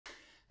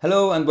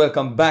Hello and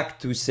welcome back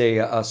to Serie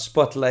A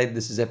Spotlight.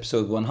 This is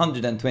episode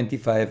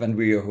 125 and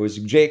we're your hosts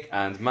Jake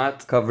and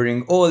Matt,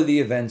 covering all the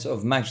events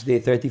of Matchday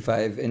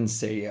 35 in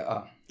Serie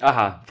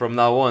A. From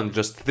now on,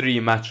 just 3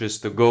 matches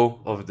to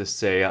go of the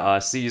Serie A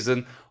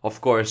season.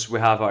 Of course, we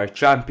have our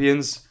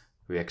champions.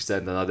 We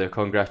extend another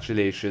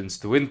congratulations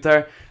to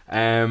Inter.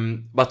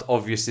 But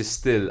obviously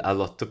still a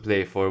lot to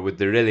play for, with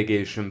the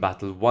relegation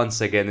battle once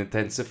again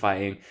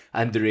intensifying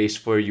and the race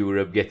for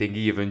Europe getting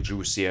even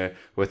juicier,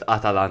 with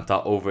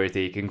Atalanta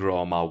overtaking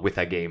Roma with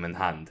a game in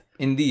hand.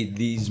 Indeed,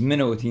 these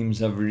minnow teams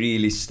have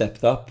really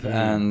stepped up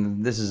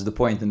and this is the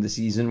point in the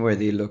season where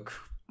they look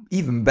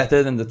even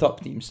better than the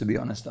top teams, to be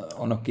honest,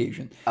 on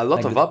occasion. A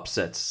lot of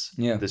upsets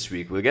this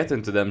week. We'll get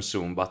into them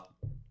soon, but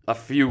a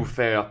few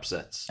fair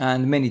upsets.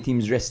 And many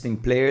teams resting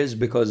players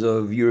because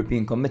of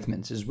European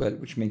commitments as well,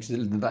 which makes the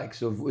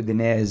likes of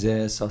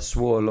Udinese,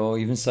 Sassuolo,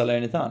 even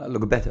Salernitana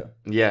look better.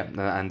 Yeah,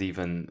 and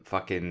even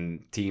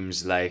fucking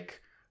teams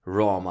like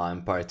Roma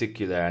in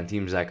particular and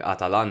teams like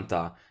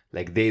Atalanta,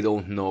 like they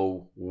don't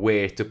know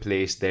where to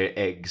place their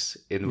eggs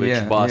in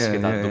which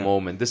basket at the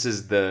moment. This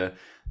is the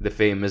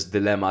famous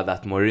dilemma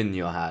that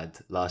Mourinho had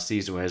last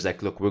season, where he's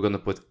like, look, we're going to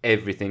put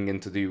everything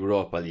into the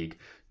Europa League,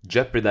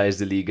 jeopardize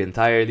the league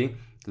entirely,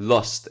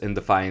 lost in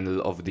the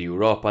final of the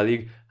Europa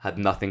League, had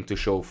nothing to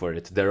show for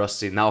it. De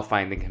Rossi now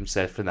finding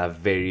himself in a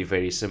very,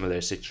 very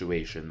similar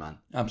situation, man.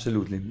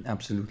 Absolutely.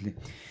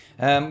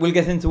 We'll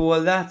get into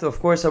all that. Of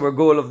course, our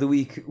goal of the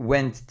week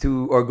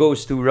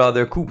goes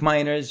to Coop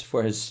Miners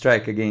for his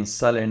strike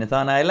against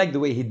Salernitana. I like the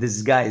way he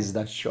disguised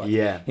that shot.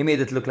 Yeah. He made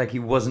it look like he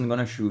wasn't going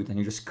to shoot and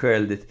he just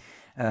curled it.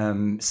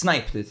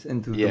 Sniped it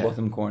into the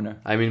bottom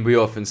corner. I mean, we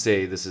often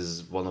say this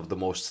is one of the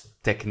most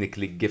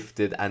technically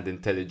gifted and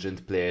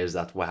intelligent players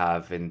that we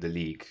have in the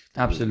league.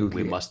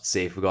 Absolutely. We must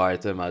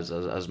safeguard him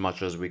as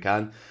much as we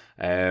can.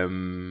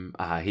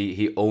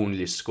 He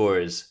only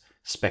scores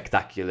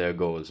spectacular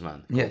goals,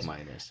 man. Yes.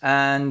 Miners.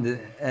 And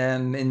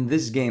in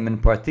this game in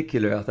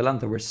particular,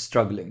 Atalanta were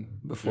struggling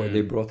before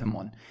they brought him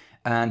on.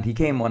 And he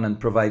came on and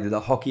provided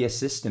a hockey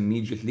assist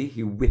immediately.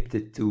 He whipped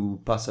it to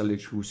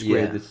Pasalic, who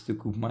squared it to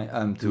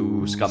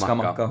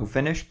Scamacca, who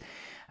finished.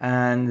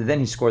 And then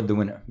he scored the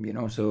winner,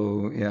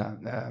 So,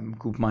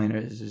 Coop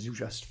Miners is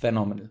just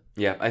phenomenal.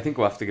 Yeah, I think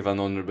we have to give an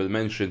honourable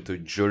mention to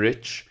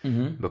Juric,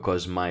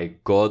 because, my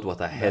God,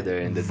 what a header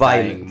in the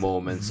dying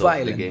moments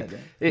of the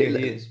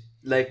game.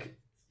 Like,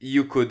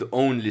 you could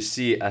only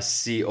see a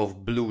sea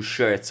of blue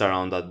shirts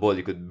around that ball.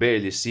 You could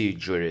barely see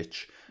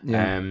Juric.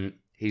 Yeah.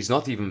 He's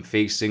not even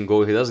facing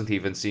goal. He doesn't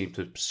even seem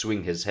to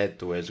swing his head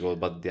towards goal.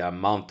 But the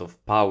amount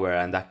of power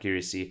and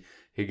accuracy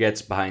he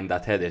gets behind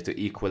that header to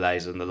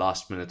equalize in the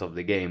last minute of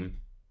the game.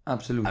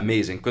 Absolutely.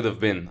 Amazing. Could have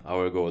been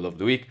our goal of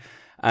the week.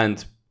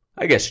 And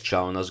I guess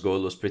Chauna's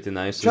goal was pretty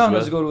nice.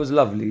 Chauna's goal was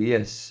lovely,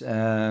 yes.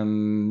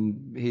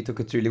 He took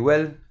it really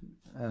well.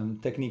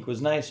 Technique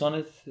was nice on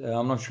it.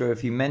 I'm not sure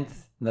if he meant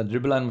that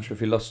dribble. I'm not sure if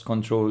he lost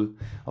control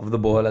of the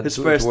ball. His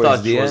first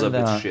touch was a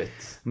bit shit.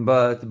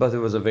 But it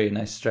was a very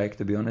nice strike,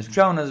 to be honest.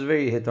 Chauna's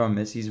very hit or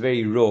miss. He's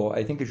very raw.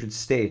 I think he should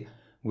stay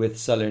with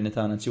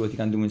Salernitana and see what he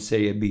can do in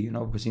Serie B,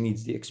 because he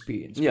needs the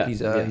experience. Yeah,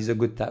 he's a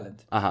good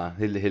talent.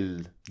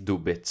 He'll do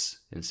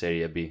bits in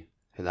Serie B.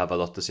 He'll have a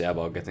lot to say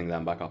about getting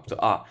them back up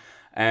to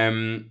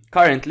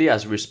currently,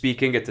 as we're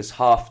speaking, it is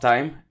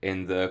halftime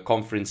in the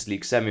Conference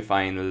League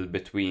semi-final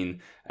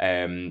between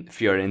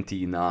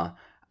Fiorentina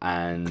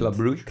and Club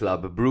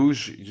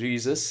Brugge.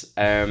 Jesus.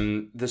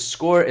 The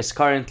score is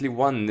currently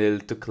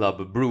 1-0 to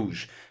Club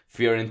Brugge.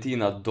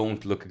 Fiorentina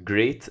don't look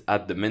great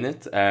at the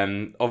minute.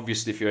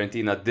 Obviously,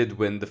 Fiorentina did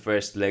win the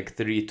first leg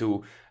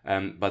 3-2,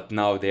 but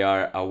now they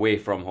are away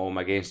from home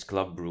against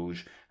Club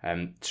Brugge,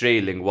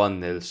 trailing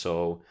 1-0.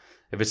 So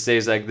if it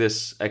stays like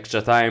this,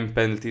 extra time,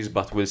 penalties,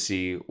 but we'll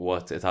see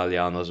what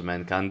Italiano's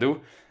men can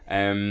do.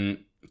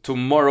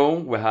 Tomorrow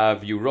we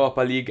have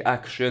Europa League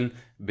action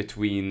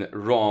between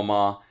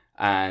Roma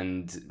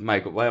and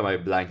why am I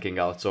blanking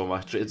out so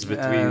much? It's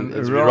between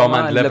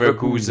Roma and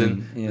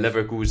Leverkusen. Yes.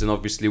 Leverkusen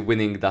obviously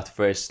winning that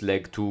first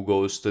leg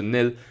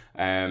 2-0.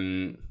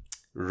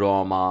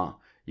 Roma,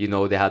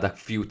 they had a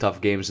few tough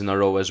games in a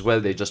row as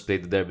well. They just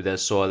played the Derby del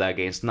Sole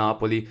against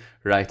Napoli.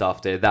 Right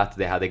after that,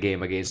 they had a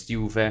game against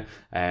Juve.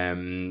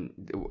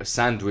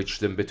 Sandwiched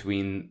them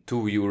between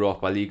 2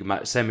 Europa League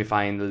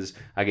semi-finals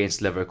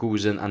against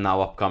Leverkusen, and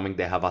now upcoming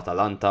they have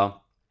Atalanta.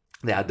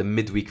 They had the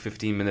midweek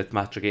 15-minute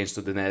match against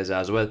Udinese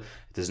as well.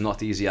 It is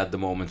not easy at the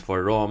moment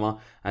for Roma.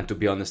 And to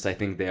be honest, I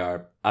think they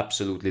are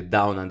absolutely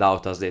down and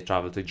out as they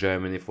travel to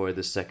Germany for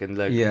the second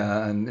leg.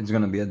 Yeah, and it's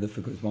going to be a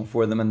difficult one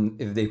for them. And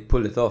if they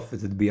pull it off,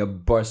 it would be a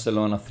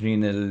Barcelona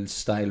 3-0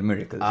 style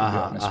miracle, to be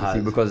honest with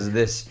you. Because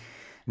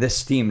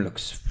this team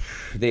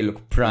they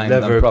look primed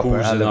and proper.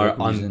 Leverkusen are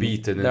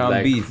unbeaten in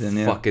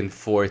unbeaten, fucking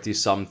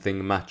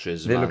 40-something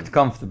matches. They looked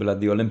comfortable at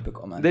the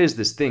Olympico, man. There's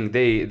this thing,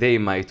 they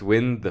might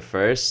win the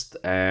first.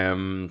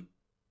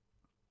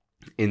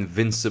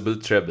 invincible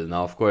treble.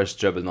 Now, of course,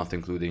 treble not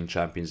including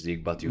Champions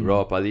League, but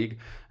Europa League.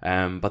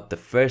 But the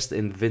first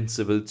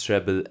invincible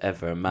treble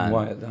ever, man.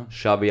 Wild, huh?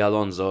 Xabi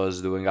Alonso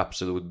is doing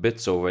absolute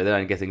bits over there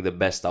and getting the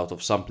best out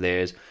of some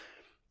players.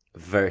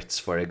 Wirtz,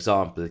 for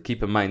example.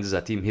 Keep in mind, this is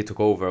a team he took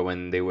over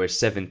when they were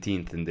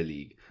 17th in the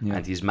league. Yeah.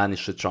 And he's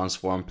managed to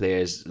transform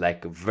players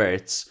like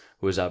Wirtz,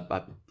 who is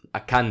a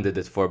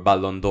candidate for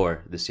Ballon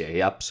d'Or this year.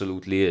 He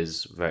absolutely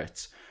is,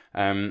 Wirtz.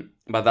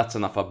 But that's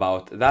enough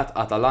about that.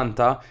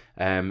 Atalanta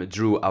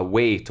drew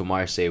away to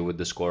Marseille with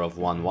the score of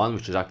 1-1,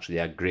 which is actually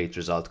a great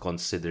result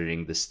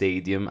considering the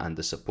stadium and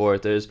the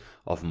supporters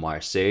of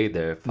Marseille.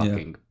 They're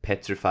fucking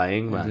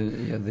petrifying,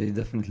 man. Yeah, they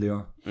definitely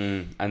are.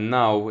 And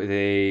now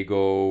they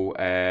go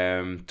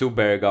to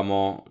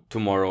Bergamo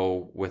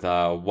tomorrow with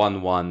a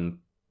 1-1.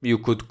 You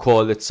could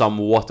call it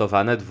somewhat of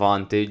an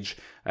advantage.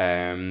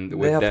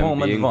 With they have them home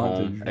being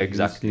advantage. home.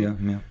 Exactly.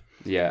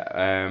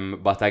 Yeah,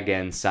 but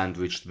again,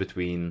 sandwiched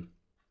between...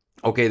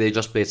 Okay, they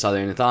just played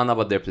Salernitana,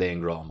 but they're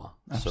playing Roma.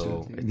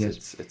 Absolutely.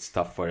 So it's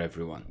tough for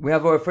everyone. We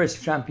have our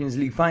first Champions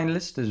League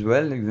finalist as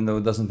well, even though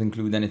it doesn't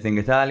include anything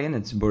Italian.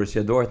 It's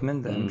Borussia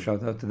Dortmund, and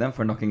shout out to them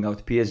for knocking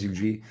out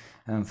PSG.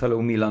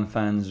 Fellow Milan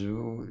fans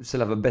who still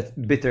have a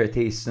bitter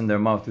taste in their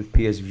mouth with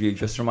PSG. It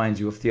just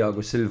reminds you of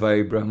Thiago Silva,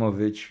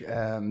 Ibrahimovic,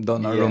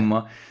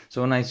 Donnarumma.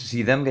 So nice to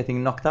see them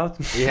getting knocked out.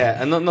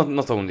 Yeah, and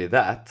not only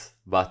that,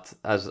 but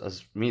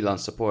as Milan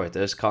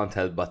supporters, can't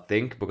help but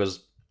think,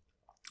 because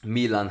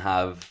Milan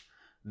have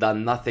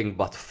done nothing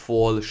but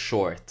fall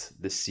short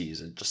this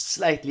season. Just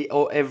slightly,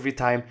 every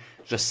time,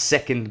 just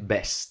second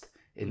best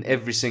in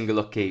every single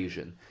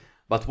occasion.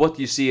 But what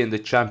you see in the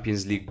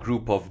Champions League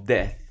group of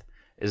death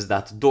is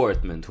that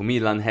Dortmund, who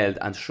Milan held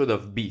and should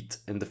have beat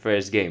in the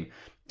first game,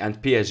 and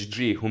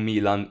PSG, who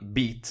Milan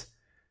beat,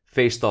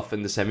 faced off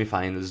in the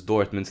semi-finals.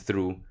 Dortmund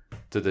through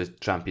to the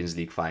Champions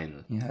League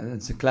final. Yeah,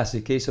 that's a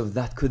classic case of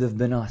that could have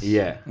been us.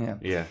 Yeah.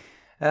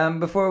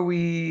 Before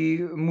we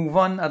move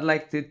on, I'd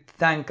like to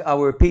thank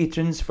our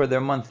patrons for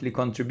their monthly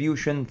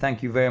contribution.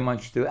 Thank you very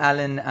much to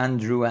Alan,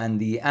 Andrew,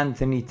 Andy,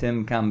 Anthony,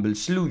 Tim, Campbell,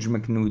 Slooge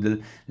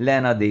McNoodle,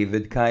 Lena,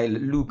 David, Kyle,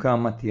 Luca,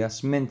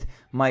 Matthias, Mint,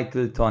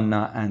 Michael,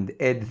 Tonna, and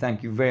Ed.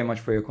 Thank you very much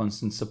for your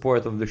constant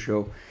support of the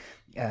show.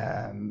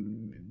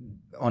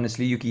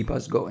 Honestly, you keep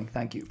us going.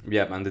 Thank you.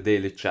 Yeah, and the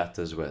daily chat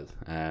as well.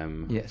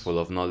 Yes. Full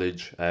of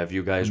knowledge. If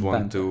you guys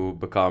want to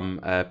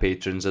become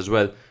patrons as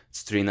well,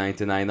 it's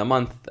 $3.99 a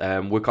month.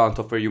 We can't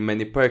offer you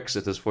many perks.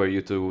 It is for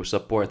you to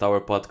support our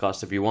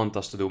podcast if you want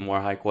us to do more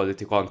high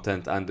quality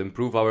content and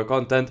improve our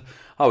content.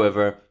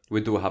 However,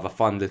 we do have a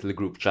fun little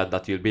group chat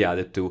that you'll be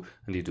added to,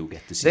 and you do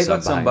get to see they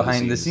got some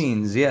behind the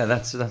scenes. Yeah,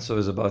 that's what I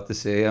was about to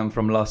say.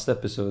 From last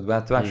episode, we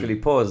had to actually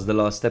pause the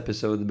last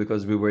episode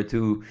because we were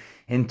too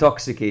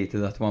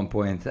intoxicated at one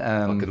point.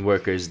 Fucking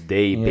workers'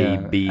 day,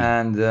 baby.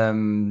 And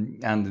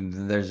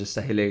there's just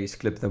a hilarious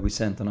clip that we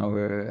sent on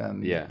our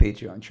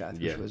Patreon chat,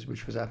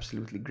 which was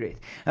absolutely great.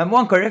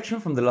 One correction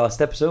from the last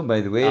episode,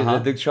 by the way,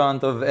 the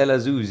chant of El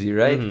Azuzi,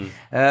 right?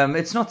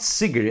 It's not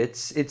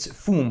cigarettes, it's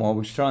fumo,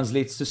 which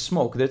translates to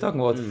smoke. They're talking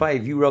about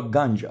 €5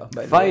 ganja.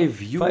 By the way.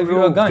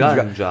 €5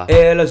 ganja.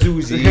 El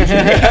Azuzi.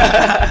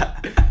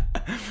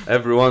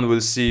 Everyone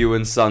will see you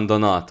in San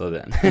Donato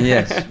then.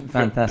 Yes,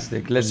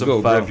 fantastic. Let's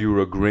go.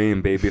 €5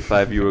 grain, baby.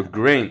 €5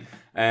 grain.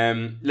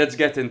 Let's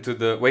get into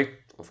the... Wait,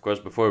 of course,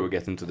 before we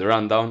get into the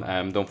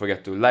rundown, don't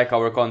forget to like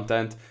our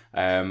content.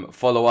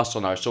 Follow us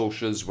on our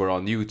socials. We're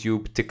on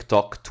YouTube,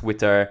 TikTok,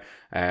 Twitter.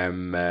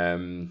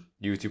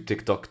 YouTube,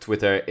 TikTok,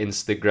 Twitter,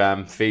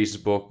 Instagram,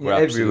 Facebook. We're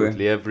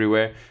absolutely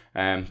everywhere.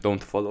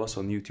 Don't follow us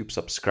on YouTube.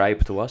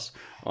 Subscribe to us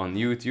on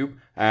YouTube.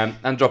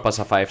 And drop us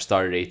a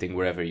 5-star rating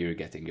wherever you're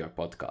getting your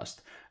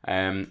podcast.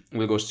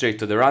 We'll go straight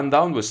to the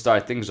rundown. We'll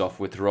start things off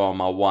with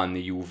Roma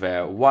 1,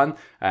 Juve 1.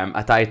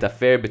 A tight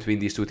affair between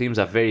these two teams.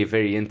 A very,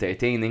 very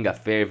entertaining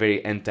affair,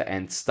 very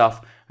end-to-end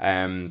stuff.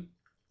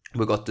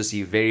 We got to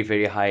see very,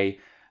 very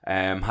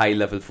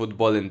high-level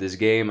football in this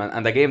game.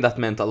 And a game that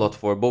meant a lot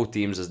for both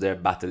teams as they're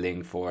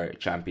battling for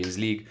Champions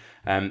League.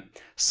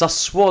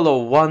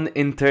 Sassuolo 1,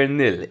 Inter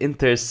 0.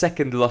 Inter's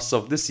second loss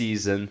of the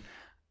season.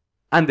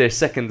 And their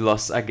second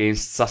loss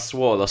against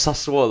Sassuolo.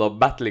 Sassuolo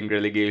battling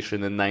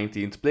relegation in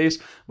 19th place.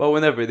 But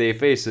whenever they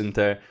face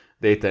Inter,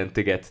 they tend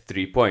to get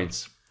 3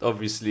 points.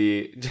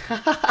 Obviously,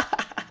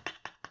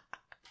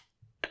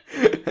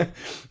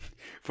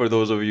 for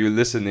those of you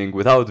listening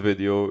without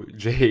video,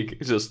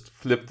 Jake just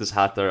flipped his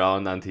hat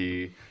around and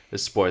he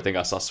is sporting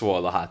a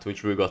Sassuolo hat,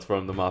 which we got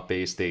from the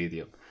Mapei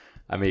Stadium.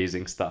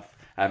 Amazing stuff.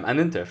 An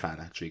Inter fan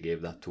actually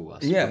gave that to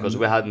us. Yeah. Because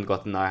we hadn't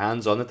gotten our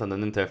hands on it, and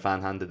an Inter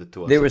fan handed it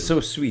to us. They were so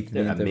sweet.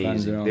 They were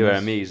amazing. They were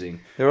amazing.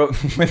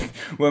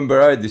 When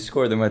Berardi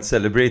scored and we had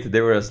celebrated,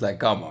 they were just like,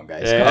 come on,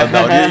 guys, calm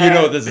down. You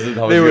know this isn't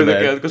how they were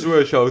looking at, because we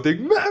were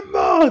shouting,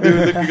 Memo! They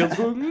were looking at us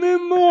going,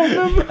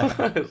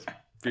 Memo!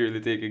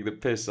 purely taking the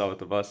piss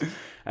out of us.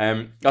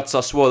 At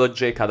Sassuolo,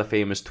 Jake had a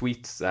famous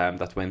tweet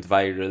that went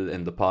viral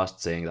in the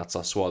past saying that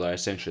Sassuolo are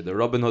essentially the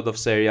Robin Hood of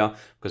Serie A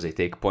because they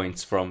take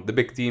points from the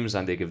big teams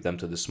and they give them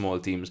to the small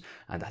teams,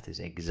 and that is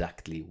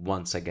exactly,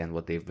 once again,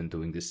 what they've been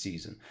doing this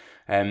season.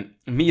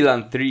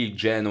 Milan 3,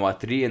 Genoa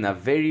 3 in a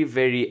very,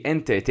 very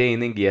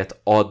entertaining yet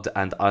odd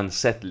and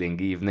unsettling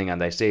evening,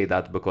 and I say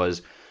that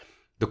because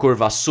the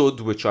Curva Sud,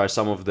 which are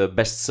some of the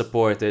best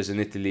supporters in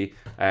Italy,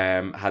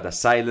 had a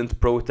silent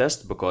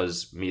protest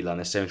because Milan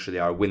essentially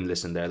are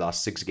winless in their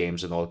last 6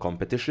 games in all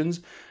competitions.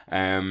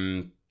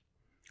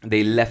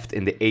 They left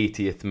in the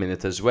 80th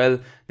minute as well.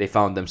 They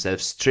found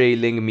themselves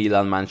trailing.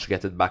 Milan managed to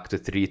get it back to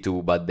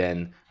 3-2, but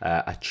then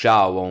a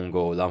Ciao own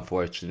goal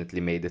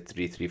unfortunately made it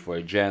 3-3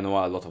 for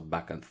Genoa. A lot of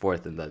back and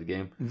forth in that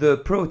game. The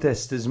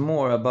protest is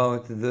more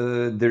about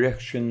the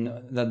direction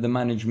that the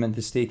management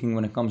is taking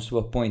when it comes to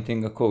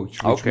appointing a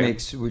coach,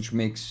 which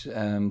makes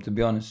to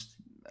be honest,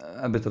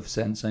 a bit of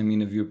sense. I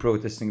mean, if you're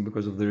protesting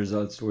because of the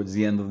results towards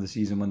the end of the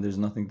season when there's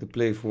nothing to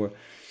play for,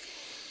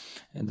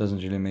 it doesn't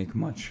really make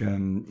much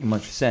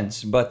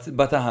sense. But the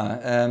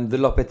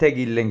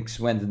Lopetegui links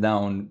went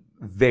down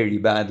very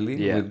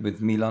badly with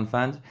Milan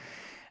fans.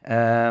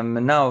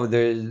 Now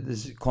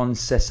there's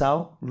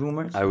Conceição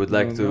rumors. I would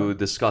like to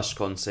discuss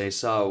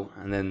Conceição,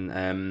 and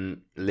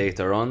then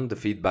later on the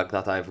feedback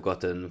that I've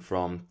gotten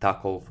from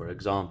Taco, for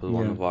example,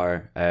 one of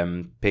our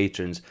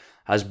patrons,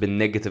 has been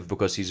negative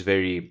because he's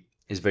very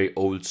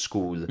old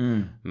school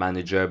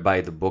manager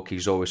by the book.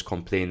 He's always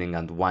complaining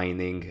and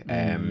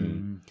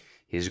whining.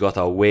 He's got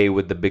a way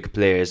with the big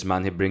players,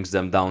 man. He brings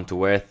them down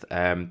to earth.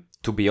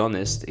 To be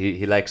honest,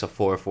 he likes a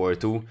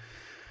 4-4-2.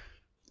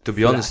 To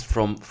be honest,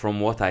 from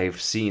what I've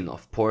seen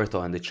of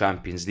Porto and the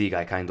Champions League,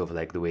 I kind of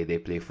like the way they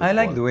play football. I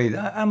like the way.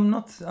 I'm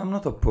not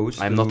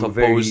opposed. I'm not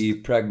opposed. Very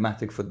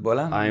pragmatic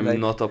footballer. I'm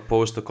not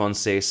opposed to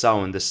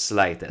Conceição in the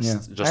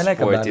slightest. Just like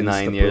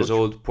 49 years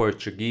old,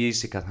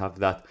 Portuguese. He can have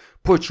that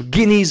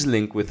Portuguese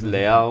link with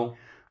Leao.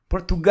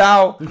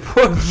 Portugal.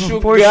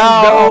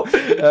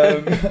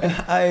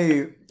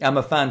 I am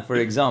a fan, for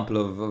example,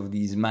 of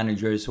these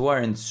managers who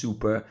aren't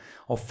super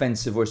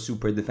offensive or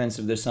super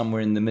defensive. They're somewhere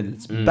in the middle.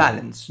 It's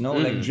balance, no?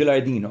 Like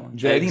Gilardino.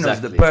 Gilardino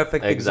is the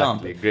perfect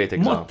example. Great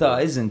example.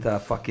 Motta isn't a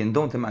fucking...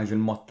 Don't imagine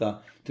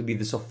Motta to be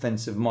this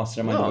offensive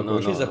mastermind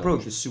coach. His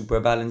approach is super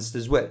balanced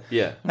as well.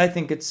 Yeah. I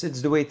think it's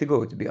the way to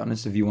go, to be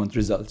honest, if you want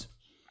results.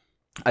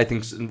 I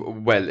think,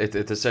 well, it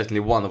is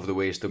certainly one of the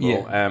ways to go.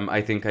 Yeah.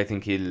 I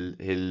think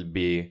he'll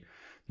be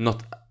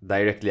not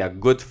directly a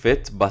good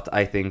fit, but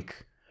I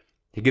think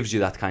he gives you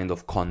that kind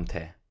of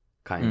Conte,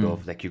 kind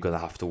of like you're gonna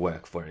have to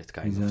work for it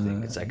kind of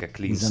thing. It's like a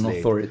clean slate. He's an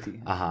authority.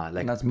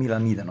 Like that's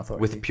Milan need an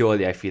authority. With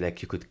Pioli, I feel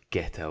like you could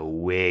get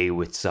away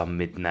with some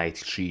midnight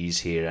cheese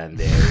here and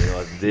there. You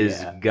know,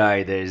 this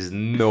guy, there's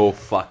no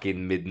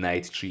fucking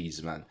midnight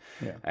cheese, man.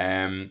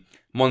 Yeah.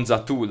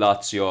 Monza 2,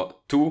 Lazio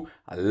 2,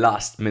 a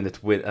last minute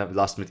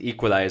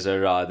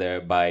equalizer rather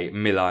by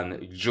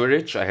Milan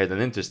Juric. I heard an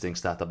interesting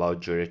stat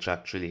about Juric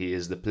actually. He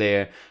is the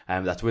player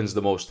that wins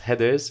the most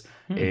headers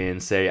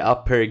in Serie A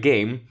per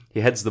game.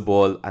 He heads the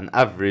ball an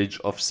average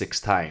of 6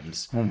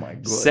 times. Oh my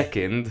god.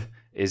 Second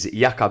is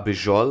Jaka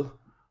Bijol,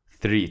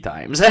 3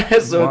 times.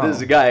 So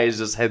this guy is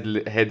just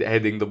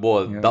heading the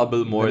ball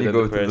double more than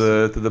the person.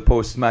 Go to the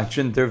post-match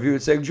interview.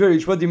 It's like,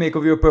 Juric, what do you make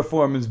of your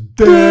performance?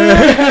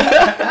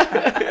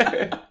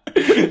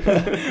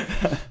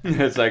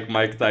 It's like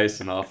Mike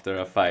Tyson after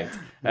a fight.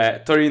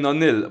 Torino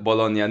 0,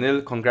 Bologna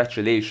 0.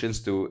 Congratulations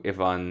to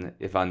Ivan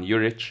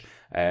Juric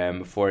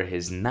for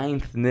his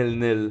 9th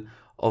 0-0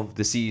 of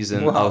the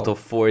season. Out of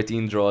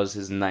 14 draws,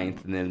 his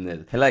 9th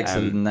 0-0. He likes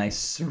a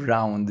nice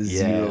round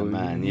zero.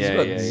 Man. He's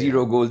got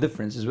 0 goal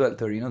difference as well,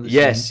 Torino.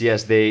 Yes.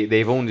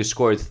 They've only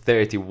scored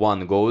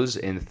 31 goals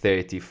in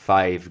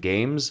 35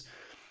 games,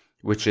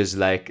 which is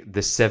like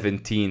the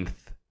 17th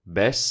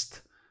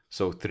best.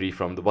 So 3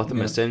 from the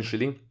bottom,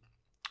 essentially.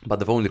 But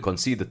they've only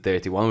conceded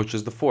 31, which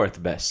is the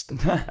 4th best.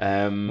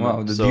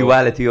 The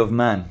duality of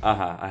man.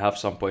 I have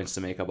some points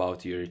to make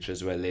about Juric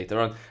as well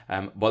later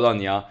on.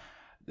 Bologna,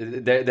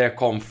 they're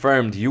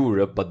confirmed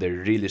Europe, but they're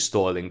really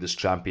stalling this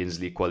Champions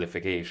League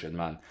qualification,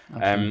 man.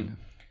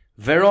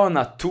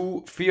 Verona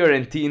 2,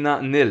 Fiorentina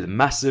 0.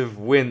 Massive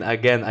win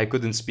again. I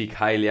couldn't speak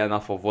highly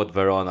enough of what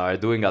Verona are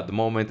doing at the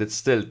moment. It's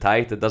still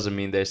tight. It doesn't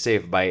mean they're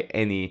safe by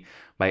any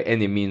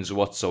means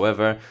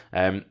whatsoever.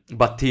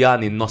 But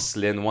Tiani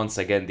Noslin, once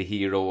again the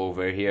hero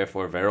over here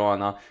for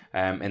Verona,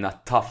 in a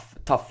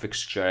tough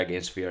fixture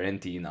against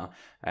Fiorentina.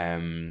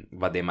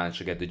 But they managed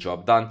to get the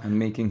job done. And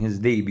making his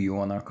debut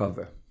on our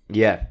cover.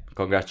 Yeah,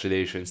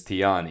 congratulations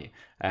Tiani.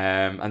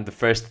 And the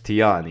first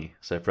Tiani,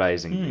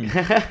 surprisingly.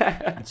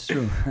 That's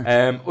true.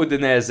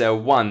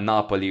 Udinese 1,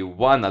 Napoli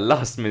 1, a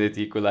last-minute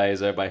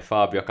equalizer by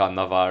Fabio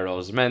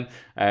Cannavaro's men.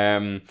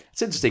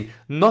 It's interesting,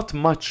 not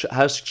much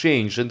has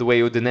changed in the way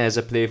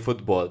Udinese play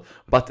football,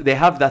 but they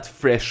have that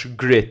fresh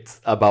grit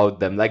about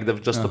them, like they've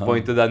just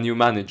appointed a new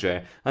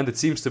manager, and it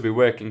seems to be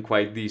working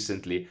quite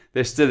decently.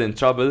 They're still in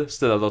trouble,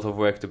 still a lot of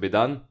work to be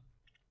done.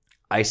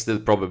 I still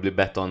probably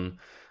bet on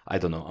I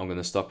don't know. I'm going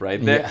to stop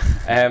right there.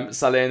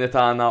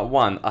 Salernitana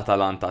 1,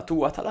 Atalanta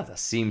 2. Atalanta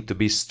seemed to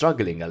be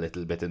struggling a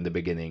little bit in the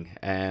beginning.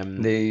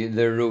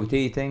 They're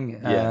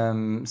rotating.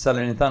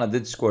 Salernitana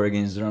did score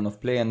against the run of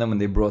play, and then when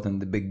they brought in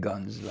the big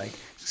guns, like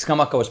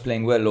Scamacca was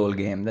playing well all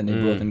game, then they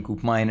brought in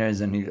Coop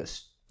Miners, and he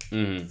just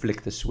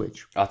flicked the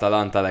switch.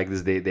 Atalanta, like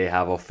this, they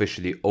have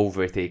officially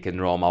overtaken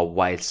Roma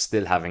while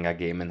still having a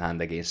game in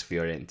hand against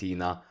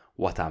Fiorentina.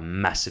 What a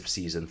massive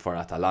season for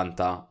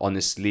Atalanta.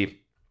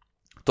 Honestly,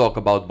 talk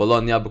about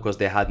Bologna because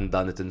they hadn't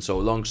done it in so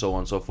long, so on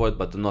and so forth,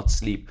 but do not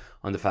sleep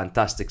on the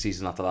fantastic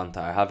season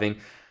Atalanta are having.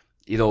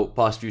 You know,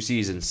 past few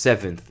seasons,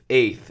 7th,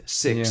 8th,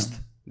 6th,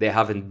 they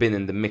haven't been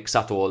in the mix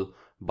at all,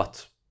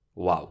 but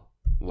wow,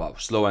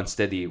 slow and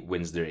steady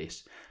wins the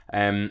race.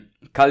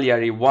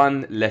 Cagliari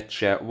 1,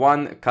 Lecce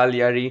 1.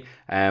 Cagliari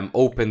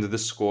opened the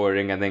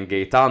scoring, and then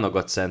Gaetano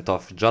got sent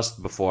off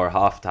just before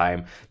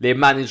halftime. They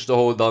managed to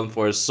hold on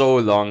for so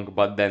long,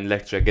 but then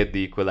Lecce get the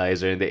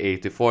equalizer in the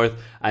 84th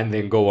and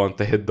then go on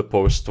to hit the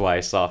post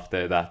twice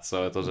after that.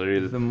 So it was a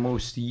real the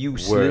most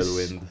useless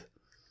whirlwind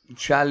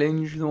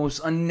challenge, the most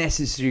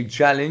unnecessary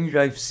challenge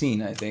I've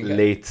seen, I think.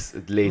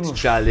 Late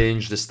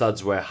challenge. The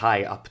studs were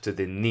high up to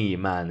the knee,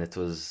 man. It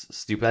was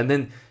stupid. And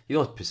then, you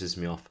know what pisses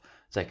me off?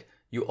 It's like,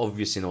 you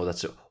obviously know that.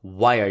 So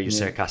why are you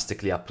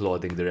sarcastically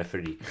applauding the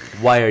referee?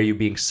 Why are you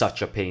being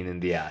such a pain in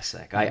the ass?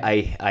 Like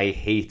I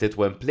hate it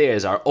when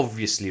players are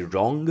obviously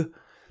wrong.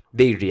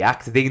 They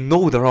react. They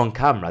know they're on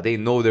camera. They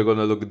know they're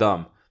gonna look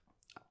dumb.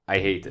 I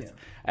hate it.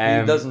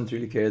 He doesn't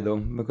really care though,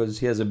 because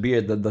he has a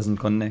beard that doesn't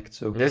connect.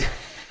 So I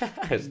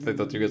thought you were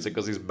going to say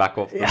because he's back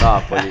off the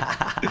Napoli.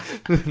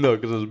 No,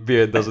 because his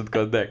beard doesn't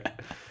connect.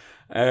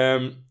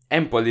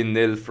 Empoli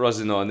 0,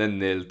 Frosinone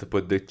 0 to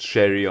put the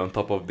cherry on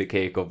top of the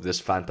cake of this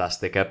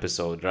fantastic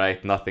episode,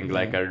 right? Nothing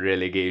like a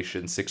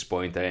relegation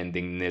 6-pointer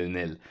ending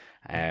 0-0.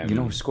 You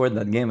know who scored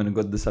that game and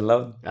got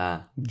disallowed?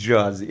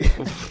 Jazzy.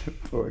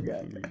 Poor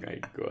guy. My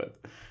God.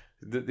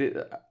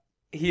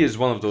 He is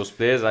one of those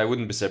players. I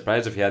wouldn't be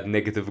surprised if he had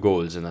negative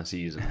goals in a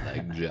season.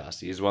 Like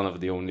Jazzy. He's one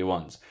of the only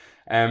ones.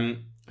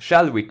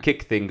 Shall we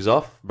kick things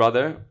off,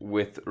 brother,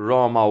 with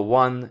Roma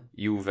 1,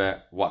 Juve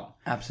 1?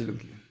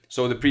 Absolutely.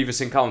 So the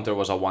previous encounter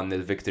was a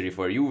 1-0 victory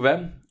for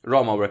Juve.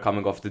 Roma were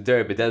coming off the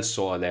Derby del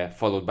Sole,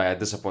 followed by a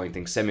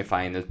disappointing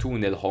semi-final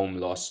 2-0 home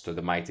loss to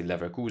the mighty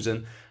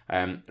Leverkusen.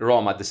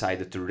 Roma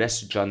decided to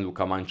rest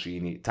Gianluca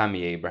Mancini,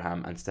 Tammy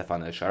Abraham and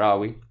Stefan El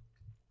Shaarawy.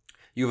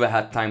 Juve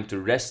had time to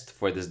rest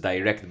for this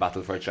direct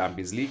battle for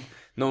Champions League,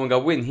 knowing a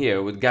win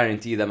here would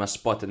guarantee them a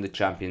spot in the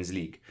Champions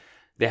League.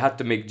 They had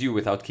to make do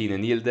without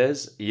Kenan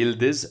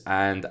Yildiz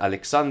and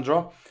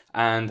Alexandro,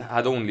 and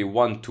had only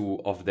won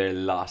 2 of their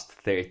last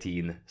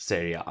 13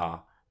 Serie A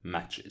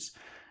matches.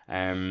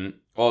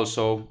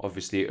 Also,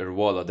 obviously,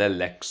 Ruolo del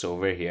Lex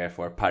over here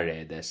for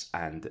Paredes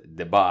and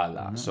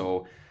Dybala.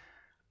 So,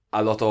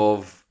 a lot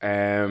of...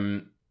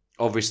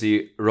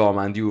 obviously,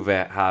 Roma and Juve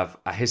have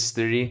a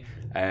history.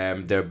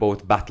 They're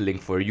both battling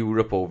for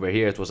Europe over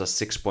here. It was a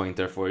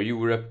 6-pointer for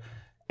Europe.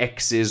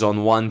 X's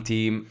on one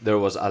team. There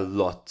was a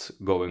lot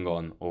going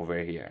on over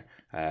here.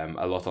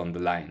 A lot on the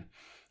line.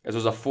 It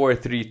was a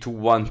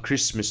 4-3-2-1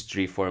 Christmas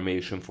tree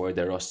formation for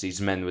De Rossi's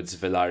men with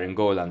Svilar in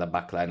goal and a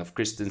backline of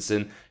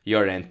Christensen,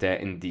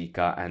 Llorente,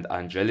 Indica and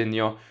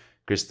Angelino.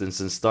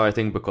 Christensen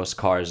starting because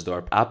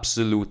Karsdorp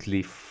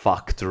absolutely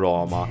fucked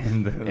Roma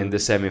in the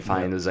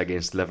semi-finals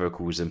against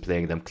Leverkusen,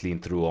 playing them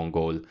clean through on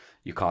goal.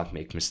 You can't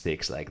make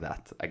mistakes like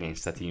that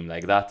against a team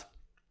like that.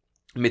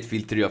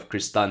 Midfield 3 of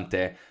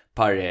Cristante,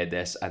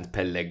 Paredes and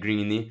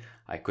Pellegrini.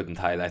 I couldn't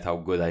highlight how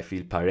good I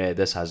feel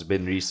Paredes has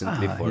been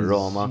recently for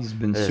Roma. He's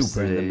been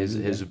super in the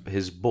middle.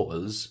 His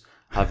balls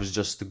have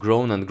just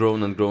grown and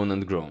grown and grown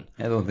and grown.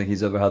 I don't think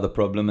he's ever had a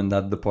problem in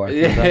that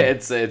department. Yeah,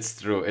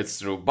 it's true.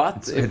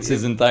 But it's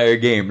his entire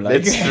game.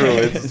 Like.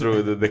 It's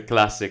true. The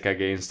classic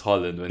against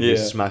Holland when you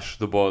smash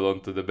the ball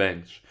onto the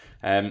bench.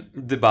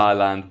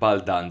 Dybala and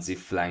Baldanzi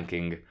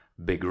flanking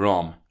Big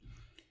Rom.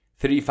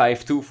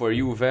 3-5-2 for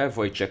Juve,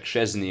 Wojciech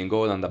Szczesny in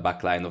goal on the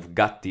backline of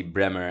Gatti,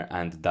 Bremer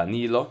and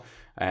Danilo.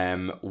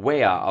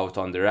 Wea out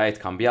on the right,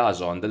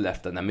 Cambiaso on the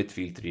left, and a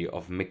midfield 3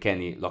 of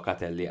McKennie,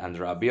 Locatelli and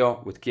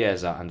Rabiot, with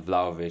Chiesa and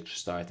Vlahovic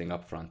starting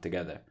up front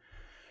together.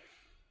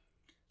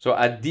 So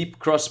a deep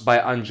cross by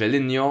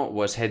Angelino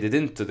was headed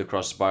into the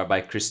crossbar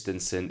by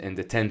Christensen in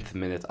the 10th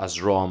minute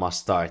as Roma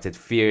started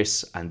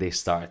fierce and they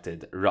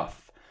started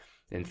rough.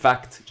 In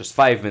fact, just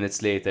 5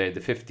 minutes later, the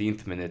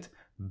 15th minute,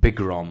 Big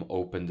Rom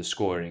opened the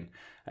scoring.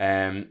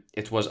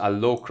 It was a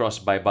low cross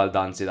by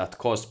Baldanzi that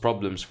caused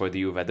problems for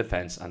the Juve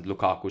defence, and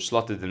Lukaku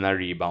slotted in a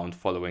rebound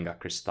following a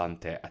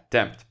Cristante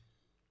attempt.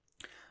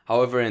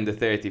 However, in the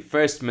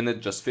 31st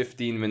minute, just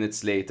 15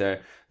 minutes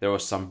later, there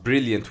was some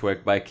brilliant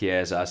work by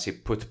Chiesa as he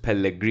put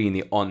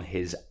Pellegrini on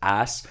his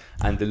ass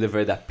and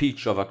delivered a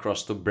peach of a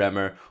cross to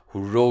Bremer, who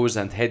rose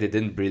and headed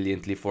in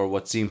brilliantly for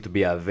what seemed to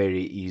be a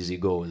very easy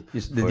goal.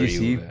 Did you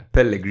see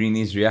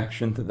Pellegrini's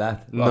reaction to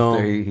that? No.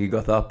 After he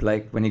got up,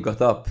 like when he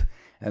got up,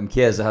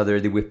 Chiesa had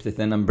already whipped it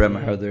in, and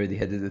Bremer had already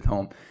headed it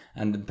home.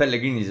 And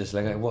Pellegrini's just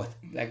like,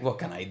 what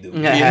can I do? You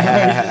know? He's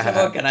just,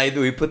 what can I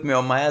do? He put me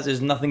on my ass.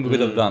 There's nothing we could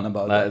have done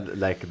about it.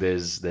 Like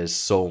there's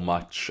so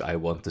much I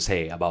want to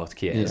say about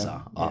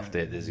Chiesa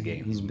after this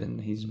game.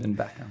 He's been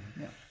back on.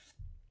 Yeah.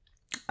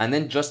 And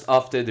then just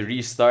after the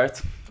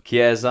restart,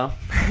 Chiesa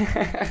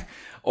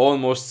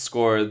almost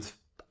scored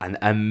an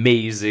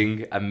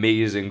amazing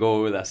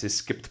goal as he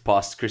skipped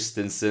past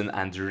Christensen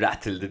and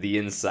rattled the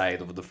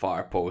inside of the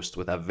far post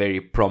with a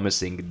very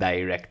promising,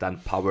 direct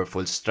and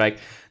powerful strike.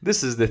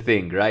 This is the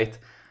thing, right?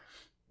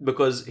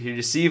 Because he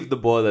received the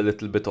ball a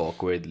little bit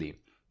awkwardly.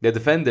 The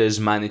defenders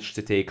managed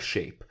to take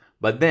shape.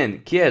 But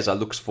then Chiesa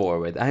looks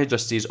forward and he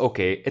just sees,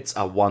 okay, it's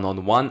a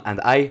one-on-one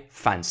and I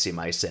fancy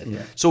myself.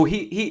 Yeah. So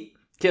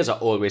Chiesa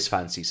always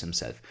fancies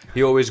himself.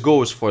 He always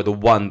goes for the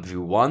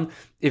 1v1.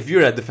 If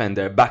you're a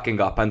defender backing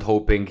up and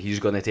hoping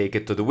he's going to take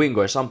it to the wing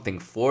or something,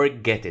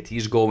 forget it.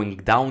 He's going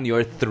down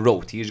your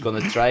throat. He's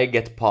going to try to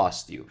get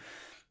past you.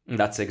 And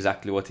that's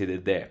exactly what he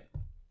did there.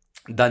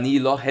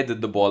 Danilo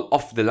headed the ball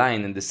off the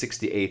line in the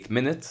 68th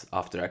minute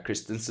after a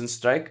Christensen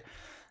strike.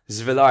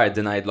 Svilar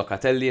denied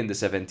Locatelli in the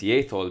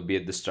 78th,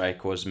 albeit the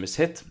strike was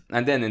mishit.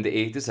 And then in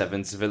the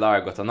 87th,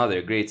 Svilar got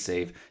another great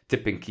save,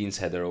 tipping Keane's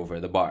header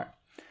over the bar.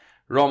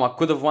 Roma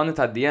could have won it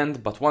at the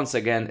end, but once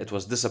again it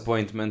was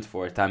disappointment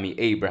for Tammy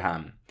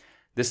Abraham.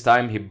 This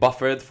time he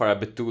buffered for a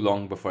bit too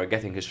long before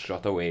getting his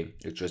shot away,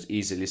 which was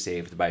easily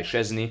saved by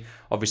Szczesny.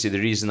 Obviously the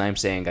reason I'm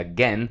saying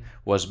again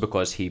was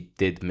because he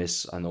did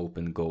miss an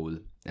open goal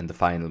in the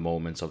final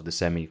moments of the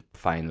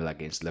semi-final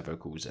against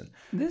Leverkusen.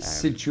 This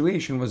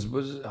situation was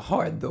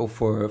hard though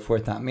for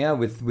Tammy,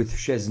 with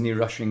Szczesny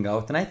rushing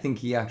out, and I think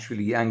he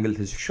actually angled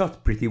his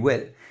shot pretty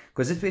well,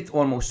 because it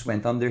almost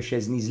went under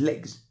Szczesny's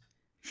legs.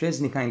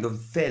 Szczesny kind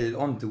of fell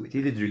onto it.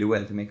 He did really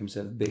well to make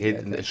himself big.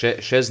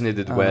 Szczesny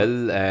did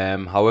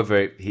well.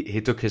 However,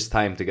 he took his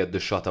time to get the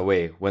shot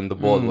away. When the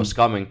ball was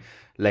coming,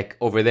 like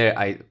over there,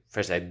 I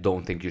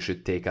don't think you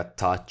should take a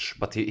touch,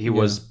 but he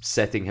was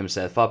setting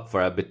himself up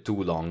for a bit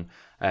too long.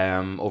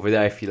 Over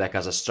there, I feel like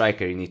as a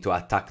striker, you need to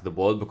attack the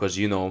ball because,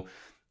 you know,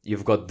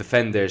 you've got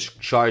defenders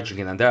charging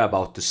in and they're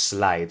about to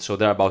slide. So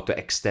they're about to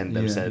extend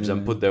themselves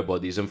and put their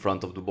bodies in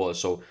front of the ball.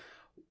 So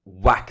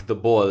whack the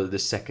ball the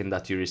second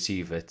that you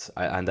receive it.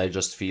 And I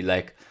just feel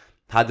like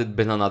had it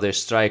been another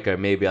striker,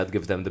 maybe I'd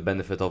give them the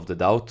benefit of the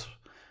doubt.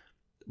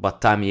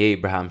 But Tammy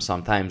Abraham,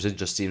 sometimes it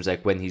just seems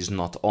like when he's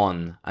not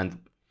on, and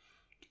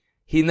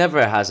he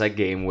never has a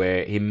game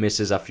where he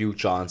misses a few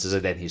chances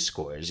and then he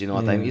scores. You know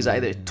what I mean? He's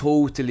either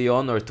totally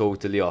on or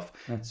totally off.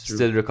 That's true.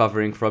 Still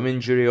recovering from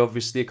injury,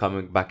 obviously,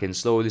 coming back in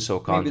slowly, so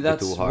can't be too harsh.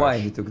 Maybe that's why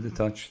he took the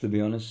touch, to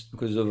be honest,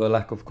 because of a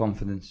lack of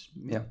confidence.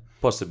 Yeah.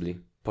 Possibly.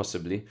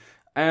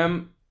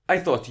 I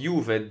thought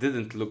Juve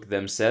didn't look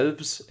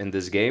themselves in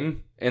this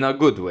game in a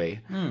good way,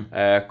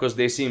 because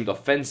they seemed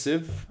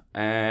offensive.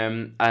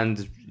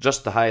 And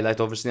just to highlight,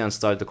 obviously, and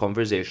start the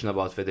conversation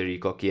about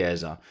Federico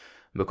Chiesa,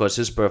 because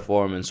his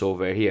performance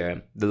over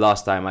here, the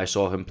last time I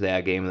saw him play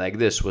a game like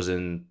this was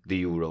in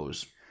the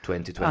Euros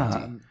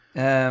 2020.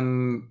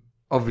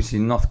 Obviously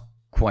not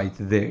quite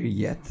there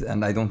yet,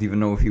 and I don't even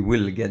know if he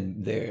will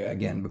get there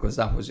again, because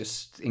that was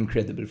just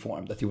incredible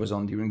form that he was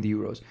on during the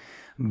Euros.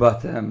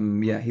 But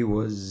he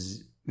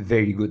was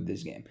very good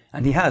this game,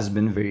 and he has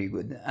been very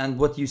good. And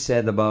what you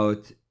said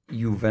about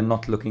Juve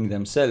not looking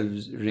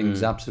themselves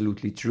rings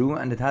absolutely true,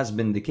 and it has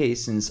been the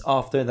case since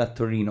after that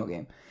Torino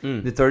game.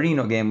 The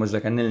Torino game was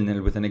like a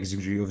 0-0 with an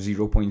XG of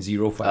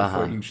 0.05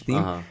 for each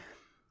team.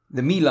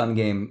 The Milan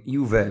game,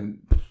 Juve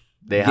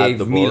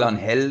gave Milan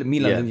hell.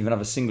 Milan didn't even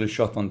have a single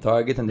shot on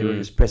target, and they were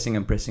just pressing,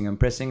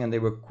 and they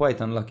were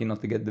quite unlucky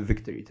not to get the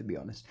victory, to be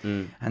honest.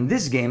 And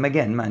this game,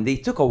 again, man, they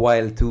took a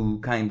while to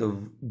kind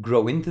of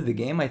grow into the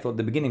game. I thought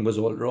the beginning was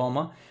all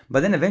Roma,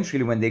 but then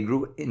eventually when they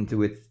grew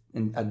into it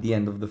at the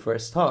end of the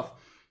first half,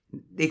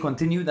 they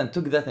continued and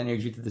took that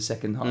energy to the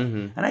second half.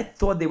 And I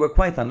thought they were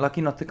quite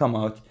unlucky not to come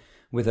out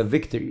with a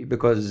victory,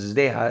 because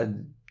they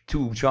had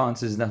two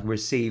chances that were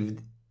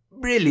saved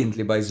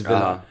brilliantly by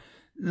Svilar.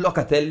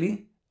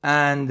 Locatelli,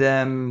 and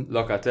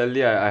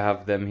Locatelli, I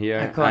have them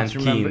here. I can't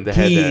remember.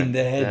 Keane,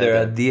 the header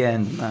at the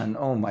end, man.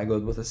 Oh my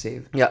god, what a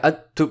save! Yeah,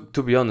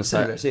 to be honest,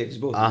 similar saves,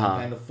 both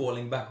kind of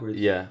falling backwards.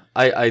 Yeah,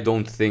 I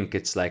don't think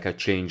it's like a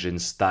change in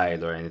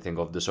style or anything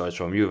of the sort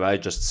from Juve. I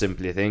just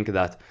simply think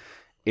that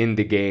in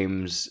the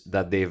games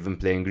that they've been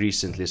playing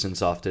recently,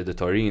 since after the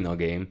Torino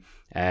game,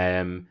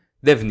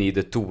 they've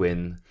needed to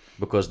win,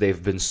 because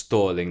they've been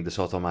stalling this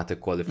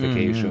automatic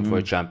qualification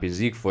for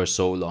Champions League for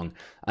so long,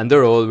 and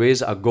they're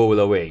always a goal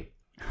away.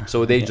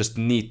 So they just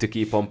need to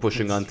keep on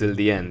pushing until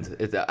the end.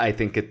 I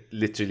think it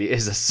literally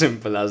is as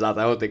simple as that.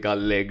 I don't think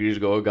Allegri's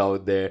going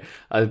out there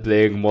and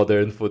playing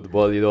modern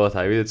football. You know what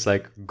I mean? It's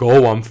like,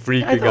 go, I'm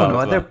freaking out. I don't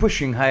know. They're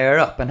pushing higher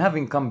up, and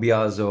having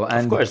Cambiaso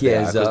and of course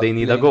Chiesa, because they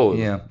need a goal.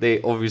 Yeah.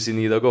 They obviously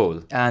need a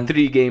goal. And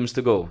 3 games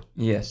to go.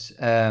 Yes,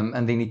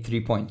 and they need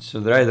 3 points.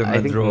 So they're either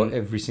going to draw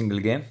every single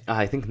game.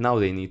 I think now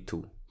they need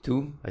 2.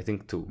 2? I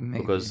think 2.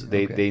 Maybe. Because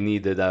they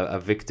needed a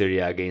victory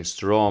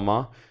against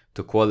Roma,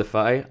 to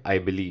qualify, I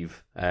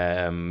believe.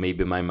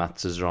 Maybe my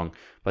maths is wrong.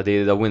 But they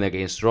did a win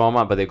against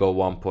Roma, but they got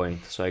 1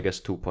 point. So I guess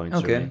 2 points.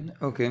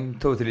 Okay,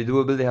 totally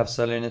doable. They have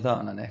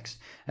Salernitana next.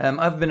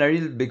 I've been a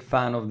real big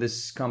fan of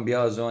this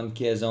Cambiaso and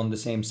Chiesa on the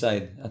same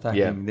side attacking.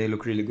 Yeah. They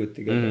look really good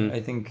together.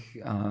 I think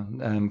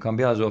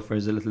Cambiaso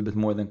offers a little bit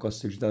more than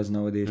Kostic does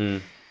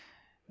nowadays,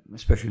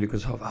 especially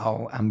because of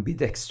how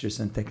ambidextrous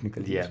and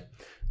technical he is.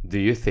 Do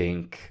you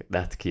think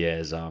that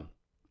Chiesa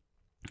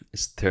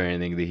is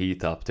turning the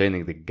heat up,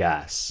 turning the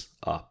gas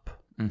up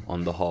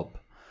on the hob?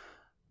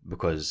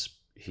 Because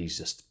he's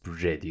just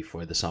ready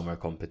for the summer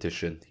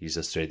competition. He's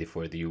just ready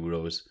for the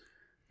Euros.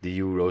 The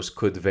Euros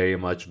could very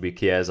much be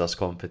Chiesa's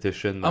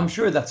competition. I'm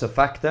sure that's a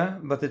factor,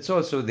 but it's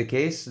also the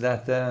case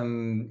that,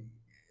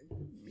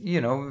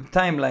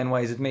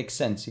 timeline-wise, it makes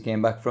sense. He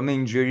came back from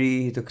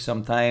injury. He took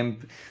some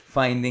time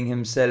finding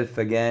himself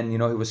again. He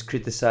was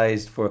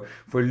criticized for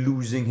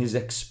losing his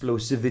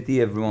explosivity,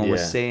 everyone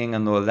was saying,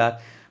 and all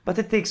that. But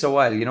it takes a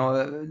while,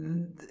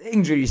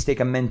 Injuries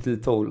take a mental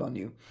toll on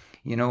you.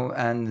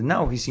 And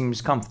now he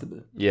seems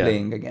comfortable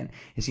playing again.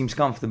 He seems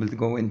comfortable to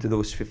go into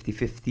those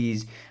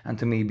 50-50s and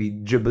to maybe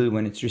dribble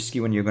when it's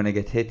risky, when you're going to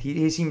get hit.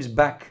 He seems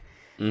back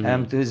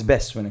to his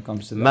best when it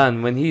comes to that.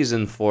 Man, when he's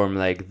in form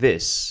like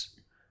this,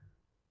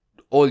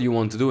 all you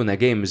want to do in a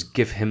game is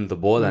give him the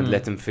ball and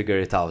let him figure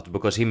it out,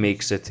 because he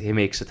makes it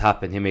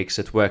happen, he makes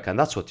it work, and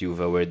that's what Juve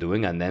were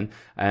doing. And then,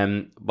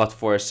 but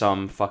for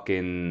some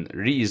fucking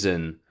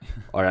reason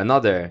or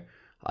another,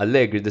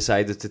 Allegri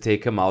decided to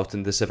take him out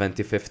in the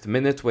 75th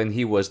minute when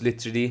he was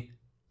literally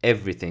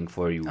everything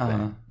for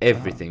Juve,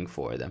 everything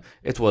for them.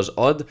 It was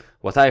odd.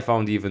 What I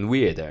found even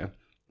weirder,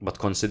 but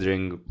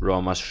considering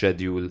Roma's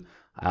schedule,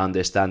 I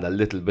understand a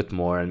little bit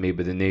more, and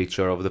maybe the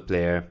nature of the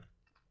player,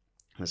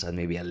 I said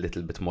maybe a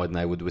little bit more than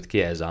I would with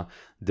Chiesa.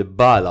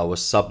 Dybala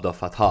was subbed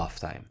off at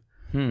halftime.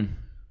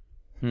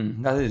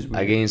 That is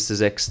weird. Against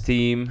his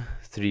ex-team,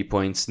 3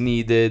 points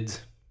needed.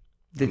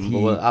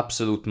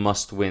 Absolute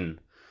must win.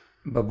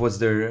 But was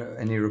there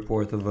any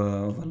report of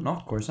a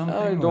knock or something?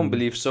 I don't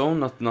believe so.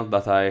 Not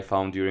that I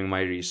found during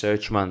my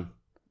research, man.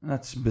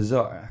 That's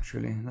bizarre,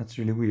 actually. That's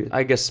really weird.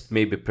 I guess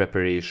maybe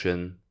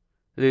preparation.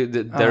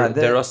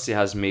 De Rossi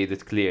has made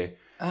it clear.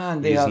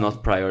 He's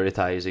not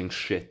prioritizing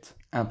shit.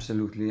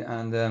 Absolutely.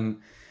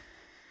 And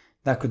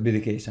that could be the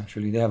case,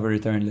 actually. They have a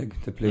return leg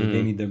to play.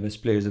 They need their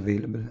best players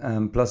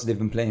available. Plus, they've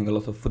been playing a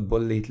lot of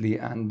football lately,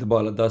 and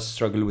Dybala does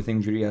struggle with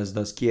injury, as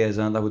does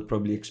Chiesa, and that would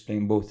probably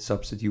explain both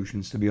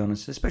substitutions, to be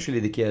honest.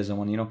 Especially the Chiesa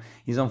one,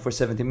 He's on for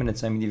 70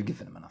 minutes. I mean, you've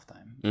given him enough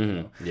time.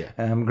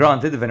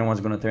 Granted, if anyone's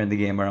going to turn the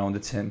game around,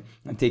 it's him.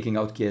 And taking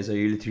out Chiesa,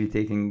 you're literally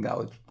taking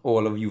out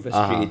all of Juve's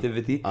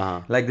creativity.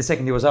 Like, the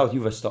second he was out,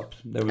 Juve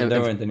stopped. There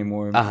weren't any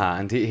more.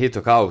 And he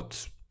took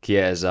out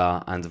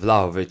Chiesa and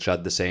Vlahovic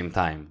at the same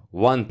time.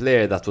 One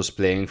player that was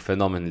playing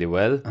phenomenally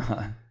well.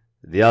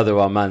 The other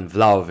one, man,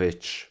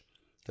 Vlahovic.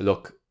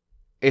 Look,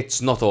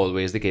 it's not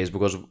always the case,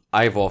 because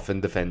I've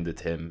often defended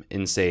him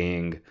in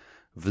saying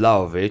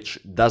Vlahovic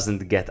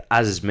doesn't get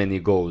as many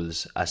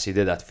goals as he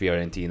did at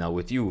Fiorentina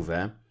with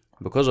Juve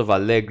because of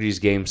Allegri's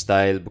game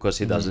style, because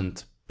he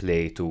doesn't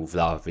play to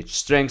Vlahovic's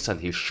strengths,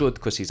 and he should,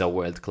 because he's a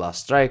world-class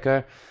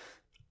striker.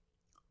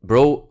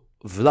 Bro,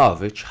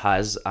 Vlahovic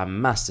has a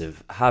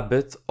massive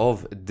habit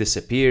of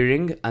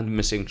disappearing and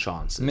missing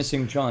chances.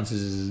 Missing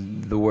chances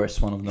is the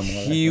worst one of them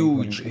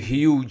all.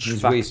 Huge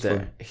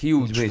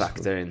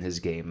factor in his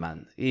game,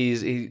 man.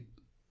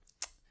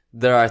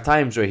 There are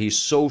times where he's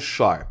so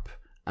sharp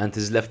and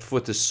his left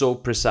foot is so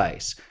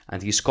precise,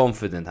 and he's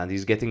confident, and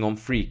he's getting on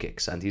free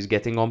kicks, and he's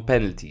getting on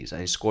penalties,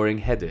 and he's scoring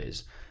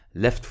headers.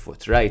 Left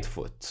foot, right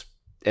foot,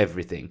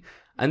 everything.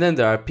 And then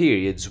there are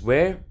periods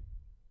where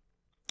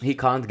he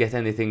can't get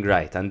anything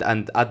right,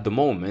 and at the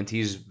moment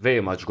he's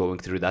very much going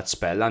through that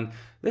spell. And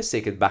let's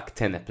take it back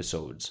 10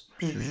 episodes.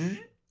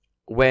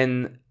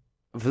 When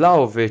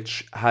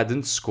Vlahovic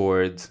hadn't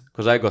scored,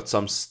 because I got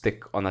some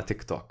stick on a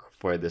TikTok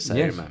for this,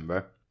 I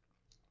remember.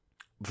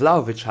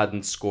 Vlahovic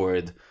hadn't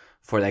scored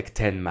for like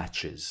 10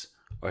 matches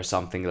or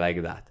something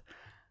like that.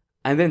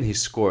 And then he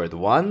scored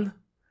one,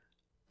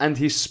 and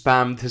he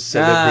spammed his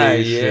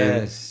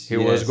celebration. He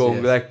was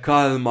going like,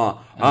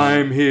 "Calma,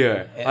 I'm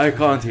here. I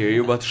can't hear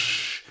you, but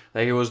shh."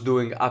 Like, he was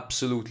doing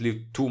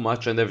absolutely too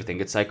much and everything.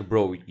 It's like,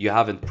 bro, you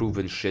haven't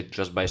proven shit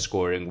just by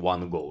scoring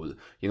one goal.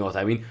 You know what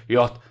I mean?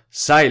 You're not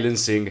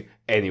silencing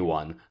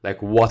anyone.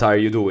 Like, what are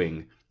you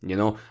doing?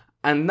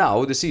 And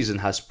now the season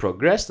has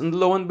progressed, and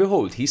lo and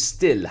behold, he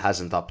still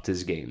hasn't upped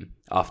his game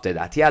after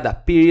that. He had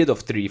a period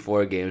of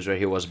 3-4 games where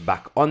he was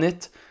back on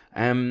it,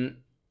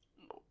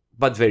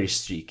 but very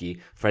streaky.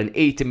 For an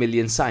 80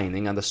 million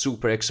signing and a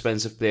super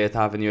expensive player to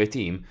have in your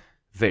team,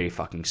 very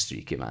fucking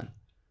streaky, man.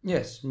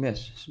 Yes,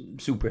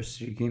 super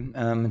streaky.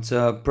 It's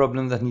a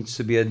problem that needs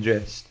to be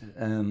addressed.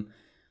 And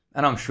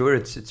I'm sure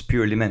it's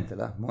purely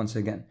mental, once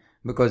again.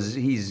 Because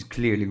he's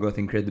clearly got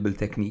incredible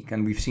technique,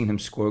 and we've seen him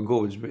score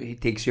goals where he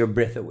takes your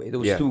breath away.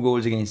 Those 2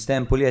 goals against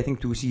Empoli, I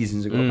think 2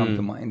 seasons ago, come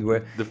to mind.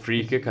 Where the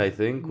free kick, I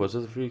think. Was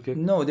it a free kick?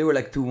 No, they were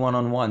like 2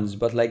 one-on-ones,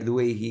 but like the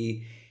way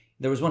he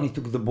There was one he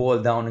took the ball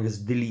down and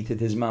just deleted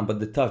his man, but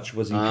the touch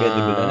was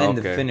incredible. And then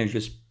the finish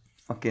just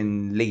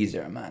fucking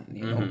laser, man.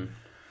 You know,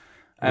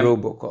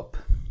 Robocop.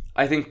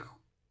 I think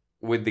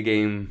with the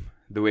game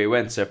the way it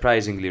went,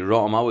 surprisingly,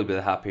 Roma would be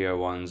the happier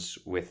ones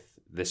with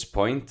this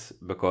point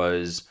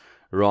because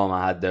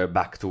Roma had their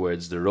back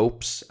towards the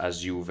ropes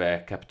as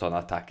Juve kept on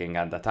attacking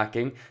and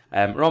attacking.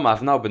 Roma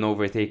have now been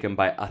overtaken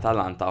by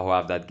Atalanta, who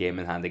have that game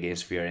in hand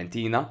against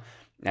Fiorentina,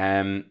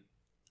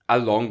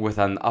 along with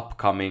an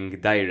upcoming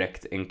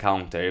direct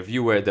encounter. If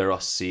you were De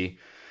Rossi,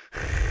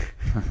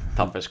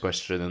 toughest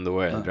question in the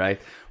world,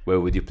 right? Where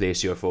would you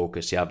place your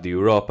focus? You have the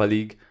Europa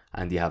League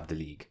and you have the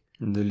league.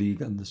 The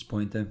league at this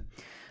point,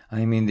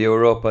 I mean, the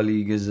Europa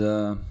League is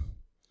a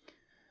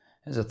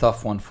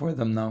tough one for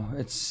them now.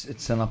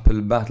 It's an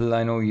uphill battle.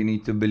 I know you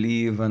need to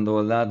believe and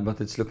all that,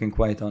 but it's looking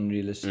quite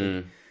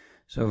unrealistic.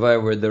 So if I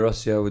were De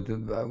Rossi, I would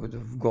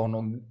have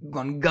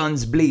gone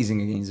guns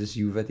blazing against this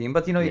Juve team.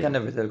 But you can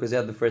never tell because they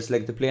had the first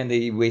leg to play and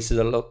they wasted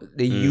a lot.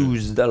 They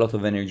used a lot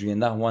of energy in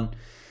that one.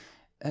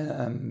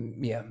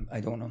 I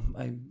don't know.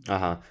 I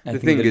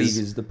think the league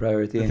is the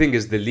priority. The thing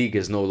is, the league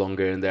is no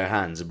longer in their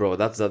hands, bro.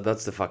 That's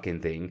the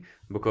fucking thing.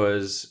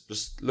 Because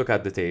just look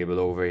at the table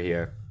over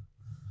here.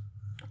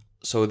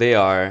 So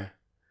they're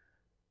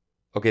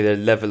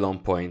level on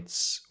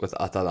points with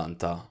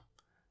Atalanta.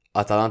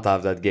 Atalanta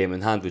have that game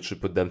in hand, which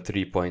should put them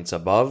 3 points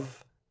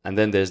above. And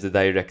then there's the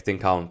direct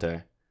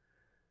encounter.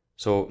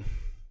 So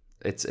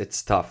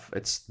it's tough.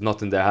 It's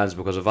not in their hands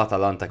because if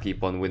Atalanta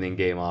keep on winning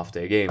game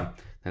after game,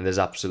 and there's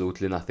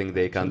absolutely nothing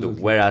they can do.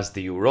 Whereas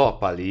the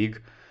Europa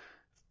League,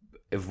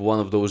 if one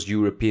of those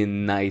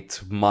European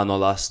knight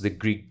Manolas, the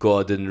Greek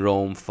god in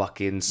Rome,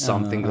 fucking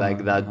something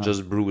like that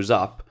just brews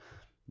up,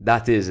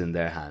 that is in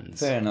their hands.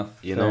 Fair enough.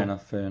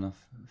 Fair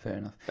enough.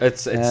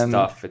 It's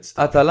tough. It's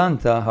tough.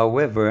 Atalanta,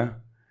 however,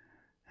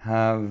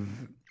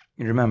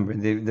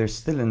 they're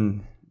still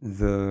in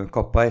the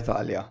Coppa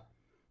Italia.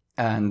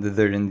 And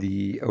they're in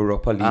the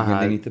Europa League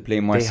and they need to play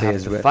Marseille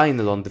as well. They have the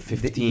final on the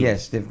 15th.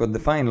 Yes, they've got the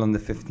final on the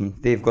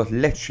 15th. They've got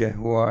Lecce,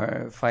 who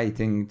are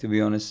fighting, to be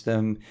honest,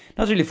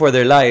 not really for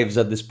their lives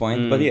at this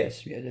point, but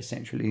yes,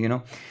 essentially,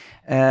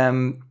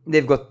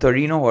 They've got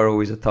Torino, who are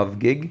always a tough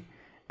gig,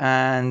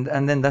 and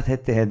then that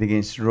head-to-head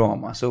against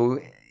Roma. So,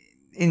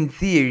 in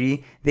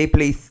theory, they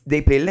play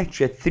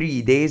Lecce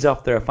 3 days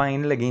after a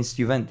final against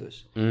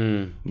Juventus.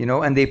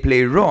 And they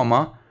play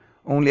Roma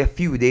only a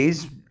few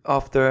days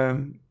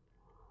after...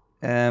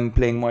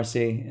 playing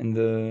Marseille in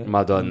the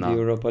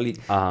Europa League.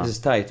 This is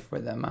tight for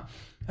them.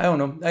 I don't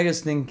know. I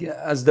just think,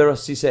 as De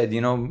Rossi said,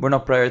 we're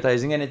not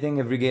prioritizing anything.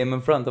 Every game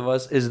in front of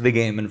us is the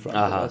game in front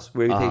of us.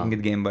 We're taking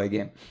it game by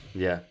game.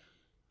 Yeah.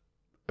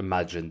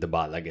 Imagine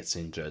Dybala gets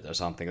injured or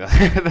something.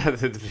 That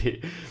would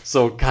be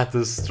so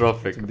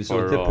catastrophic for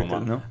so Roma.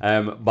 Typical, no?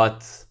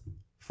 But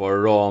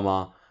for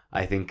Roma,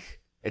 I think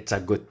it's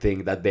a good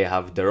thing that they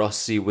have De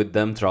Rossi with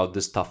them throughout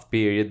this tough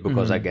period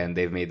because, again,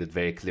 they've made it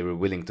very clear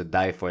we're willing to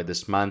die for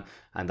this man,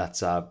 and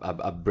that's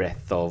a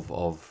breath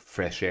of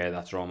fresh air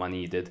that Roma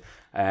needed.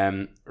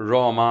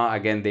 Roma,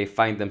 again, they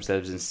find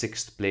themselves in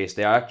 6th place.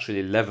 They are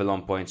actually level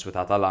on points with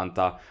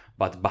Atalanta,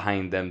 but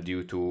behind them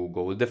due to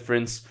goal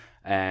difference.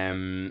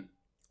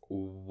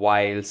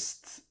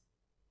 Whilst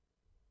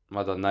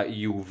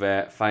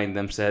Juve find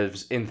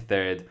themselves in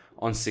 3rd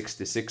on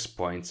 66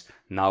 points.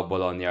 Now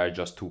Bologna are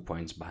just 2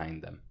 points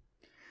behind them.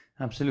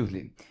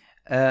 Absolutely.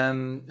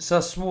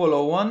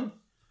 Sassuolo 1,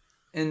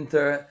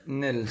 Inter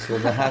 0. So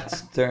the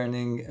hat's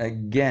turning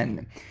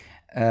again.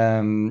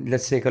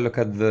 Let's take a look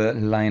at the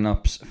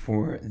lineups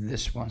for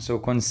this one. So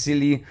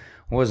Consigli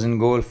was in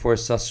goal for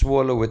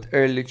Sassuolo with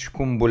Erlich,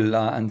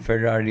 Kumbulla and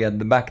Ferrari at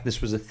the back.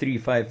 This was a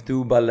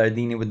 3-5-2.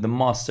 Ballardini with the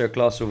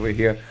masterclass over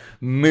here,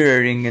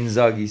 mirroring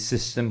Inzaghi's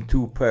system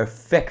to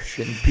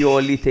perfection.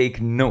 Pioli,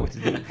 take note.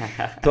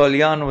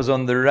 Tolian was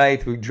on the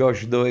right with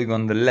Josh Doig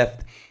on the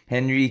left.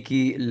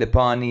 Henrique,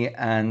 Lepani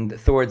and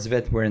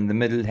Thordsvet were in the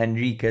middle.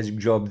 Henrique's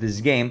job this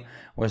game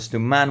was to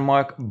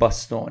man-mark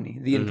Bastoni.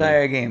 The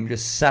entire game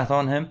just sat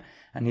on him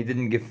and he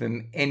didn't give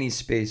him any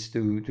space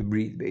to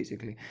breathe,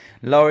 basically.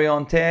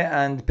 Lauriente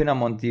and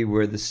Pinamonti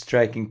were the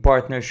striking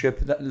partnership.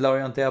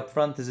 Lauriente up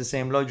front is the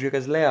same logic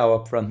as Leao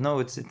up front. No,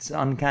 it's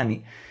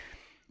uncanny.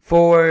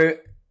 For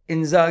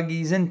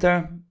Inzaghi's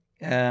Inter,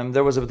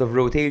 there was a bit of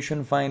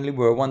rotation finally.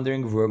 We were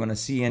wondering if we were going to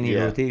see any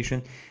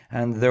rotation.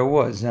 And there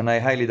was. And I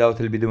highly doubt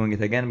he'll be doing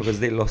it again because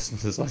they lost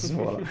to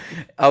Sassuolo.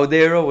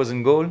 Audero was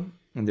in goal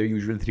in their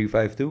usual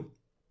 3-5-2.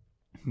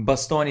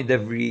 Bastoni,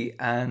 Devry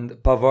and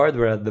Pavard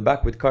were at the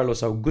back with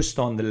Carlos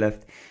Augusto on the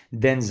left,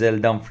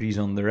 Denzel, Dumfries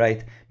on the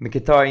right,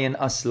 Mkhitaryan,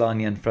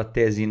 Aslani and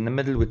Frattesi in the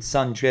middle with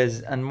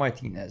Sanchez and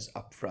Martinez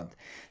up front.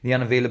 The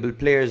unavailable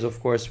players, of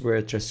course,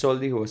 were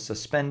Tresoldi, who was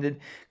suspended,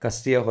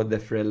 Castillejo,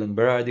 Defrel and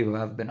Berardi, who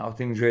have been out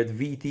injured,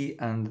 Viti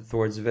and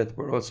Thordsvet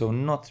were also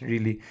not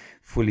really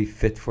fully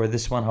fit for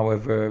this one.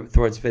 However,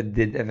 Thordsvet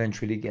did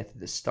eventually get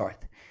the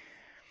start.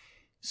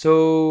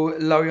 So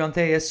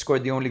Laurienté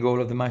scored the only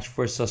goal of the match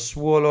for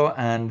Sassuolo,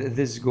 and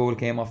this goal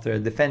came after a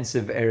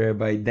defensive error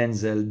by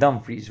Denzel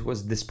Dumfries, who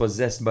was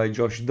dispossessed by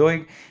Josh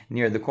Doig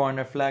near the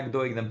corner flag.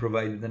 Doig then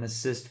provided an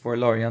assist for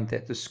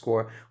Laurienté to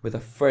score with a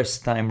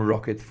first-time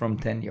rocket from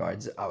 10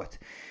 yards out.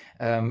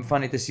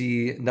 Funny to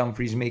see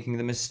Dumfries making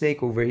the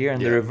mistake over here.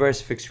 In the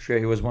reverse fixture,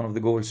 he was one of the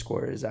goal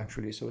scorers,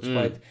 actually. So it's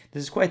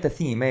this is quite a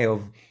theme,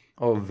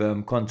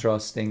 of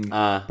contrasting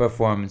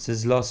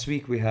performances. Last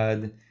week we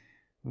had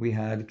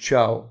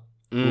Chow,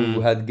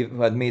 who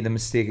had made a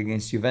mistake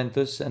against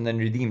Juventus and then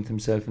redeemed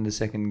himself in the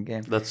second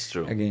game. That's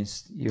true.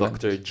 Against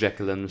Juventus. Dr.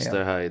 Jekyll and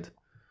Mr. Hyde.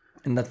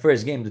 In that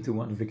first game, the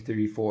 2-1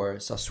 victory for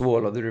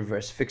Sassuolo, the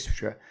reverse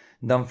fixture,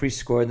 Dumfries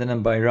scored, and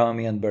then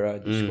Bayrami and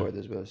Berardi scored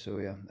as well. So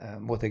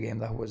what a game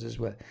that was as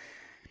well.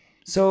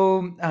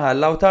 So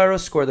Lautaro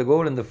scored a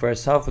goal in the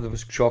first half, but it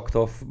was chalked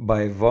off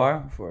by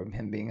VAR for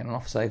him being in an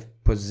offside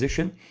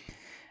position.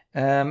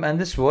 And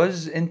this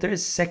was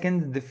Inter's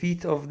second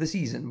defeat of the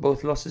season,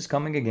 both losses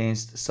coming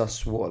against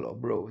Sassuolo.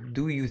 Bro,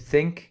 do you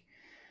think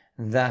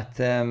that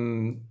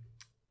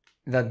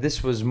that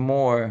this was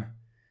more...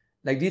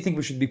 Like, do you think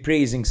we should be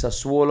praising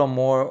Sassuolo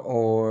more,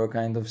 or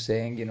kind of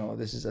saying,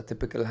 this is a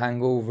typical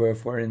hangover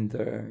for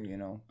Inter,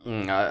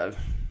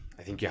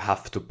 I think you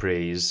have to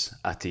praise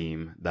a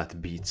team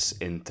that beats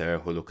Inter,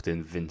 who looked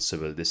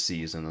invincible this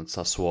season, and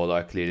Sassuolo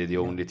are clearly the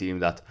only team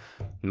that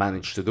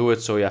managed to do it,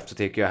 so you have to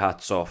take your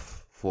hats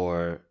off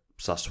for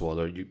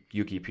Sassuolo.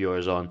 You keep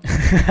yours on.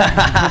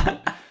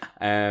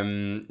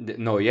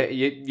 No,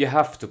 you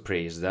have to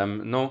praise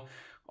them. No,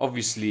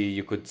 obviously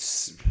you could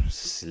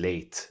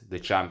slate the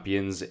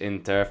champions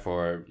Inter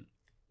for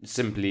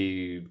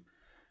simply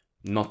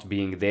not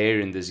being there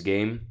in this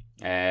game.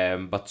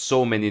 But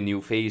so many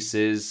new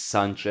faces,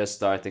 Sanchez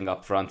starting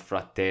up front,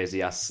 Frattesi,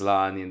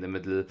 Aslani in the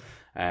middle,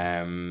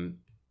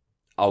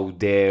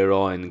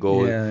 Audero in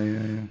goal.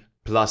 Yeah.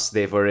 Plus,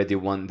 they've already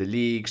won the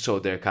league, so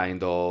they're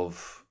kind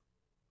of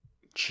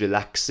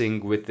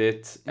chillaxing with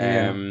it.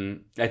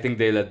 I think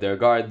they let their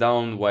guard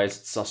down,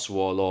 whilst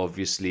Sassuolo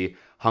obviously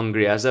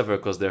hungry as ever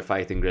because they're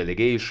fighting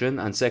relegation.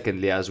 And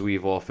secondly, as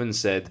we've often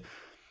said,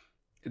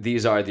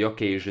 these are the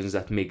occasions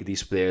that make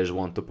these players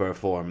want to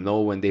perform,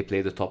 when they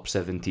play the top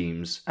 7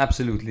 teams.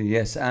 Absolutely,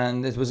 yes.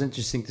 And it was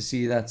interesting to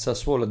see that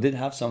Sassuolo did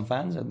have some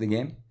fans at the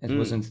game. It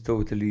wasn't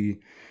totally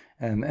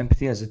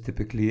empty as it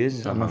typically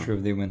is. I'm not sure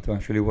if they went to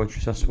actually watch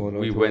Sassuolo.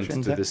 We went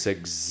to this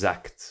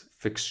exact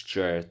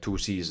fixture 2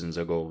 seasons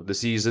ago. The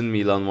season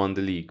Milan won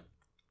the league.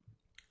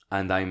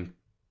 And I'm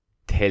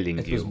telling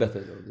you... It was better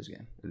though, this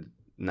game.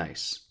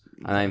 Nice.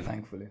 And I'm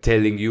thankfully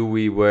telling you,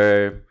 we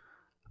were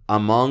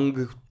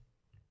among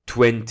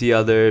 20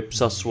 other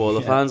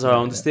Sassuolo fans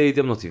around the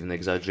stadium, not even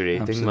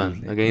exaggerating.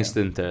 Absolutely, man. Against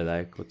Inter,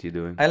 what are you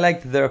doing? I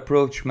liked their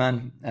approach,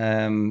 man.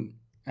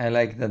 I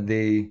like that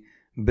they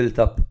built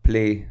up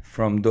play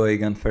from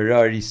Doig and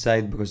Ferrari's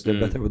side because they're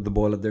better with the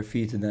ball at their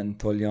feet than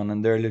Toljan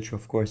and Derlich,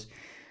 of course.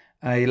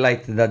 I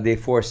liked that they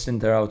forced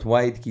Inter out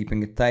wide,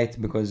 keeping it tight,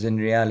 because in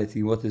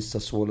reality, what is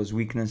Sassuolo's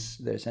weakness?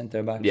 Their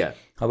centre backs. Yeah.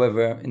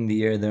 However, in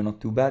the air, they're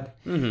not too bad.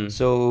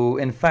 So,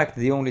 in fact,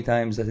 the only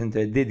times that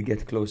Inter did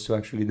get close to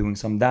actually doing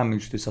some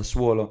damage to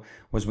Sassuolo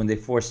was when they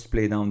forced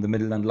play down the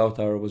middle and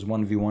Lautaro was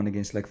 1v1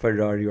 against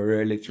Ferrari or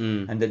Erlich,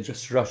 and they'd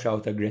just rush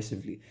out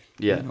aggressively.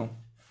 Yeah.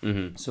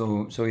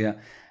 So yeah,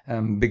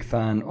 big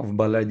fan of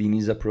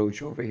Ballardini's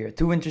approach over here.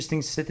 2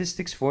 interesting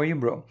statistics for you,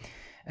 bro.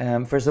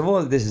 First of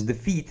all, this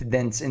defeat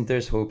dents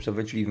Inter's hopes of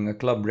achieving a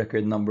club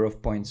record number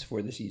of points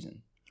for the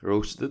season.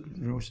 Roasted,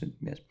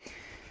 yes.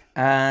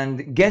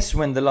 And guess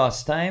when the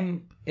last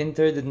time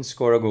Inter didn't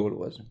score a goal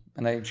was?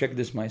 And I checked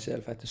this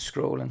myself. I had to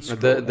scroll and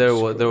scroll.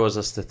 There was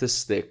a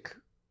statistic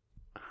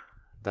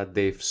that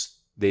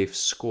they've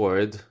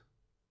scored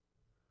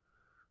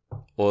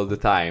all the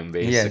time,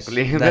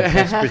 basically. Yes,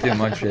 that's pretty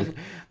much it.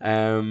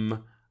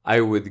 I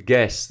would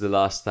guess the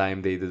last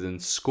time they didn't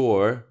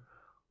score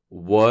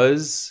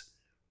was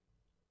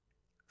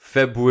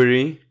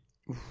February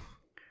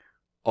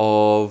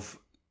of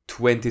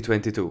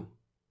 2022.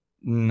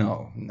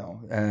 No.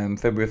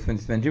 February of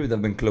 2020 would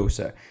have been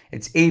closer.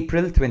 It's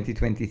April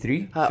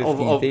 2023.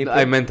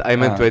 I meant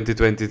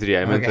 2023.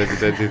 I meant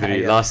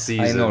 2023. Last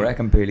season. I know, I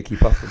can barely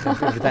keep up with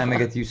that. Every time I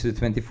get used to the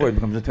 24, it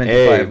becomes a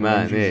 25. Hey,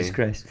 man, Jesus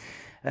Christ.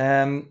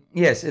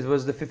 Yes, it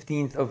was the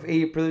 15th of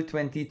April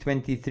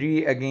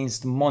 2023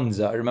 against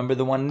Monza. Remember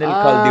the 1-0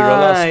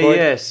 Caldirola scored?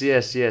 Yes.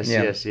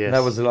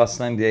 That was the last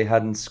time they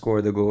hadn't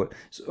scored a goal.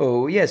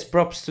 So, yes,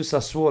 props to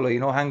Sassuolo.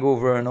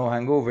 Hangover or no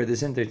hangover,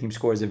 this Inter team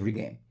scores every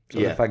game. So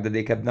the fact that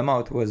they kept them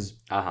out was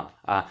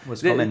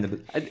commendable.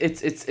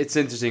 It's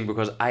interesting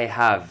because I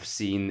have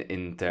seen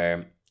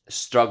Inter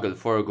struggle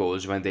for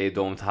goals when they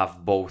don't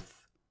have both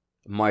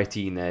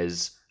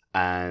Martinez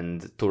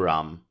and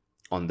Thuram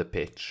on the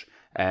pitch.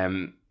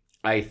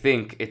 I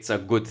think it's a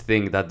good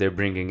thing that they're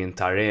bringing in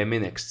Taremi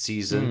next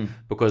season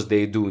because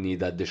they do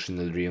need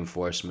additional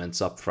reinforcements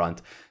up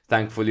front.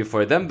 Thankfully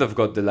for them, they've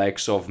got the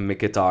likes of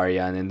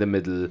Mkhitaryan in the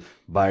middle,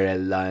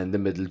 Barella in the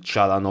middle,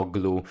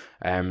 Çalhanoğlu,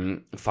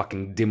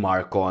 fucking Di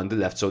Marco on the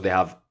left. So they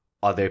have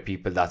other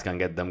people that can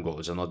get them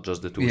goals and not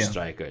just the two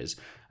strikers.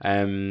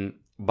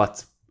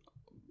 But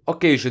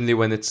occasionally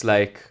when it's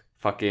like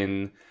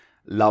fucking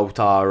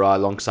Lautaro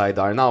alongside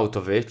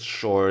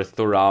Arnautovic or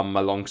Thuram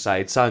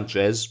alongside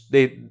Sanchez,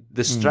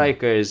 the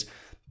strikers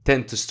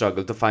tend to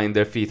struggle to find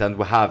their feet, and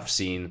we have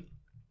seen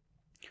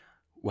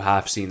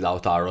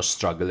Lautaro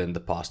struggle in the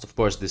past. Of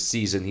course, this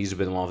season he's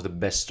been one of the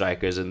best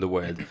strikers in the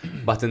world,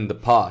 but in the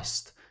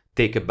past,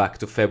 take it back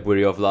to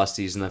February of last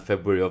season and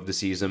February of the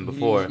season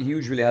before. He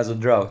usually has a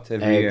drought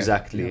every year.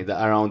 Exactly,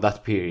 around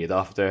that period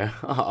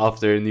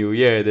after New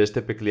Year, there's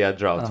typically a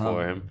drought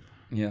for him.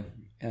 Yeah,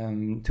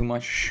 too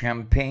much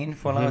champagne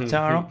for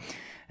Lautaro.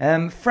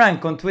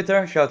 Frank on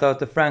Twitter, shout out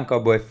to Frank, our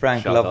boy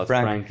Frank, Shout love out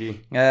Frank.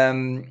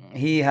 Frankie.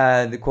 He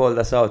had called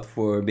us out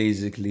for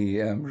basically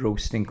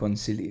roasting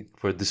Consigli.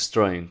 For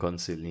destroying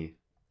Consigli.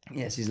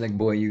 Yes, he's like,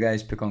 boy, you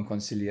guys pick on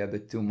Consigli a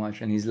bit too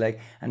much. And he's like,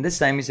 and this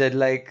time he said,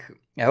 like,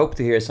 I hope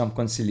to hear some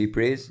Consigli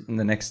praise in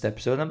the next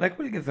episode. I'm like,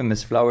 we'll give him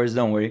his flowers,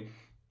 don't worry.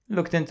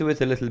 Looked into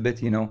it a little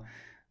bit,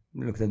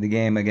 looked at the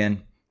game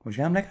again. Which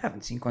I'm like, I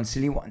haven't seen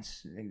Consigli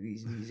once. Like,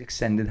 these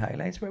extended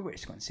highlights,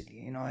 where's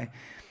Consigli?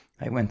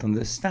 I went on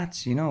the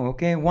stats,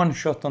 okay, 1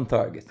 shot on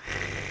target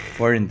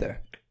for Inter.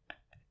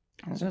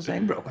 And so I was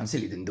like, bro,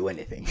 Consigli didn't do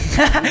anything.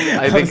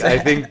 I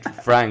think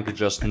Frank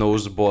just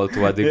knows ball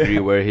to a degree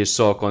where he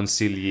saw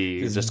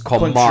Consigli just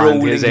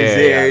command his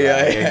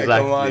area. Exactly.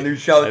 Come on, he's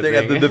shouting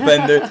at the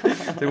defender.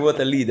 What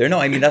a leader. No,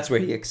 I mean, that's where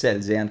he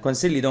excels. And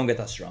Consigli, don't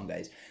get us wrong,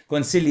 guys.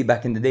 Consigli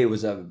back in the day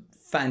was a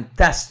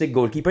fantastic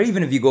goalkeeper.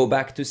 Even if you go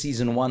back to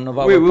season 1 of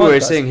our podcast. We were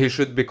saying he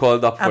should be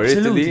called up for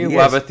Italy. Yes. We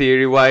have a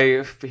theory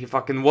why he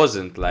fucking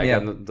wasn't,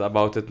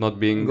 about it not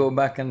being... Go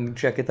back and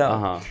check it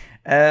out.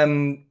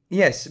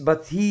 Yes,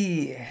 but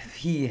he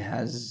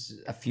has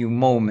a few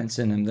moments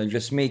in him that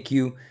just make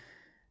you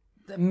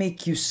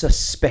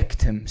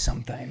suspect him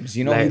sometimes.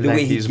 The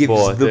way he gives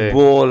the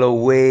ball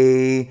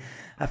away.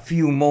 A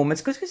few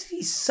moments, because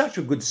he's such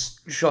a good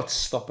shot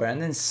stopper,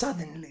 and then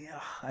suddenly,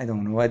 I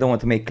don't know. I don't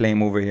want to make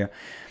claim over here.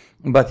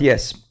 But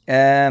yes,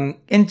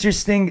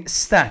 interesting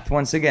stat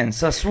once again.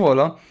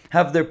 Sassuolo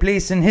have their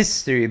place in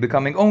history,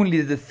 becoming only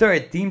the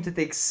 3rd team to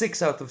take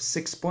 6 out of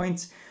 6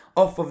 points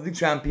off of the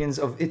champions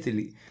of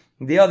Italy.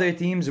 The other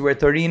teams were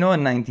Torino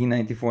in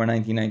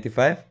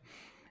 1994-1995,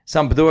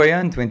 Sampdoria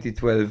in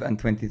 2012 and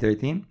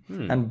 2013,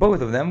 and both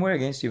of them were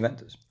against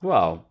Juventus.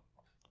 Wow.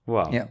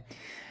 Yeah.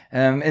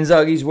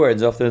 Inzaghi's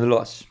words after the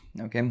loss.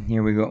 Okay,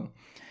 here we go.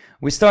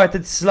 We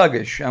started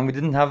sluggish and we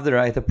didn't have the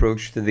right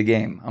approach to the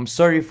game. I'm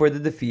sorry for the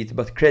defeat,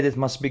 but credit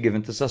must be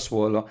given to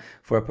Sassuolo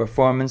for a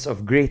performance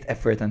of great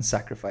effort and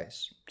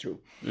sacrifice.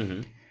 True.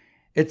 Mm-hmm.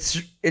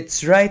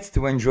 It's right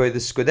to enjoy the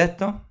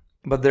Scudetto,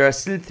 but there are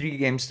still 3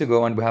 games to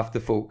go and we have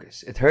to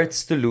focus. It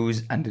hurts to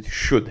lose and it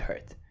should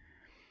hurt.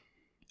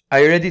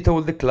 I already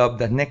told the club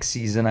that next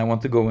season I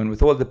want to go in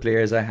with all the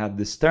players I had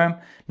this term,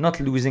 not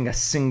losing a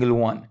single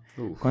one.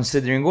 Ooh.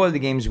 Considering all the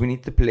games we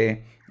need to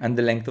play and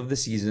the length of the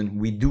season,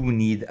 we do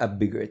need a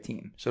bigger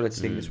team. So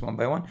let's take this one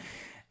by one.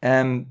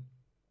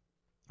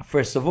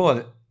 First of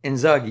all,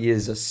 Inzaghi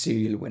is a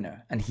serial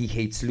winner and he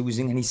hates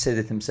losing, and he said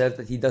it himself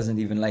that he doesn't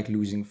even like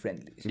losing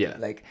friendlies. Yeah.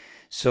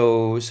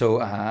 So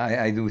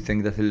I do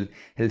think that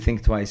he'll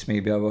think twice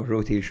maybe about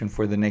rotation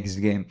for the next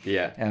game.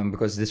 Yeah.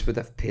 Because this would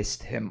have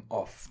pissed him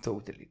off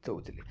totally.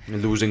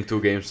 Losing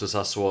 2 games to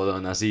Sassuolo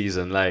in a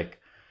season,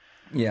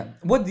 Yeah.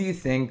 What do you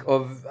think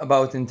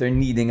about Inter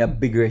needing a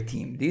bigger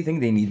team? Do you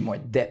think they need more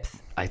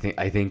depth? I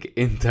think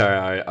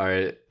Inter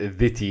are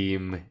the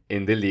team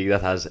in the league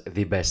that has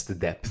the best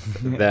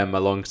depth. Them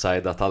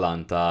alongside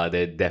Atalanta,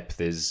 their depth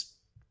is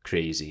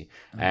crazy.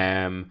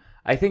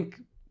 I think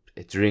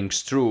it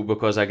rings true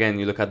because, again,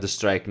 you look at the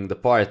striking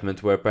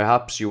department where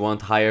perhaps you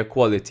want higher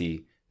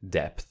quality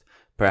depth.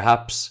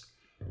 Perhaps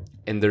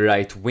in the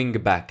right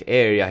wing-back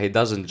area, he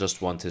doesn't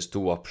just want his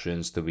 2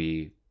 options to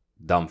be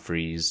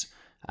Dumfries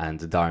and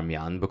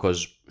Darmian,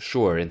 because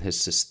sure, in his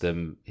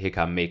system he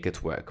can make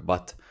it work,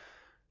 but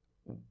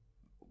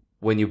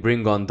when you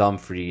bring on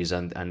Dumfries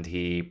and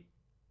he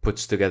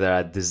puts together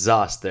a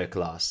disaster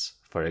class,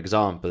 for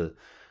example,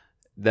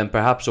 then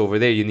perhaps over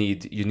there you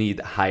need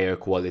higher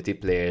quality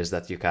players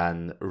that you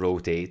can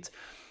rotate.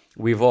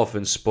 We've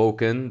often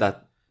spoken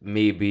that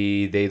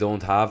maybe they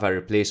don't have a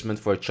replacement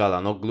for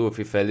Çalhanoğlu if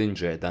he fell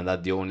injured, and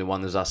that the only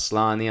one is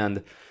Aslani,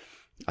 and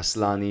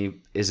Aslani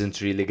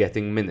isn't really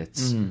getting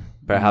minutes.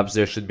 Perhaps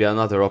there should be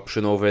another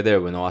option over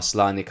there. We know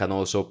Aslani can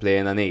also play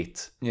in an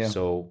 8. Yeah.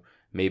 So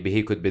maybe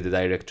he could be the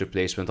direct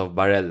replacement of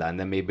Barella, and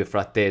then maybe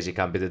Frattesi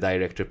can be the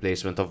direct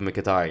replacement of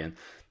Mkhitaryan.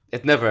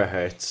 It never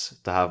hurts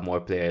to have more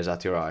players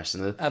at your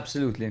arsenal.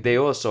 Absolutely. They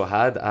also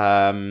had,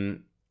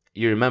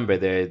 you remember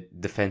their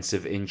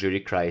defensive injury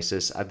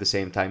crisis. At the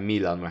same time,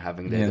 Milan were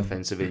having their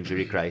defensive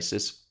injury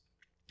crisis.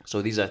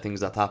 So these are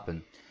things that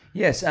happen.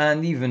 Yes,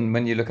 and even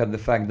when you look at the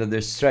fact that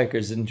their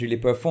strikers didn't really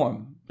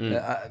perform.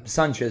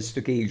 Sanchez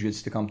took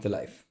ages to come to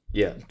life.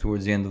 Yeah.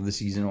 Towards the end of the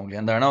season only.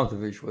 And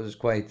Arnautovic was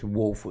quite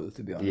woeful,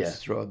 to be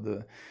honest, throughout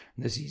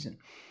the season.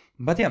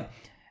 But yeah,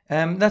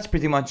 That's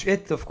pretty much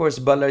it. Of course,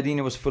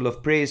 Ballardini was full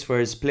of praise for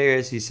his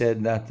players. He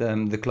said that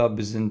the club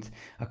isn't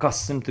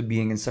accustomed to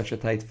being in such a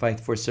tight fight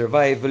for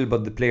survival,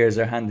 but the players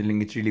are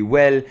handling it really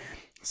well.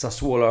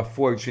 Sassuolo are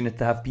fortunate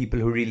to have people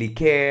who really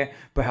care,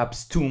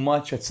 perhaps too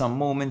much at some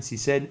moments, he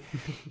said.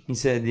 He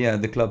said, yeah,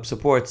 the club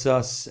supports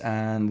us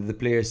and the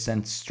players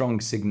sent strong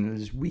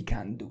signals. We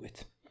can do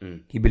it.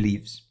 He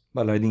believes.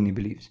 Ballardini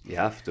believes. You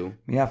have to.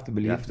 You have to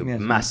believe. You have to. Yes.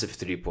 Massive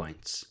 3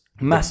 points.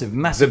 Massive,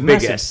 the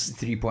biggest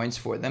 3 points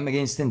for them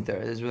against Inter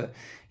as well.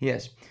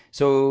 Yes.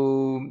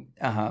 So,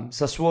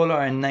 Sassuolo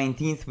are in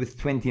 19th with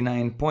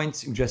 29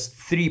 points, just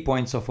 3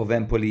 points off of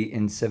Empoli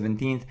in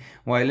 17th,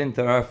 while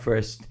Inter are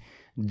first,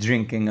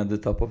 drinking at the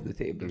top of the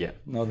table. Yeah.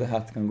 Now the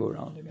hat can go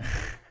round again.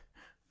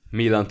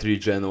 Milan 3,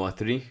 Genoa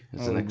 3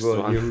 is the next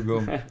one. Here we go.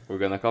 We're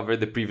going to cover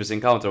the previous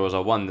encounter was a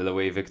 1-0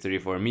 away victory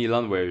for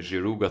Milan where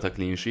Giroud got a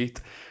clean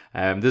sheet.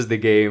 This is the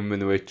game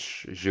in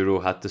which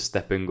Giroud had to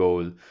step in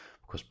goal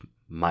because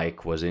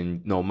Mike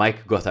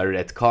got a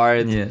red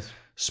card. Yes.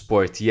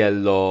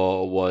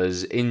 Sportiello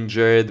was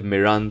injured.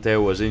 Mirante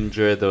was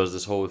injured. There was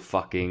this whole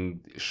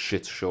fucking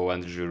shit show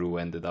and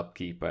Giroud ended up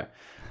keeper.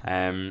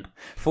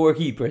 4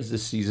 keepers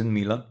this season,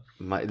 Milan.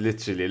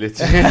 Literally.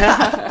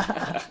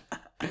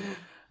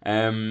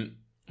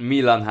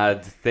 Milan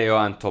had Theo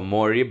and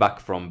Tomori back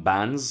from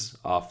bans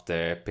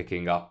after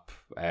picking up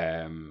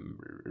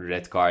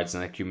red cards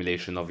and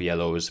accumulation of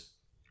yellows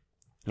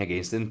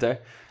against Inter.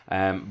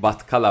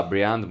 But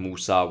Calabria and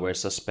Musa were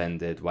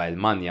suspended, while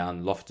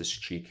Manyan,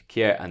 Loftus-Cheek,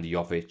 Kier and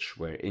Jovic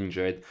were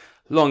injured.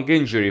 Long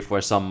injury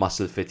for some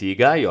muscle fatigue.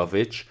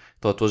 Jovic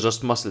thought it was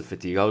just muscle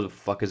fatigue. How the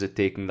fuck is it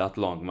taking that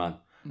long, man?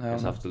 I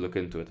just have to look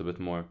into it a bit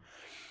more.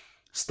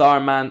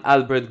 Starman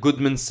Albert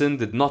Gudmundsson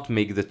did not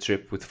make the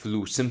trip with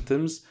flu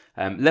symptoms.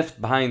 Left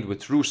behind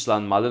with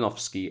Ruslan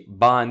Malinovsky,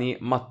 Bani,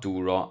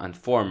 Maturo and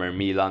former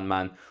Milan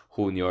man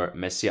Junior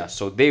Messias.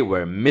 So they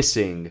were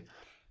missing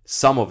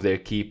some of their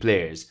key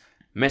players.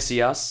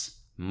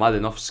 Messias,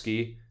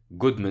 Malinovsky,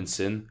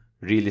 Gudmundsson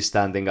really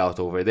standing out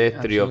over there.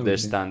 Absolutely. 3 of their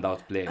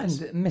standout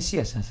players. And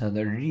Messias has had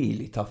a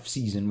really tough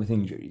season with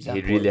injuries.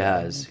 He really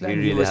has.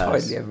 He was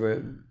hardly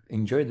ever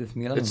injured with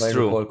Milan, if I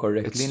recall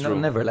correctly. No,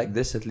 never like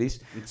this, at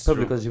least.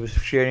 Probably because he was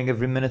sharing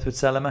every minute with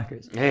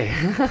Salamakers. Hey.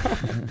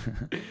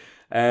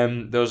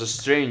 There was a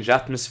strange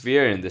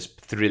atmosphere in this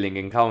thrilling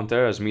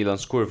encounter as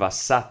Milan's Curva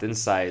sat in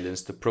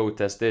silence to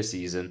protest their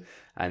season,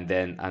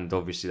 and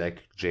obviously,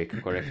 like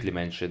Jake correctly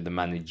mentioned, the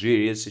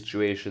managerial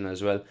situation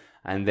as well.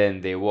 And then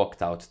they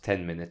walked out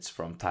 10 minutes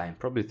from time,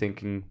 probably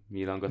thinking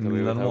Milan got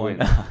away with a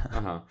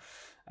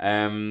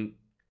win.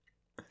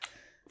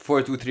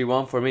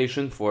 4-2-3-1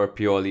 formation for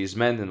Pioli's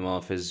men in one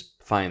of his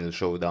final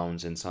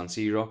showdowns in San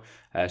Siro.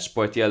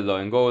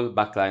 Sportiello in goal,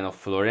 backline of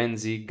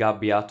Florenzi,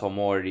 Gabbia,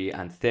 Tomori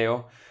and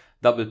Theo.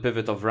 Double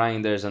pivot of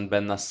Reinders and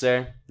Ben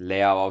Nasser.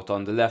 Leao out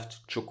on the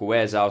left,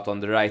 Chukwueze out on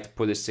the right,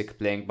 Pulisic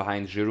playing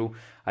behind Giroud.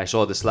 I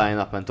saw this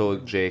lineup and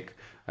told Jake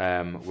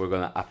we're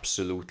going to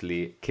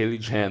absolutely kill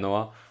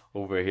Genoa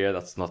over here.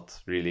 That's not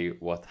really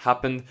what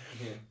happened.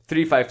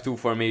 3-5-2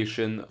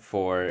 formation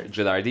for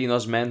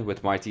Gilardino's men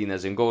with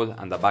Martinez in goal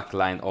and a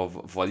backline of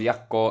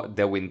Vogliacco,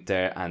 De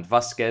Winter and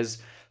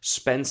Vasquez.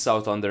 Spence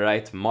out on the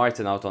right,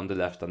 Martin out on the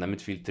left, and a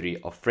midfield 3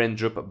 of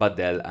Frendrup,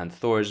 Badel and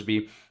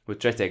Thorsby, with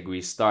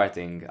Retegui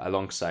starting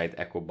alongside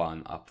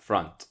Ekoban up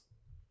front.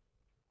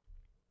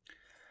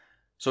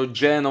 So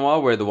Genoa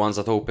were the ones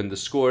that opened the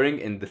scoring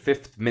in the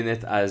 5th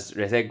minute as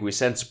Retegui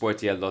sent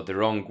Sportiello the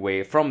wrong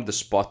way from the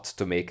spot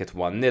to make it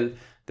 1-0.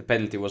 The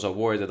penalty was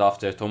awarded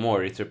after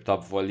Tomori tripped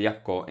up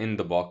Vogliacco in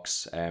the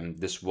box.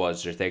 This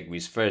was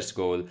Retegui's first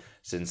goal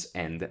since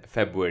end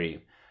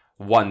February.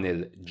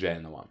 1-0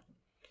 Genoa.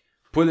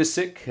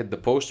 Pulisic hit the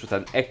post with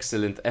an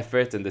excellent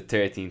effort in the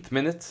 13th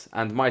minute,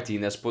 and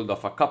Martinez pulled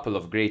off a couple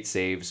of great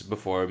saves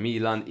before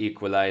Milan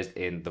equalised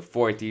in the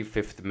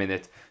 45th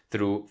minute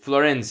through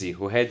Florenzi,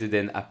 who headed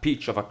in a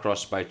peach of a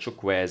cross by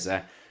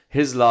Chukwueze.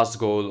 His last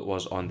goal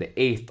was on the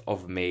 8th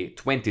of May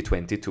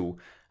 2022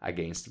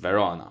 against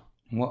Verona.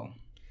 Wow.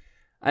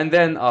 And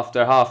then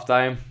after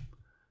halftime,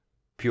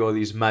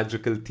 Pioli's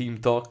magical team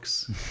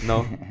talks.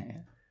 No?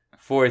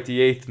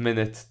 48th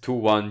minute,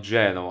 2-1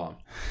 Genoa.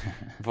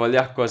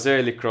 Vogliacco's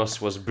early cross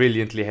was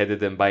brilliantly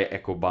headed in by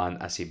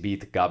Ekoban as he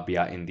beat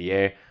Gabbia in the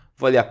air.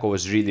 Vogliacco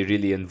was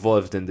really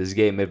involved in this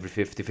game. Every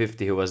 50-50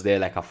 he was there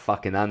like a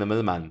fucking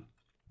animal, man.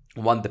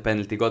 Won the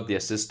penalty, got the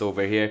assist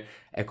over here.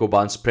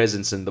 Ekoban's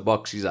presence in the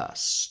box, he's a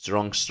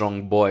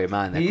strong boy,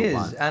 man. He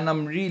is, and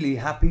I'm really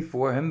happy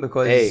for him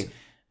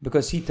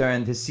because he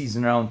turned his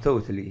season around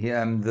totally.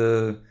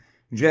 The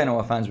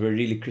Genoa fans were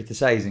really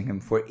criticizing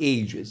him for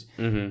ages,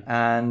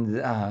 and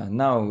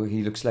now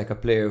he looks like a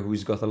player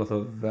who's got a lot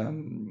of,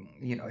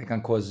 he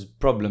can cause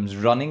problems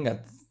running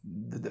at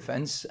the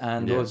defense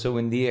and also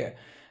in the air.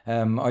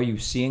 Are you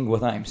seeing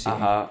what I'm seeing?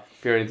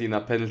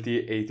 Fiorentina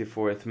penalty,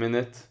 84th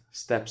minute,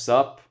 steps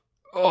up.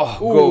 Oh,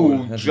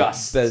 goal!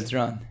 Just belt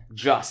run.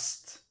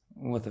 Just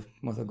what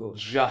a goal!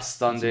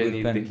 Just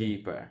underneath the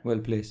keeper. Well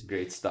placed.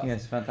 Great stuff.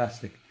 Yes,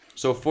 fantastic.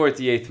 So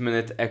 48th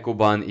minute,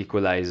 Ekoban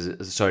equalizes.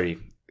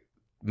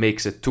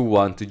 makes it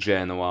 2-1 to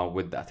Genoa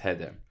with that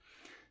header.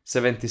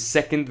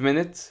 72nd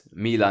minute,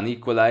 Milan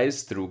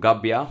equalised through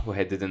Gabbia, who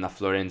headed in a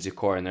Florenzi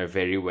corner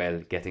very well,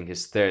 getting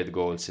his third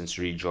goal since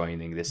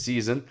rejoining this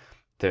season.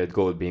 Third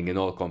goal being in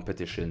all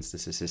competitions.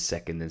 This is his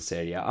second in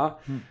Serie A.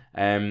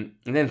 And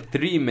then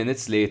 3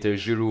 minutes later,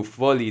 Giroud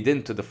volleyed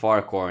into the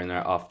far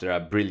corner after a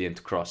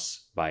brilliant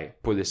cross by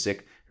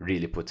Pulisic.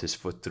 Really put his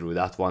foot through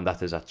that one.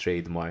 That is a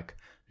trademark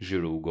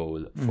Giroud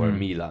goal for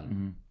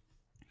Milan.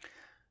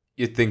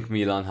 You'd think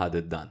Milan had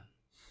it done.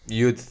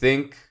 You'd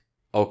think,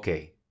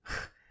 okay,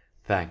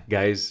 thank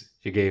guys,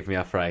 you gave me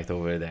a fright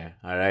over there.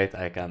 All right,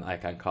 I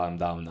can calm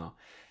down now.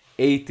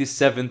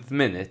 87th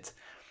minute.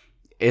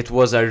 It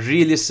was a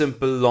really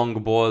simple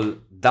long ball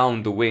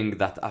down the wing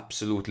that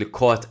absolutely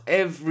caught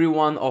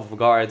everyone off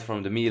guard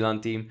from the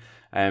Milan team.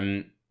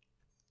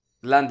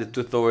 Landed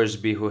to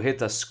Thorsby, who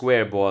hit a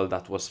square ball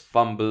that was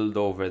fumbled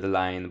over the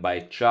line by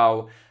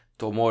Chow.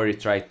 Tomori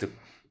tried to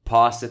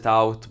pass it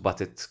out,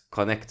 but it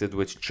connected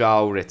with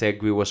Chow.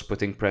 Retegui was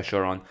putting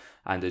pressure on,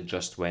 and it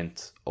just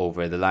went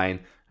over the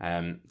line.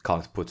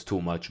 Can't put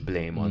too much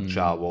blame on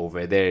Chow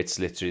over there. It's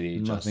literally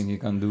nothing you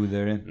can do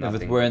there.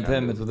 If it weren't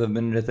him, it would have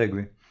been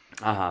Retegui.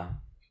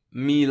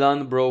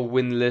 Milan, bro,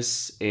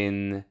 winless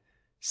in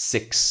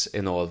 6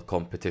 in all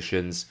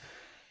competitions.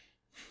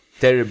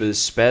 Terrible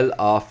spell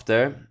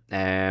after.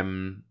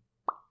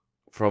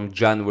 From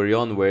January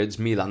onwards,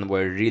 Milan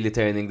were really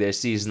turning their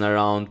season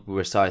around. We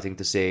were starting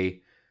to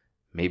say,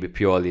 maybe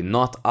Pioli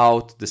not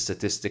out. The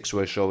statistics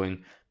were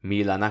showing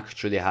Milan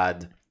actually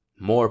had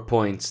more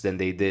points than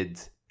they did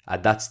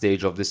at that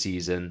stage of the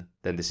season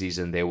than the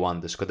season they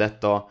won the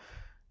Scudetto.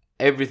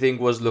 Everything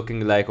was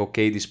looking like,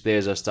 okay, these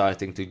players are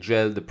starting to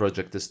gel, the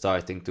project is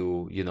starting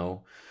to,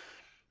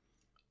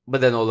 But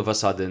then all of a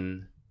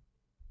sudden,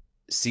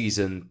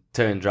 season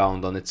turned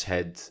round on its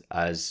head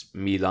as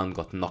Milan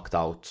got knocked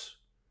out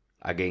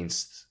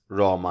against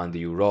Roma in the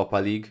Europa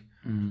League.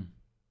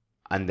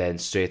 And then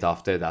straight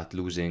after that,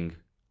 losing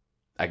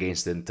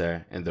against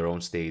Inter in their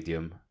own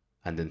stadium.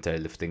 And Inter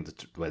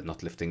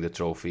not lifting the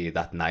trophy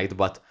that night,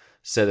 but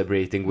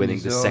celebrating winning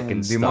the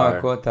second Di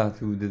star. Marco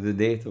tattooed the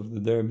date of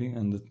the derby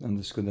and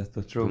the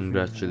Scudetto trophy.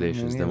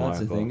 Congratulations, Di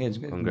Marco.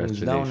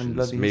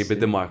 Congratulations. Maybe history.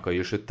 Di Marco,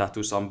 you should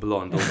tattoo some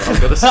blonde over.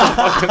 I'm gonna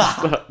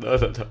stop. No.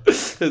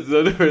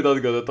 We're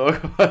not gonna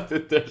talk about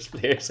Inter's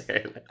players'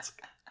 hairlines.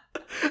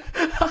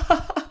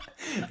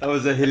 That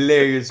was a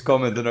hilarious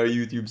comment on our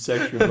YouTube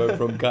section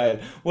from Kyle.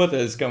 What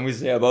else can we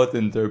say about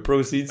Inter?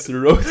 Proceeds to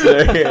roast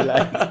their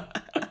hairline.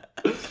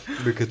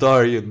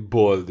 Mkhitaryan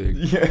balding.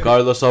 Yeah.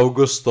 Carlos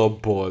Augusto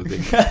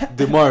balding.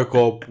 Di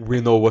Marco, we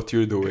know what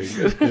you're doing.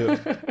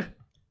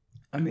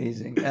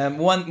 Amazing.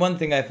 One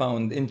thing I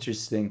found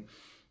interesting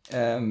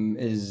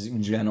is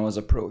Genoa's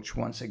approach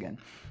once again.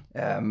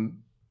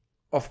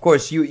 Of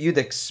course, you'd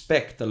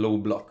expect a low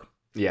block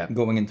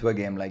going into a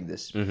game like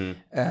this.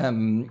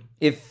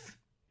 If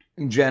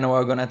Genoa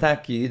are going to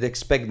attack you, you'd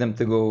expect them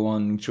to go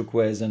on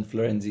Chukwueze and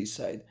Florenzi's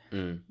side.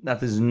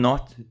 That is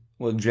not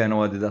what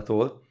Genoa did at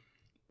all.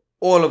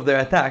 All of their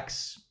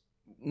attacks,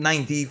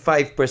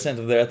 95%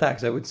 of their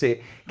attacks, I would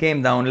say,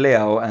 came down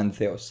Leao and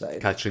Theo's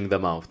side. Catching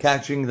them out,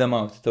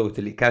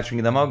 totally.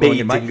 Catching them out.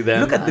 Baiting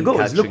them. Look at the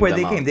goals. Look where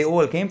they came. They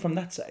all came from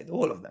that side.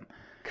 All of them.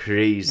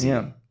 Crazy.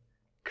 Yeah.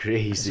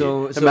 Crazy.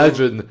 So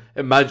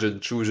imagine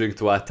choosing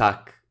to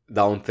attack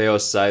down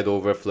Theo's side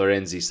over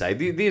Florenzi's side.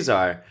 These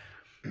are...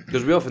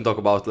 Because we often talk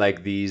about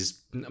like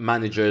these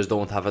managers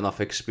don't have enough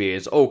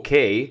experience.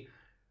 Okay.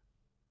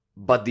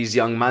 But these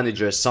young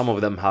managers, some of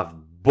them have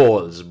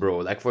balls, bro.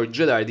 Like for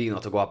Gilardino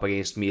to go up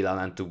against Milan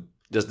and to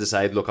just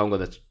decide, look, I'm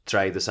going to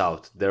try this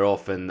out. They're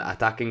often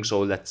attacking, so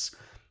let's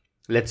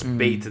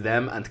bait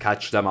them and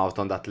catch them out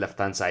on that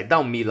left-hand side.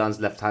 Down Milan's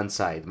left-hand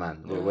side,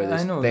 man.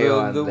 I know,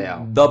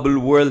 the double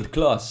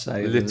world-class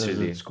side.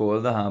 Literally. It's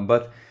called,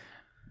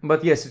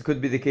 But yes, it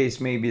could be the case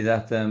maybe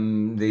that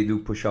they do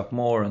push up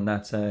more on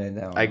that side.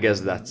 I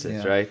guess that's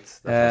it, right?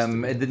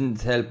 It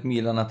didn't help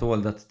Milan at all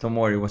that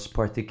Tomori was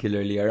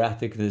particularly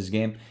erratic this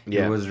game.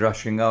 Yeah. He was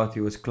rushing out. He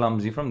was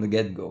clumsy from the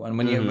get-go. And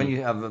when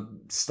you have a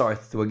start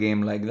to a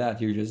game like that,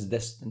 you're just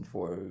destined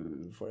for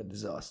a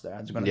disaster.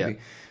 It's going to be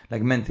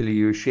like mentally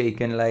you're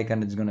shaken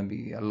and it's going to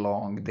be a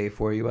long day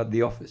for you at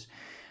the office.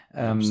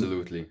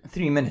 Absolutely.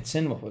 3 minutes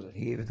in, what was it?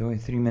 He gave it away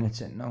 3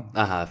 minutes in, no?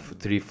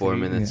 3-4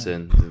 minutes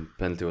in. The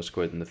penalty was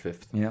scored in the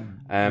 5th. Yeah.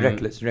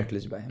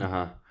 Reckless by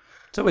him.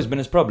 It's always been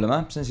his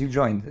problem, since he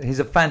joined. He's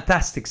a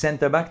fantastic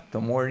centre-back,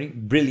 Tomori,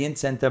 brilliant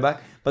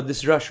centre-back, but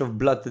this rush of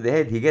blood to the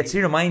head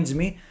he reminds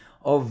me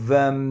of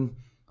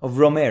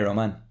Romero,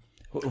 man,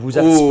 who's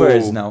at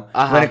Spurs now.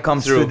 When it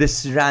comes to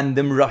this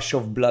random rush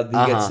of blood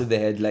he gets to the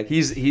head. Like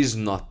He's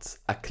not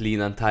a clean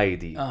and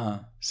tidy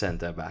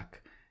centre-back.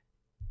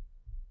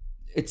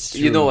 It's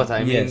true. You know what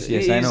I mean?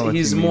 Yes, I know what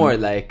he's you mean. more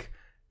like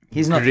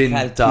he's not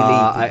grinta,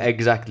 calculated.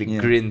 exactly,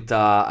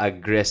 grinta,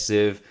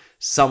 aggressive.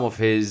 Some of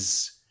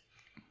his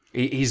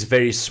He's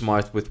very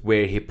smart with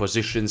where he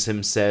positions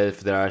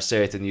himself. There are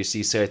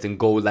certain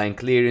goal line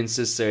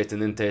clearances, certain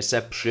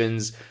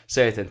interceptions,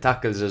 certain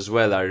tackles as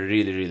well are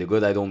really, really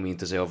good. I don't mean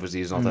to say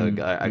obviously he's not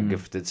a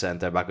gifted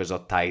centre back, he's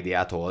not tidy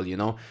at all, you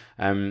know.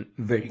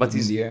 Very but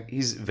good in the air.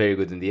 He's very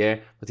good in the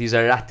air, but he's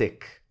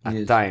erratic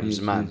at times,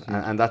 man.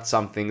 And that's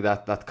something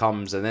that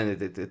comes, and then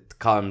it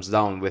calms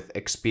down with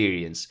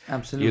experience.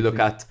 Absolutely. You look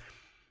at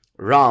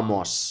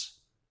Ramos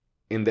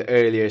in the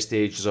earlier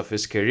stages of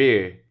his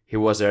career, he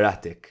was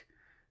erratic.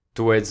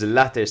 Towards the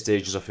latter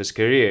stages of his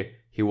career,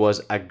 he was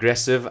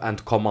aggressive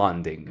and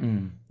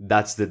commanding.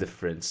 That's the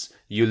difference.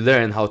 You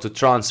learn how to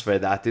transfer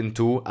that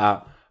into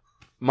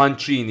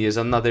Mancini is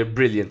another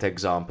brilliant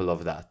example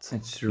of that.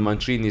 It's true.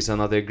 Mancini is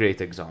another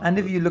great example. And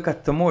if you look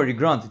at Tomori,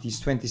 granted, he's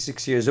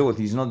 26 years old.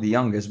 He's not the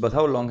youngest, but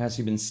how long has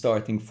he been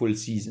starting full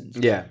seasons?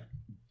 Yeah.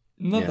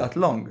 Not that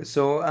long.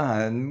 So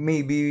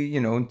maybe,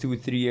 in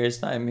 2-3 years'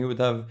 time, he would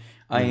have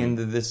ironed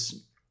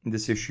this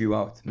issue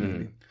out,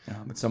 maybe.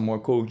 With some more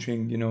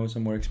coaching,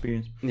 some more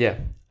experience. Yeah.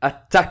 A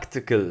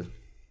tactical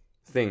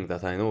thing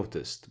that I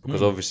noticed,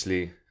 because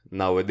obviously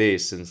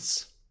nowadays,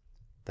 since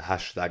the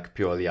hashtag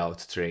purely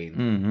out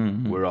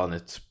train, we're on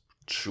it,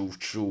 choo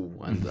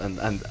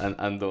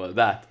and all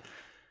that.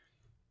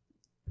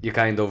 You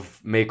kind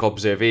of make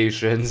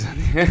observations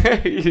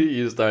and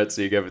you start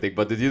seeing everything.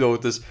 But did you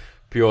notice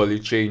purely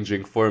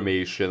changing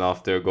formation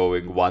after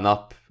going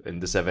 1-up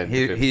in the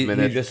 75th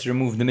minute? He just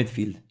removed the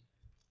midfield.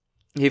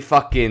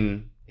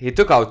 He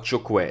took out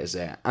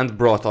Chukwueze and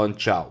brought on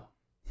Chow.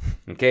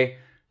 Okay?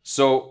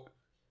 So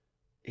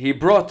he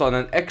brought on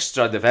an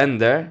extra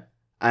defender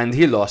and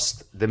he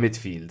lost the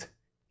midfield.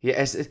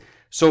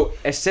 So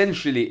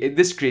essentially,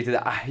 this created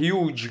a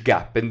huge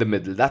gap in the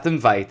middle that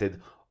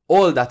invited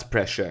all that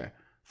pressure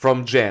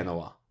from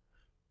Genoa.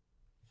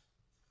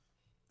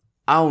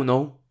 I don't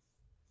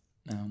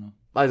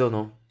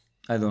know.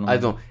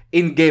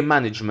 In-game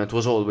management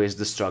was always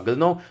the struggle.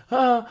 No?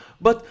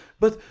 But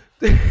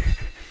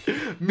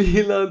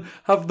Milan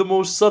have the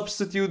most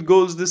substitute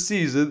goals this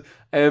season.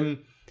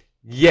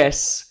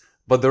 Yes,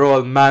 but they're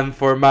all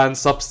man-for-man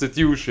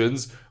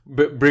substitutions.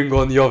 Bring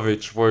on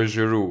Jovic for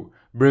Giroud.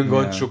 Bring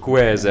on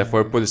Chukwueze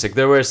for Pulisic.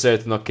 There were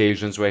certain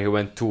occasions where he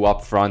went 2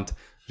 up front.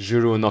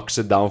 Giroud knocks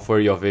it down for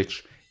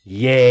Jovic.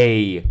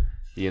 Yay!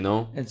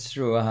 It's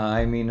true.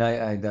 I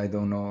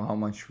don't know how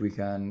much we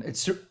can...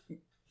 It's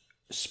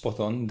spot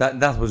on.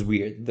 That was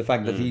weird. The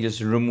fact that he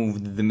just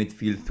removed the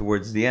midfield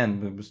towards the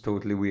end, it was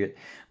totally weird.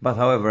 But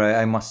however,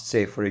 I must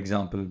say, for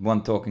example,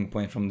 one talking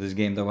point from this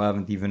game that we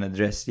haven't even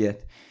addressed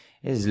yet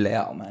is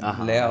Leao, man.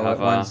 Leao,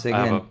 once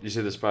again. You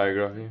see this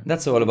paragraph here?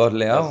 That's all about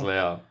Leao. That's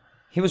Leao.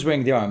 He was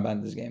wearing the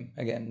armband this game,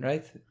 again,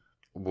 right?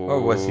 Whoa.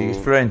 Or was he?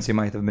 Florenzi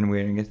might have been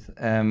wearing it.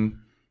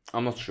 I'm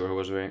not sure who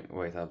was wearing...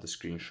 Wait, I have the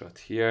screenshot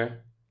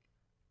here.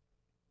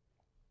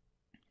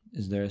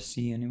 Is there a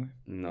C anywhere?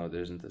 No,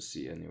 there isn't a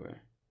C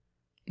anywhere.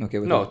 Okay.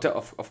 No,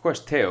 of course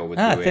Theo would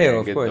be wearing Theo,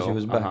 of it, course, though. he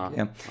was back.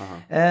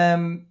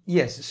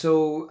 Yes,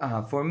 so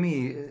for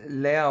me,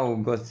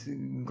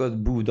 Leao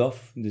got booed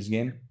off this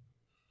game.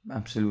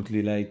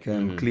 Absolutely,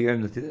 clear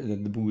that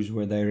the boos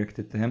were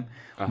directed to him.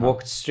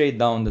 Walked straight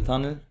down the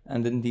tunnel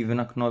and didn't even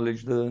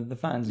acknowledge the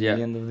fans at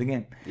the end of the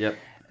game. Yep.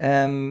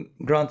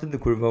 Granted, the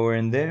Curva were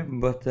in there,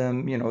 but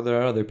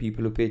there are other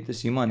people who paid to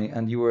see money,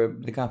 and you were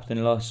the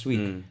captain last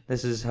week.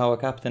 This is how a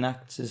captain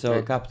acts. This is how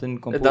a captain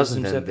composes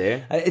himself. End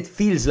there. It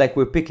feels like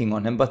we're picking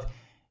on him, but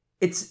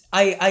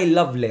I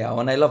love Leao,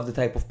 and I love the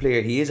type of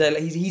player he is.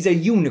 He's a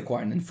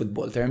unicorn in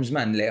football terms,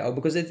 man, Leao,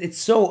 because it's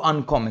so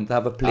uncommon to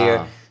have a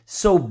player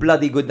so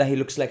bloody good that he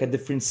looks like a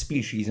different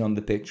species on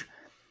the pitch.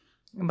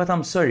 But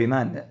I'm sorry,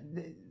 man.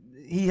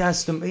 He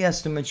has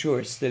to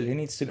mature still. He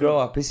needs to grow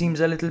up. He seems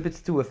a little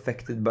bit too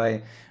affected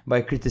by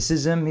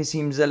criticism. He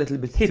seems a little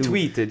bit He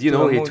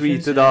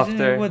tweeted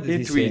after. What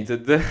did he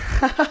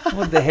tweeted.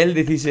 What the hell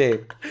did he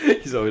say?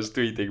 He's always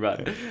tweeting,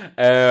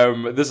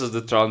 man. This is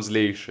the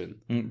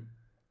translation.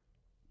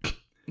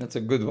 That's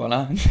a good one,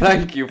 huh?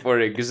 Thank you for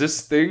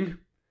existing.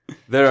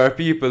 There are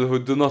people who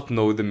do not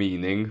know the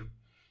meaning.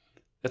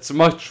 It's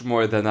much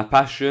more than a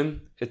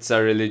passion. It's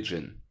a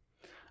religion.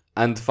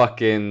 And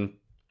fucking...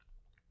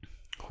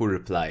 Who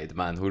replied,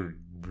 man? Who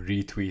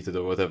retweeted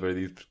or whatever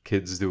these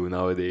kids do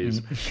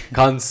nowadays?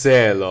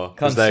 Cancelo.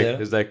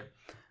 It's like,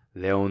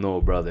 they don't know,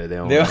 brother. They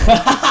don't know.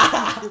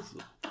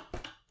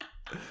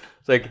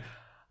 It's like,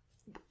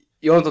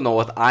 you want to know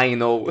what I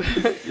know?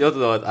 You want to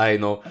know what I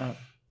know?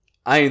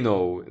 I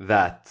know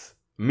that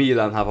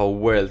Milan have a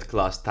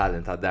world-class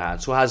talent at their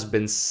hands who has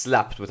been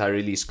slapped with a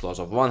release clause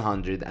of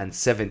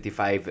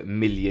 175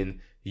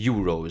 million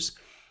euros.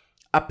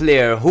 A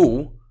player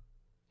who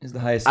is the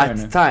highest at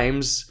earner.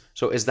 Times,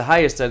 so is the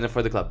highest earner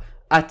for the club.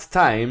 At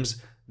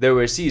times, there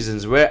were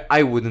seasons where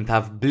I wouldn't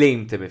have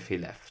blamed him if he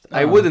left.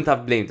 I wouldn't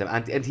have blamed him.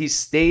 And he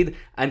stayed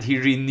and he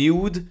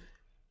renewed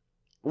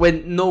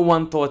when no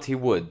one thought he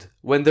would.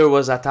 When there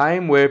was a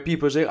time where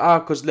people say,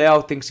 because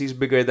Leao thinks he's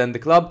bigger than the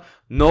club.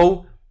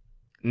 No,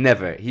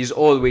 never. He's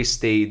always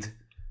stayed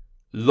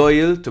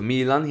loyal to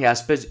Milan.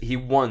 He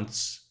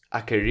wants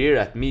a career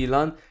at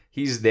Milan.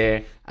 He's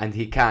there, and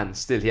he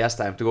has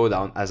time to go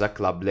down as a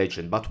club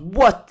legend. But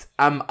what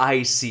am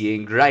I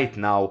seeing right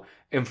now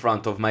in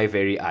front of my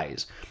very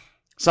eyes?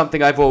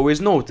 Something I've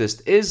always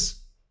noticed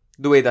is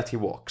the way that he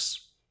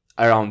walks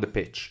around the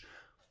pitch.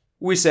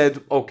 We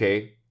said,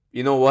 okay,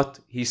 you know what?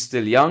 He's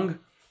still young.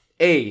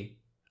 A,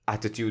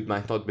 attitude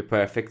might not be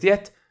perfect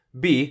yet.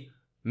 B,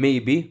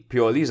 maybe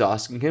Pioli's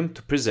asking him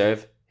to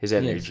preserve his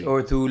energy. Yes,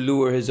 or to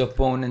lure his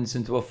opponents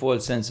into a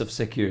false sense of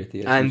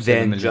security. And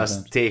then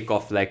just take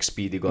off like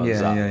Speedy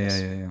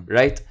Gonzalez. Yeah.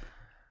 Right?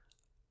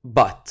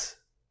 But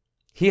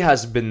he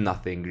has been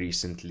nothing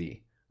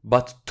recently,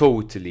 but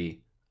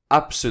totally,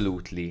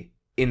 absolutely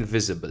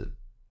invisible.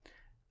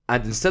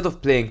 And instead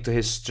of playing to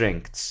his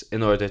strengths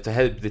in order to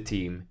help the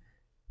team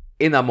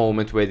in a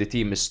moment where the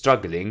team is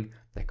struggling,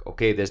 like,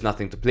 okay, there's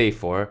nothing to play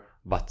for,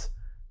 but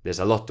there's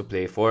a lot to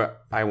play for.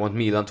 I want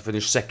Milan to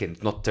finish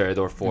second, not third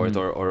or fourth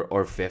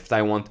or fifth.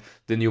 I want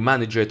the new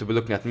manager to be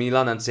looking at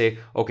Milan and say,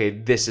 okay,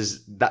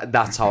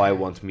 that's how I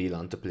want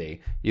Milan to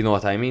play. You know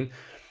what I mean?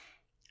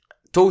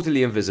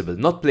 Totally invisible,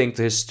 not playing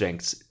to his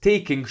strengths,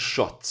 taking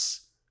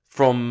shots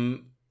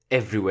from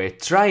everywhere,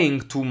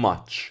 trying too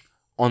much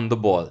on the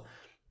ball.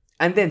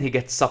 And then he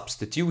gets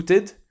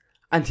substituted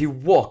and he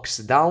walks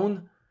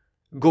down,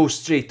 goes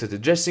straight to the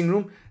dressing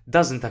room,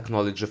 doesn't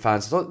acknowledge the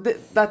fans at all.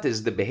 That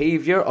is the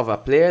behavior of a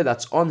player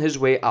that's on his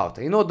way out.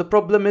 You know, the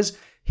problem is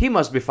he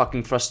must be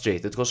fucking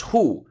frustrated, because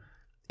who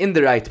in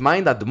the right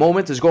mind at the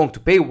moment is going to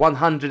pay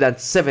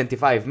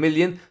 175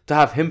 million to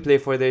have him play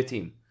for their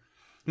team?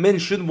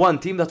 Mention one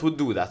team that would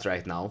do that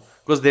right now,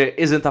 because there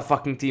isn't a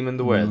fucking team in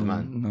the world,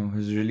 man. No,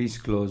 his release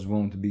clause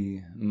won't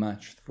be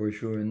matched for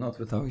sure, not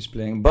with how he's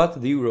playing.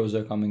 But the Euros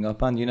are coming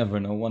up, and you never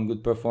know. One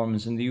good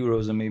performance in the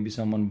Euros and maybe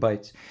someone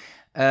bites.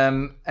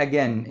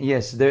 Again,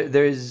 yes,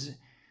 there is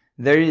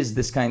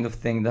this kind of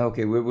thing that,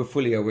 okay, we're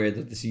fully aware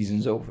that the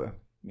season's over.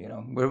 You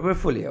know, we're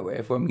fully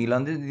aware. For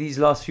Milan, these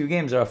last few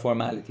games are a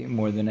formality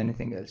more than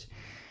anything else.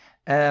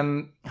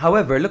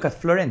 However, look at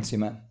Florenzi,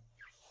 man.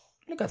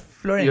 Look at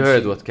Florenzi. You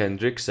heard what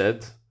Kendrick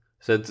said?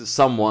 Said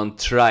someone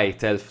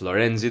tell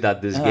Florenzi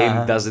that this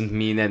game doesn't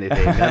mean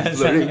anything. And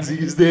Florenzi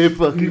is there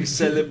fucking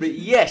celebrate.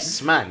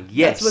 Yes, man.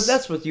 Yes.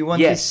 That's what you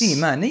want to see,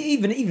 man.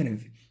 Even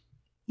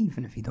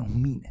if you don't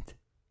mean it.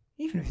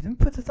 Even if you don't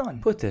put it on.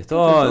 Put it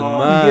on,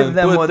 man. Give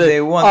them what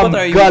they want.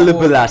 I'm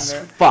gullible as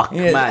fuck,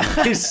 man.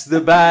 Kiss the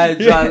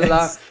badge,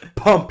 Allah.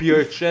 Pump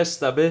your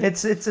chest a bit.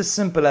 It's as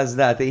simple as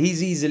that.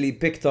 He's easily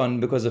picked on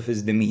because of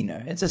his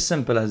demeanor. It's as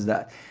simple as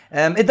that.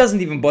 It doesn't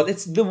even bother.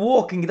 It's the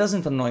walking. It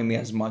doesn't annoy me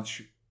as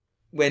much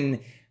when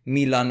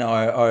Milan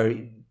are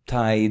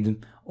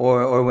tied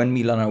or when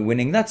Milan are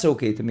winning. That's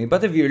okay to me.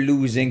 But if you're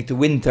losing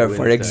to Inter,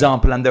 for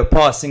example, and they're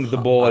passing the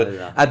ball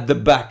at the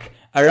back,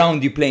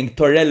 around you playing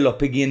Torello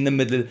Piggy in the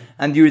middle,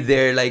 and you're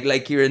there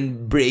like you're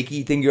in break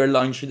eating your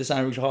lunch with the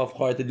sandwich,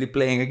 half-heartedly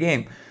playing a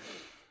game.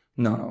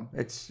 No,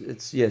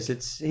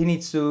 he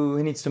needs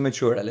to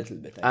mature a little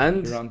bit.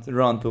 And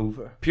rant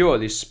over.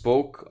 Pioli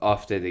spoke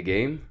after the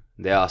game.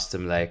 They asked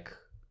him like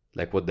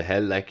what the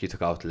hell, like you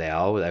took out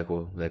Leao,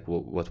 like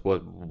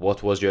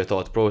what was your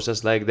thought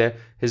process like there?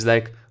 He's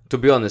like, to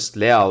be honest,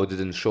 Leao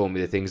didn't show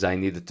me the things I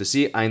needed to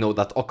see. I know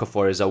that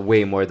Okafor is a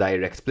way more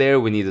direct player.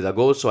 We needed a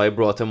goal, so I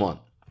brought him on.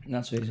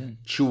 That's what he said.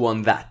 Chew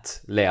on that,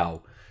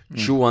 Leao.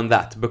 Chew on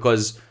that,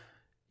 because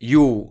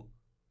you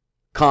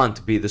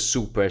can't be the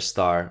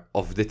superstar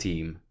of the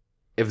team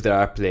if there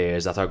are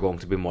players that are going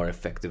to be more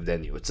effective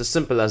than you. It's as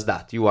simple as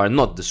that. You are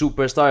not the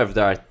superstar if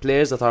there are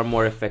players that are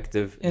more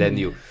effective than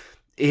you.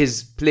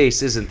 His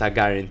place isn't a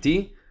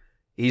guarantee.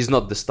 He's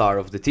not the star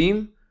of the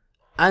team.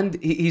 And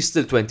he's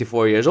still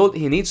 24 years old.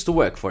 He needs to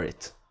work for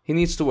it.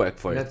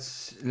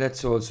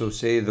 Let's also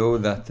say, though,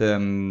 that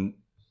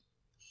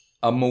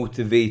a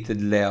motivated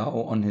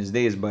Leao on his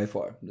day is by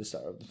far the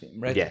star of the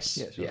team, right? Yes,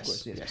 of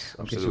course. Yes.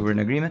 Okay, absolutely. so we're in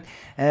agreement.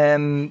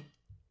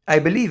 I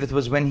believe it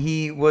was when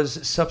he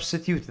was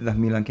substituted that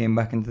Milan came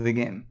back into the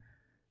game.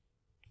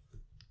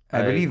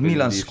 I believe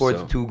Milan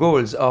scored 2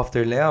 goals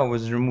after Leao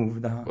was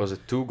removed. Was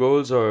it 2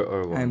 goals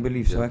or 1? I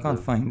believe so. I can't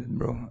find it,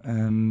 bro.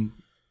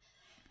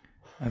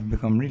 I've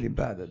become really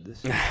bad at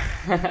this.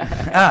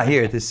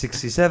 Here it is,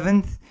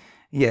 67th.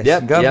 Yes,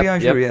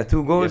 Gabi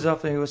 2 goals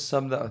after he was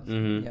subbed out.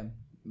 Mm-hmm. Yeah,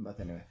 but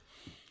anyway.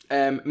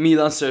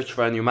 Milan search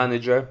for a new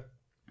manager.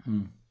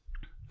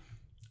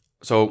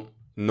 So,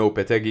 no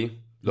Lopetegui.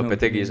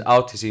 Lopetegui is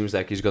out. He seems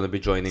like he's going to be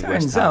joining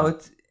West Ham.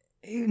 Turns out,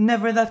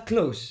 never that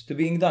close to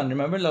being done.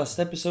 Remember last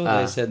episode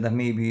I said that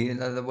maybe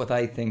what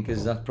I think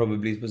is that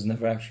probably it was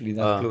never actually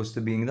that close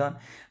to being done.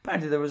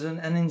 Apparently there was an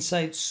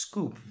inside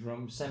scoop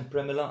from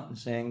Sempre Milan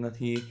saying that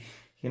he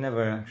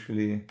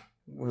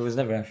was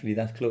never actually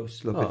that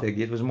close, Lopetegui.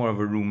 It was more of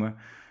a rumor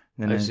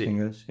than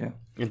anything else. Yeah.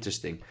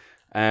 Interesting.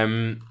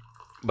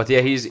 But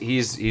yeah,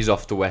 he's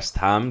off to West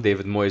Ham.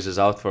 David Moyes is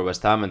out for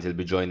West Ham and he'll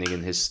be joining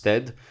in his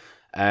stead.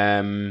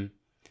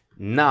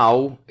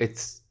 Now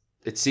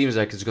it seems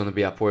like it's going to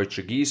be a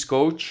Portuguese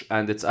coach,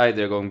 and it's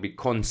either going to be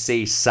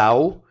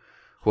Conceição,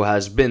 who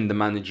has been the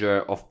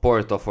manager of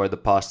Porto for the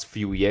past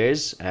few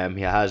years.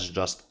 He has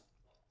just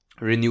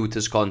renewed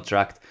his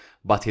contract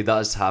but he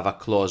does have a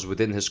clause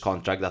within his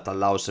contract that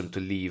allows him to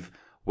leave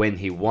when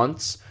he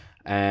wants.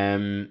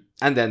 And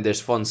then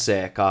there's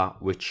Fonseca,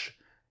 which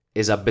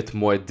is a bit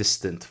more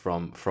distant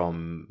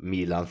from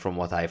Milan, from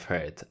what I've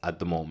heard at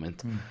the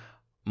moment.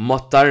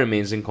 Motta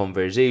remains in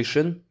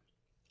conversation,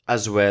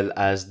 as well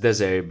as De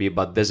Zerbi,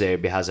 but De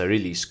Zerbi has a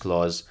release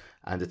clause,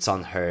 and it's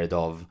unheard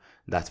of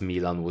that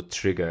Milan would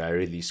trigger a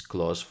release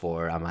clause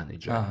for a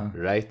manager,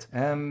 right?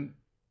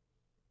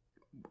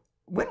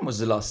 When was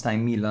the last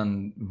time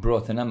Milan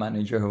brought in a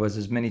manager who has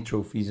as many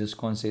trophies as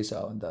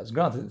Conceição does?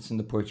 Granted, it's in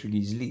the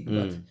Portuguese league,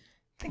 but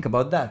think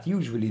about that.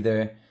 Usually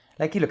they're,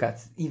 like, you look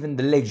at even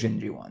the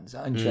legendary ones,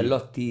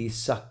 Ancelotti,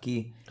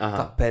 Sacchi,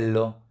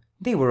 Cappello,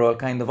 they were all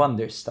kind of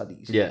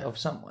understudies of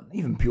someone.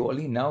 Even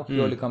Pioli now,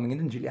 coming in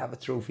didn't really have a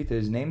trophy to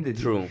his name, did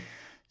he? True.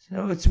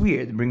 So it's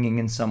weird bringing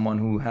in someone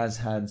who has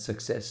had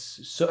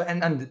success, so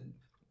and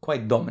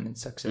quite dominant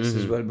success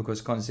as well,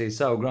 because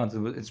Conceição,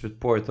 granted, it's with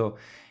Porto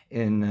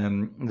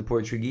in the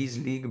Portuguese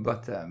league,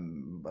 but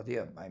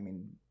yeah, I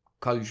mean,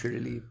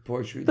 culturally,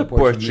 the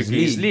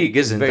Portuguese league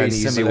isn't very an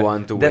easy similar.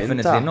 one to Definitely win.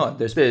 Definitely not.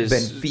 There's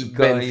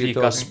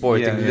Benfica,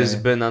 Sporting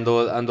Lisbon,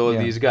 and all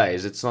these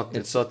guys. It's not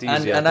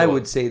easy. And I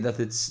would say that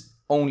it's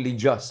only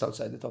just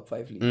outside the top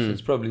 5 leagues.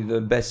 It's probably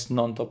the best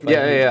non-top 5 league.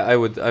 Yeah, I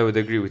would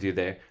agree with you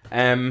there.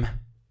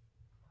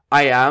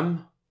 I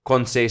am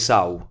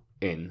Conceição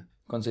in.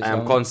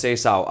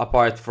 Conceição,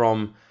 apart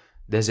from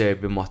De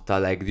Zerbi, Motta,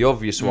 like the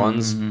obvious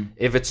ones.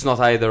 If it's not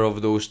either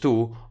of those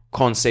two,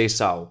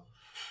 Conceição.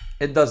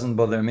 It doesn't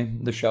bother me,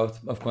 the shout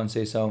of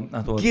Conceição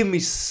at all. Give me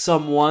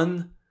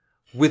someone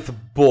with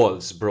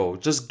balls, bro.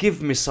 Just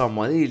give me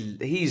someone.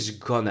 He's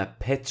gonna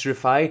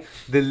petrify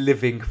the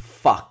living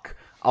fuck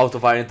out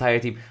of our entire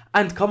team.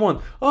 And come on,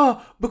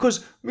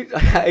 because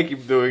I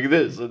keep doing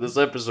this in this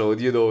episode,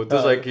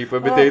 just I keep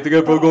imitating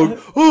everyone going,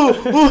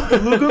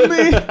 look at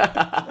me.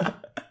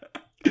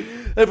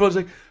 Everyone's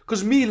like,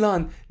 because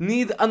Milan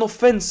need an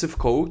offensive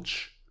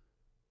coach.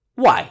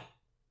 Why?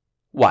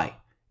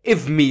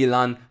 If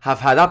Milan have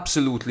had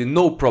absolutely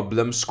no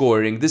problem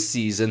scoring this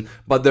season,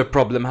 but their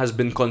problem has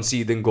been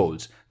conceding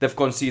goals. They've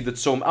conceded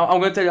I'm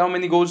going to tell you how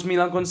many goals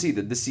Milan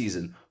conceded this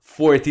season.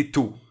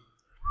 42.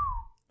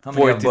 How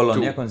many have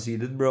Bologna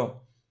conceded,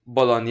 bro?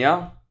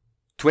 Bologna,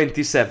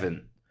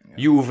 27. Yeah.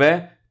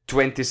 Juve,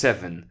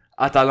 27.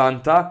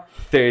 Atalanta,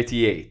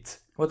 38.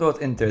 What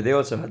about Inter? They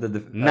also had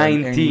an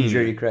 19.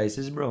 Injury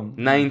crisis, bro.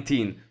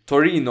 19.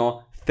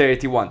 Torino,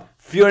 31.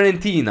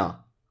 Fiorentina,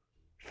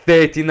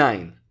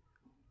 39.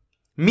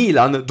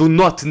 Milan do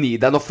not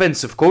need an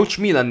offensive coach.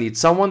 Milan needs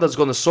someone that's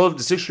going to solve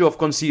this issue of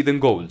conceding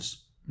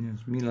goals. Yes,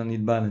 Milan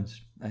need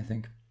balance, I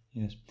think.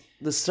 Yes.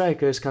 The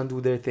strikers can do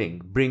their thing.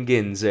 Bring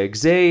in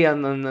Zirkzee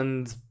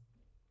and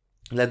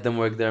let them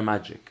work their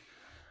magic.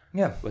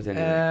 Yeah. But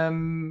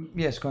anyway.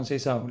 Yes,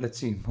 Conceição. Let's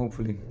see.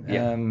 Hopefully.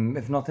 Yeah.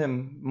 If not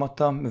him,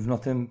 Motta. If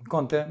not him,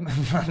 Conte.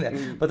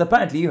 But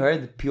apparently you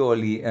heard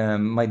Pioli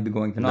might be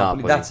going to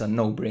Napoli. That's a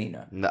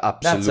no-brainer. Absolutely.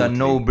 That's a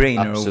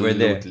no-brainer over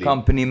there.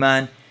 Company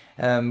man.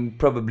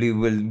 Probably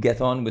will get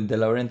on with De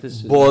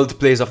Laurentiis. Bald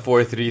plays a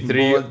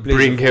 4-3-3.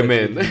 Bring him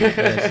in.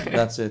 Yes,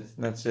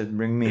 that's it.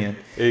 Bring me in.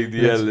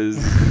 ADL is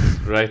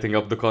writing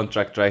up the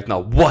contract right now.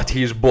 What?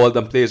 He's bald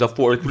and plays a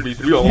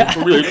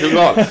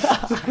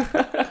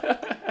 4-3-3.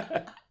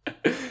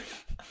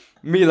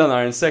 Milan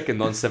are in second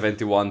on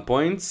 71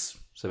 points.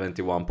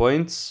 71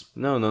 points.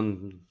 No,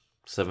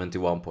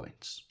 71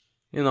 points.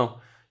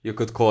 You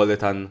could call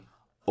it an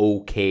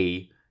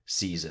okay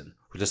season.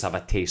 We just have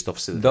a taste of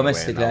silverware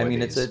domestically.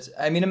 Nowadays.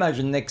 I mean,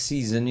 imagine next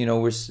season.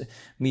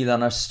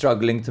 Milan are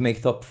struggling to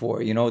make top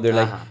 4. They're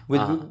like,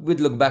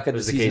 we'd look back at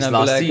the season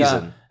and be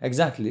like,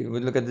 exactly.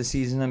 We'd look at the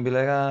season and be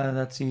like,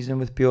 that season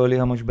with Pioli,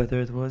 how much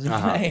better it was.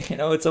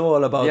 It's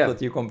all about what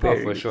you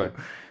compare. For sure.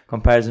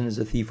 Comparison is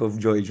a thief of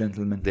joy,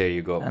 gentlemen. There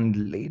you go.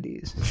 And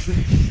ladies.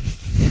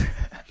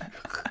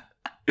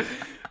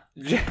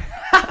 You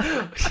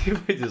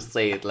would just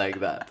say it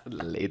like that,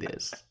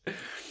 ladies.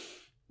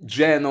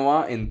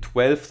 Genoa in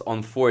 12th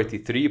on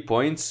 43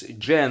 points.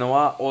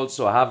 Genoa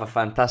also have a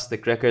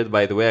fantastic record,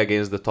 by the way,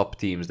 against the top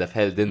teams. They've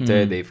held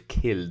Inter, they've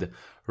killed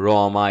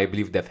Roma, I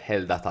believe they've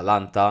held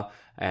Atalanta,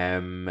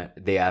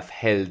 they have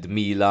held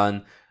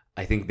Milan,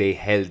 I think they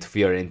held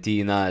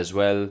Fiorentina as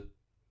well.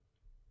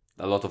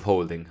 A lot of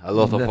holding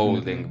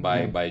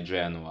by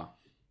Genoa.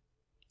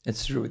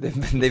 It's true.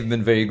 They've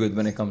been very good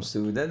when it comes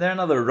to... They're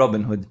another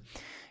Robin Hood,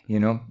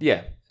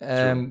 Yeah.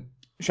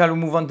 Shall we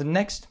move on to the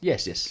next?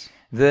 Yes.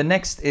 The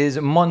next is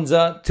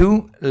Monza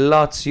 2,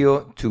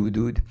 Lazio 2,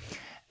 dude.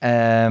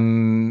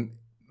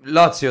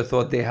 Lazio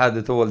thought they had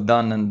it all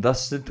done and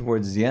dusted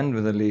towards the end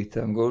with a late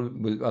goal.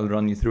 I'll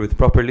run you through it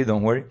properly,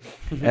 don't worry.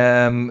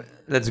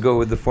 Let's go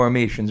with the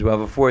formations. We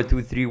have a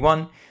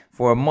 4-2-3-1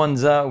 for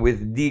Monza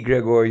with Di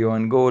Gregorio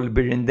on goal,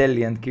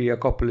 Birindelli and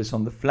Kyriakopoulos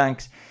on the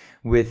flanks,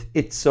 with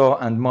Izzo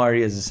and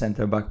Mari as a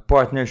centre-back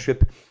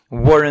partnership.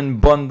 Warren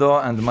Bondo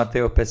and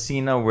Matteo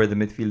Pessina were the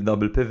midfield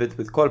double pivot,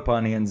 with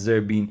Colpani and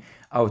Zerbin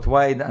out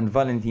wide, and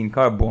Valentin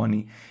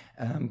Carboni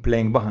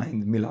playing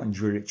behind Milan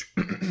Juric.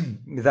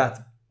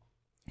 That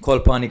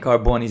Colpani,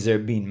 Carboni,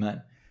 Zerbin,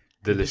 man.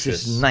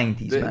 Delicious. This is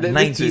 90s, man.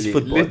 90s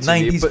football.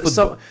 90s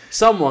football.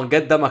 Someone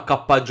get them a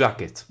kappa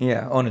jacket.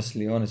 Yeah,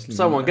 honestly.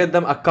 Someone get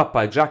them a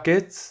kappa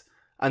jacket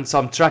and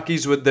some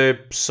trackies with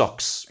their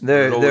socks.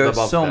 They're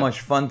so much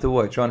fun to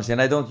watch, honestly.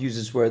 And I don't use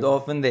this word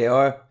often. They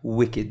are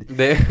wicked.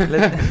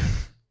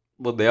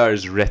 What they are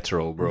is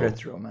retro, bro.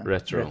 Retro, man.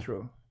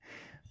 Retro.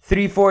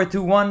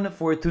 3-4-2-1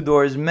 for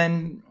Tudor's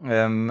men,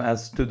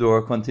 as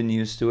Tudor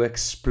continues to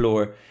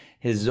explore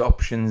his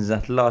options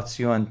at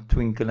Lazio and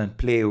twinkle and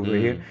play over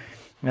here.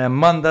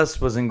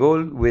 Mandas was in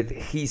goal with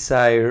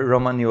Hisai,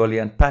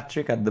 Romagnoli and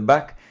Patrick at the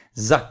back.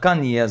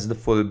 Zaccagni as the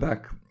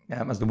fullback,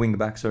 as the wing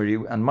back,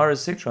 and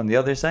Marasic on the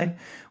other side,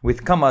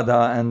 with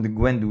Kamada and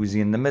Guendouzi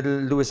in the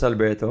middle, Luis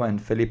Alberto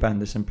and Felipe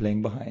Anderson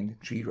playing behind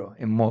Ciro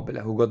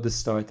Immobile, who got the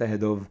start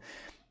ahead of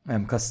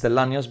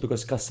Castellanos,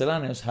 because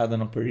Castellanos had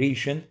an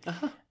operation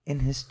in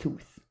his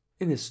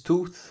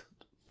tooth.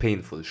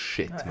 Painful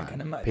shit, man. I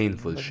can imagine.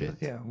 Painful shit.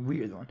 Yeah,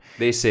 weird one.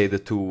 They say the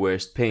two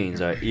worst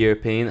pains are ear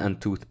pain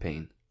and tooth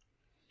pain.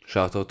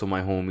 Shout out to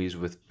my homies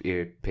with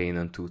ear pain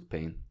and tooth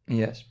pain.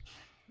 Yes.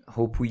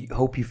 Hope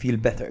you feel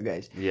better,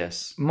 guys.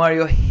 Yes.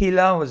 Mario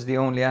Hila was the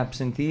only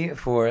absentee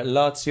for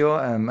Lazio.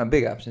 A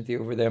big absentee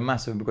over there,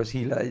 massive, because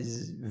Hila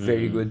is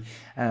very good.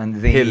 And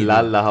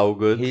how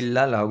good.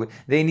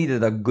 They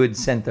needed a good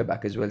centre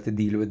back as well to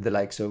deal with the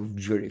likes of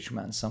Juric,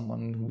 man.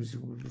 Someone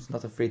who's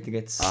not afraid to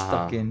get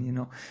stuck in, you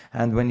know.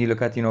 And when you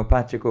look at,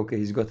 Patrick, okay,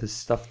 he's got his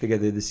stuff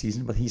together this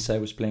season, but Hisai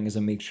was playing as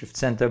a makeshift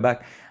centre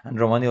back, and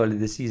Romagnoli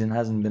this season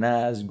hasn't been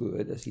as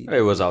good as he.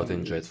 He was out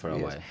injured for a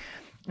while.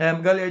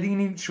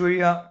 Gagliardini,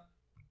 Churia,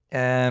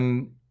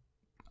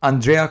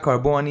 Andrea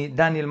Carboni,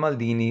 Daniel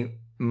Maldini,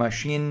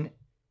 Machine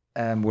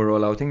were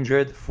all out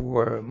injured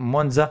for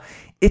Monza.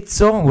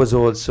 Izzo was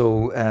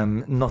also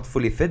not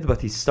fully fit,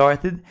 but he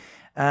started.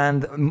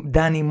 And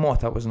Danny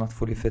Mota was not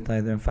fully fit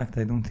either. In fact,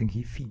 I don't think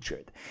he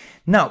featured.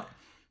 Now,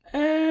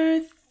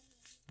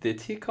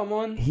 did he come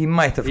on? He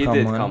might have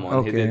come on.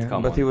 Okay, he did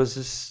come but on. he was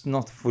just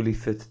not fully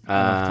fit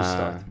enough to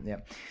start. Yeah.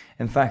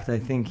 In fact, I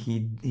think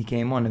he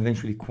came on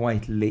eventually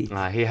quite late.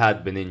 He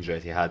had been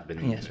injured.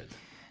 Yes.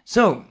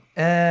 So,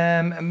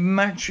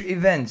 match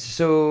events.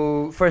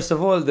 So, first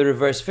of all, the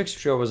reverse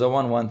fixture was a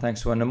 1-1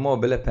 thanks to an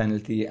Immobile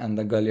penalty and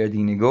a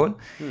Gagliardini goal.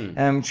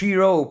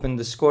 Ciro opened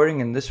the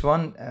scoring in this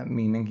one,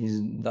 meaning he's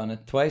done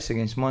it twice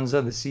against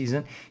Monza this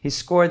season. He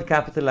scored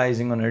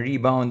capitalizing on a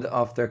rebound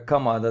after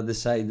Kamada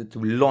decided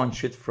to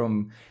launch it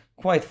from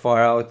quite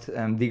far out.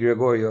 Di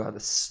Gregorio had a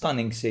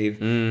stunning save,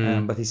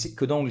 but he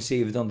could only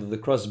save it under the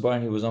crossbar,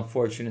 and he was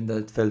unfortunate that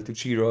it fell to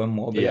Ciro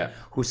Immobile,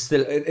 who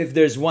still, if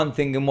there's one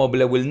thing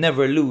Immobile will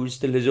never lose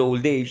till his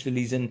old age, till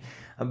he's in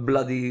a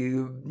bloody,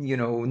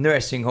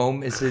 nursing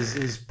home, is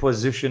his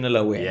positional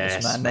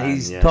awareness, man.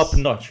 He's top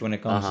notch when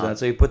it comes to that.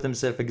 So he put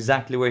himself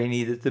exactly where he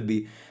needed to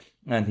be,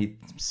 and he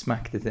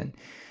smacked it in.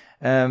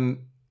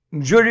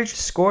 Juric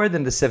scored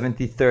in the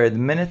 73rd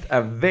minute, a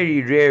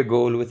very rare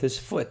goal with his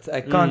foot.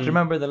 I can't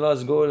remember the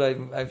last goal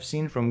I've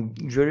seen from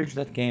Juric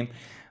that came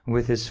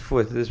with his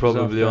foot. This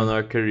probably on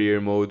our career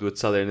mode with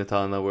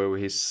Salernitana, where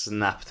he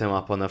snapped him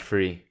up on a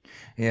free.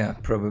 Yeah,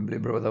 probably,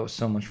 bro. That was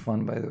so much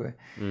fun, by the way.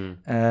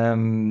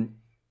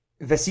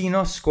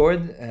 Vecino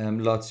scored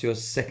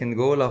Lazio's second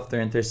goal after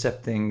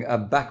intercepting a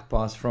back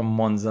pass from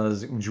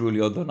Monza's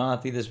Giulio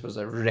Donati. This was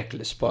a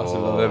reckless pass if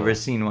I've ever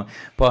seen one.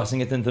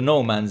 Passing it into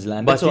no man's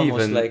land. But it's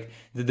almost like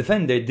the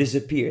defender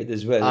disappeared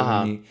as well.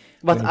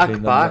 But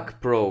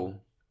Akbak, bro,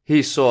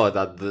 he saw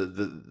that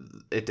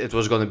it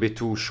was going to be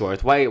too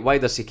short. Why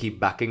does he keep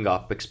backing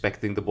up,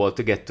 expecting the ball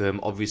to get to him?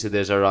 Obviously,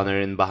 there's a runner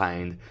in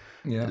behind.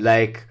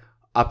 Yeah.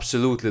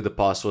 Absolutely, the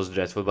pass was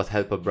dreadful, but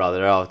help a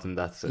brother out and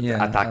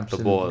attack the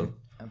ball.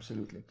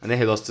 Absolutely. And then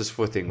he lost his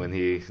footing when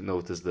he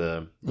noticed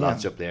the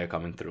Lazio player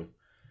coming through.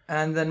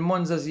 And then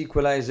Monza's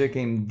equalizer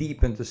came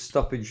deep into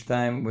stoppage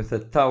time with a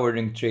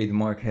towering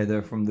trademark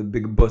header from the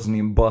big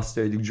Bosnian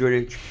bastard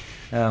Juric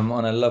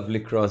on a lovely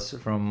cross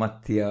from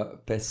Mattia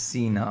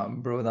Pessina.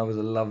 Bro, that was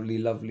a lovely,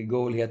 lovely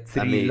goal. He had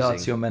three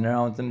Lazio men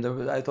around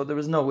him. I thought there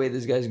was no way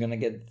this guy's going to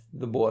get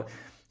the ball.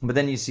 But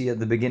then you see at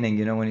the beginning,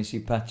 when you see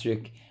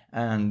Patrick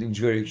and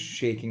Juric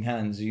shaking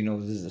hands, this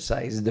is the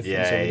size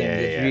difference over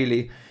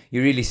them.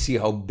 You really see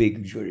how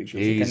big Juric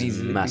is.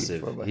 He's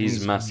massive.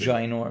 He's massive.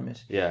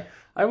 Ginormous. Yeah.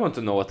 I want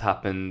to know what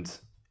happened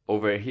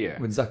over here.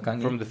 With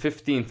Zaccagni. From the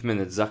 15th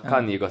minute,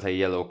 Zaccagni got a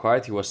yellow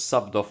card. He was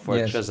subbed off for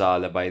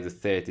Cesale by the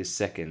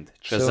 32nd.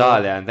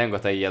 Cesale and then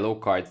got a yellow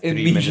card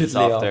 3 minutes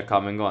after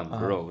coming on.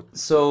 Bro.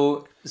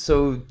 So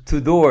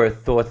Tudor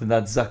thought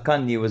that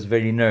Zaccagni was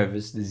very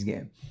nervous this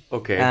game.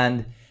 Okay.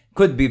 And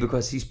could be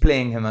because he's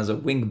playing him as a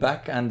wing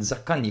back and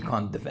Zaccagni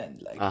can't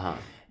defend.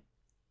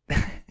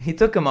 He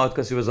took him out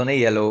because he was on a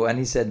yellow, and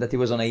he said that he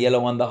was on a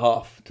yellow and a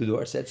half,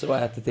 Tudor said, so I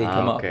had to take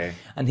him out.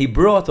 And he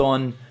brought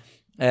on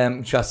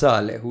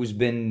Cesale, who's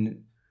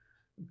been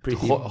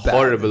pretty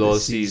horrible all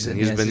season.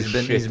 He's been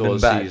shit all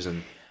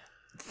season.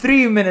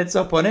 3 minutes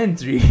up on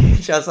entry,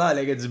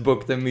 Cesale gets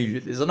booked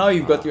immediately. So now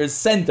you've got your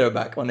centre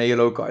back on a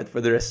yellow card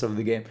for the rest of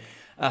the game.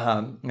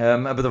 A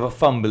bit of a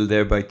fumble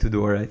there by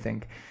Tudor, I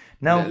think.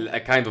 Now,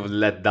 kind of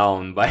let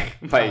down by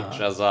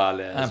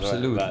Chazale.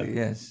 Absolutely,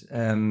 yes.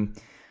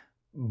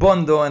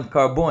 Bondo and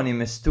Carboni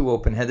missed 2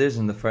 open headers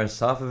in the first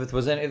half. If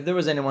there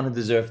was anyone who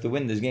deserved to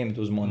win this game, it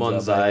was Monza.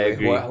 Monza, I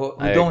agree. Who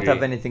don't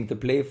have anything to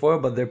play for,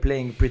 but they're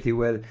playing pretty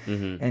well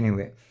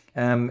anyway.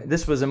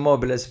 This was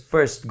Immobile's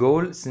first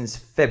goal since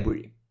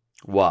February.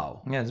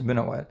 Wow. Yeah, it's been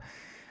a while.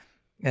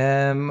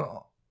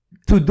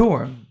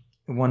 Tudor,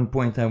 one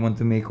point I want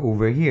to make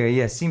over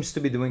here, seems to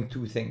be doing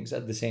 2 things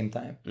at the same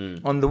time.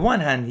 On the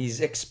one hand,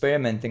 he's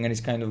experimenting and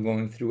he's kind of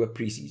going through a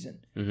pre-season.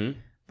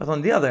 But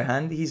on the other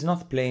hand, he's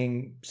not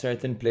playing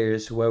certain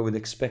players who I would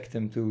expect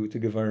him to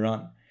give a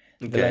run.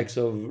 The likes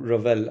of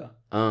Rovella,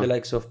 the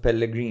likes of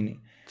Pellegrini.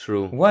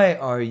 True. Why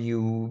are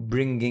you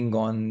bringing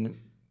on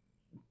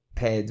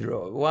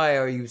Pedro? Why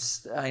are you?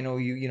 I know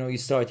you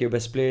start your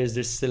best players.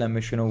 There's still a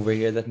mission over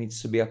here that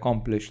needs to be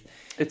accomplished.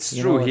 It's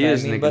true. He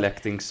is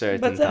neglecting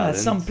certain talent.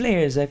 Some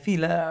players I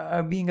feel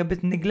are being a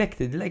bit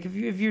neglected. Like if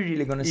you're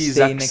really gonna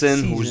stay next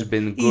season, who's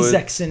been good.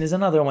 Isaacson is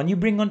another one. You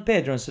bring on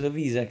Pedro instead of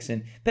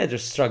Isaacson. Pedro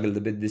struggled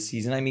a bit this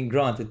season. I mean,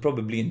 granted,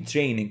 probably in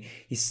training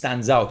he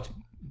stands out.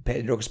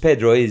 Because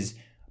Pedro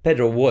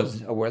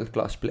was a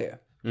world-class player.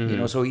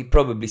 So he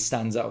probably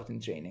stands out in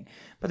training.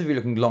 But if you're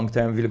looking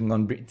long-term, if you're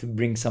looking to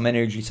bring some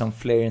energy, some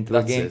flair into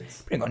the game,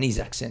 bring on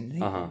Isaacson.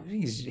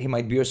 He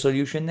might be your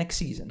solution next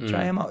season.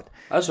 Try him out.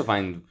 I also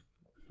find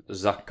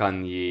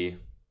Zaccagni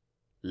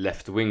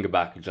left wing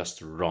back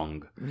just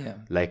wrong. Yeah.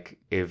 Like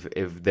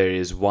if there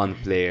is one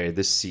player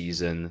this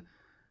season,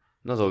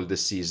 not all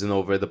this season,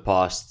 over the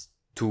past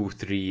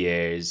 2-3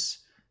 years,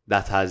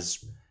 that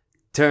has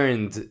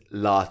turned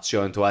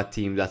Lazio into a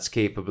team that's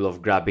capable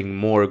of grabbing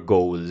more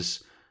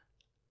goals.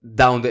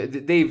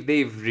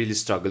 They've really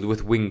struggled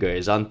with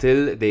wingers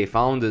until they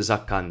found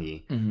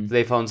Zaccagni.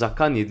 They found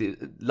Zaccagni.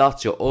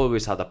 Lazio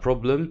always had a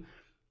problem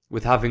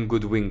with having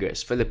good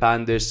wingers. Philip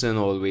Anderson,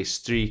 always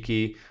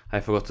streaky. I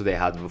forgot who they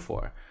had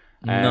before.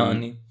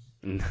 Nani.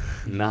 The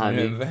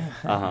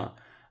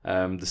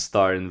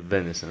star in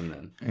Venice, and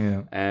then.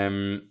 Yeah.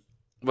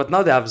 But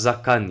now they have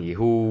Zaccagni,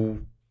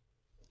 who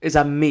is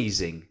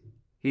amazing.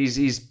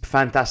 He's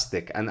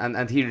fantastic,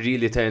 and he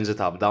really turns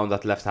it up down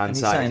that left-hand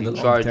side. He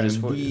charges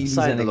for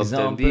signed a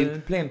long-term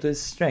deal. Play him to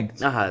his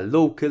strengths.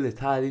 Local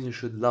Italian, you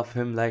should love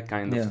him, like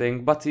kind of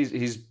thing. But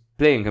he's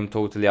playing him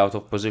totally out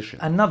of position.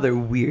 Another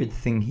weird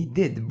thing he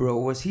did, bro,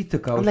 was he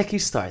took out. Like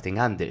he's starting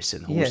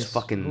Anderson,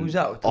 who's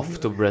out off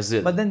to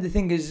Brazil. But then the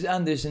thing is,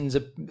 Anderson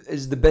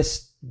is the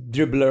best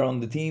dribbler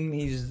on the team.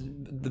 He's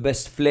the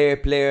best flair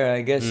player,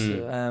 I guess.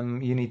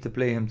 You need to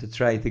play him to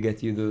try to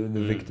get you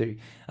the victory.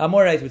 I'm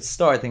alright with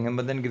starting him,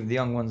 but then give the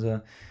young ones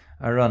a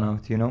run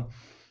out,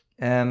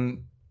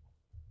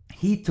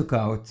 He took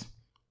out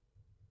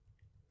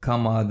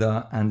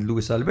Kamada and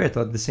Luis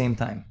Alberto at the same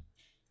time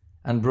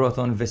and brought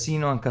on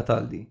Vecino and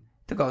Cataldi.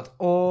 Took out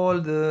all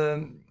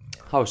the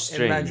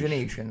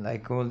imagination,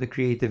 like all the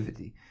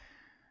creativity.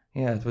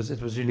 Yeah, it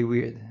was really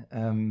weird.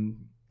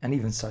 And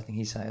even starting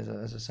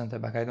Hisa as a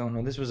centre-back, I don't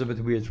know. This was a bit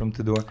weird from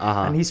Tudor.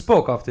 And he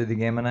spoke after the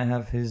game, and I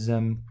have his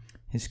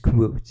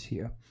quotes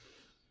here.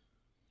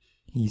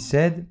 He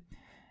said,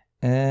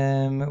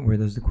 where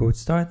does the quote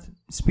start?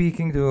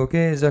 Speaking to,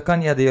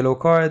 Zaccagni had a yellow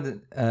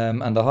card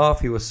and a half.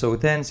 He was so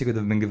tense, he could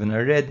have been given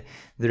a red.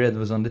 The red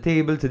was on the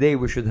table. Today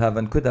we should have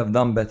and could have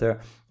done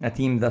better. A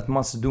team that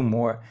must do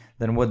more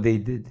than what they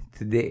did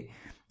today.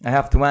 I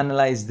have to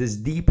analyze this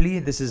deeply.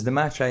 This is the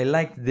match I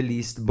liked the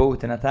least,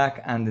 both in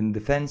attack and in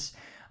defense.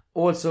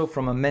 Also,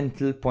 from a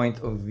mental point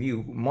of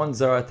view,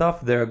 Monza are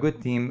tough, they're a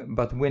good team,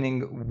 but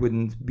winning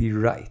wouldn't be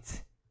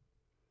right.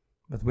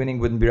 As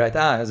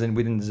in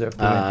we didn't deserve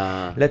to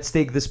win. Let's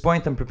take this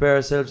point and prepare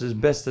ourselves as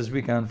best as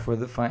we can for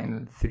the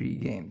final 3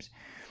 games.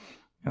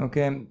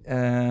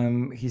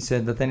 He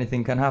said that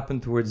anything can happen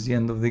towards the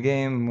end of the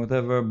game,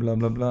 whatever, blah,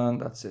 blah, blah, and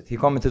that's it. He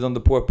commented on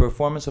the poor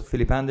performance of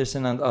Philip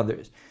Anderson and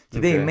others.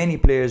 Today, many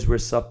players were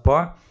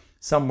subpar,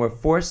 some were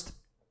forced.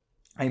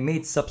 I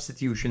made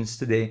substitutions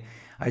today.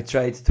 I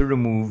tried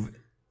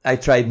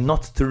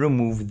not to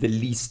remove the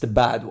least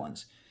bad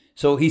ones.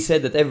 So he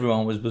said that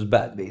everyone was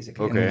bad,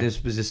 basically. And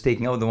this was just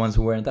taking out the ones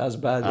who weren't as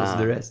bad as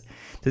the rest.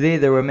 Today,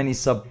 there were many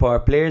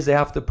subpar players. They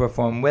have to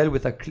perform well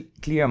with a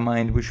clear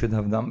mind. We should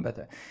have done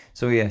better.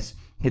 So yes,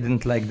 he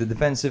didn't like the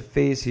defensive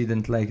phase. He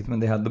didn't like it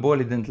when they had the ball.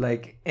 He didn't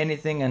like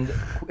anything. And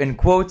in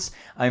quotes,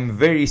 I'm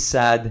very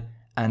sad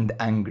and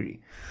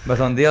angry.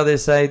 But on the other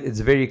side, it's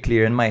very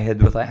clear in my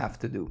head what I have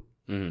to do.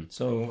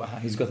 So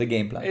he's got a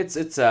game plan.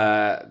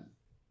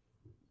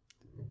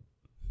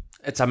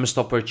 It's a missed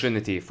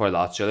opportunity for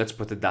Lazio, let's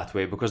put it that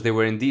way, because they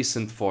were in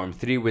decent form,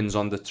 3 wins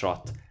on the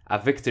trot. A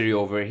victory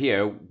over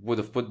here would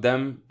have put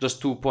them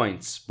just 2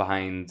 points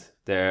behind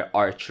their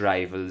arch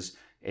rivals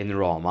in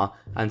Roma,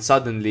 and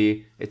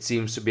suddenly it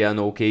seems to be an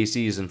okay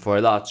season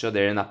for Lazio.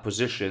 They're in a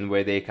position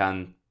where they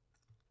can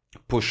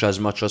push as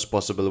much as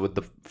possible with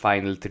the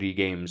final 3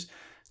 games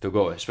to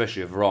go,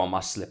 especially if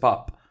Roma slip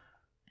up,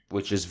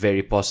 which is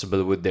very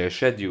possible with their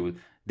schedule.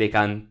 They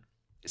can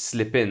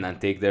slip in and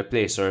take their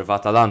place, or if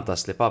Atalanta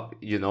slip up,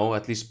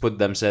 at least put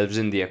themselves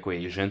in the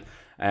equation.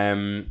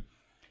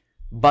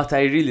 But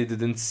I really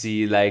didn't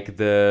see like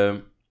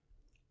the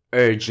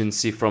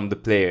urgency from the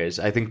players.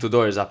 I think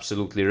Tudor is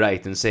absolutely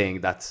right in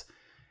saying that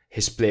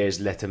his players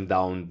let him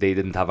down. They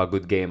didn't have a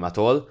good game at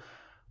all.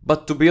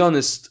 But to be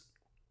honest,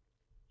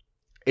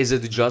 is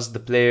it just the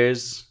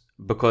players?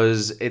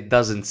 Because it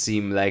doesn't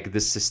seem like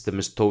this system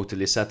is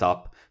totally set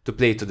up to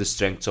play to the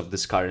strengths of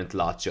this current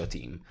Lazio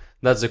team.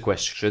 That's the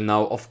question.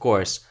 Now, of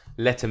course,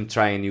 let him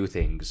try new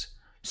things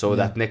so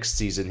that next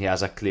season he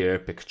has a clearer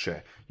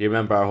picture. You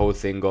remember our whole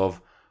thing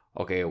of,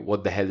 okay,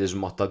 what the hell is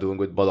Motta doing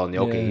with Bologna?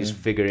 Okay, he's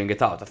figuring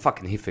it out.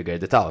 Fucking he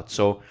figured it out.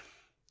 So,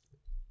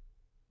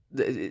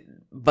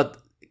 but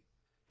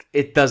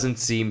it doesn't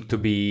seem to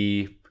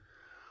be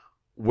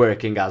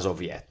working as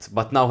of yet.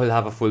 But now he'll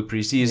have a full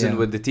pre-season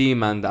with the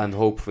team, and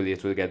hopefully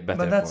it will get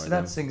better. But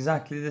that's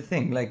exactly the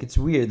thing. Like, it's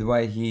weird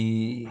why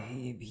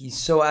he's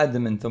so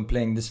adamant on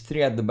playing this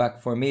 3 at the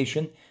back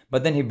formation,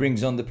 but then he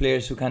brings on the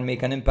players who can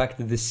make an impact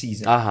this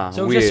season.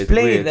 So weird, just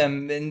play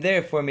them in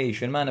their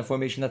formation, man, a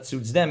formation that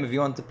suits them. If you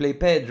want to play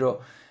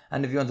Pedro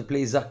and if you want to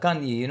play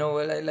Zaccagni, you know,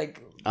 like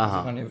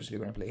Zaccagni obviously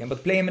going to play him,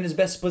 but play him in his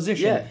best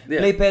position.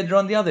 Play Pedro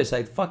on the other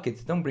side. Fuck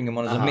it, don't bring him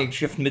on as a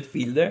makeshift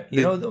midfielder.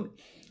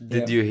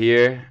 Did you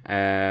hear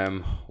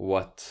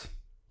what's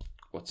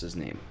his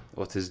name?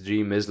 What his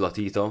dream is,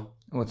 Lotito?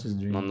 What's his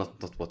dream? No,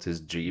 not what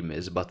his dream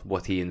is, but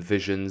what he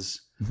envisions.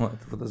 What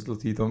is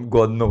Lotito?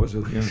 God knows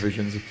what he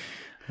envisions.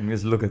 Let me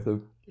just look at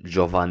him.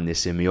 Giovanni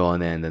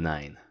Simeone and the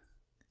 9.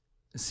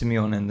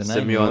 Simeone and the 9.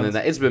 Simeone and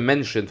it's been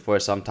mentioned for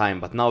some time,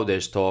 but now there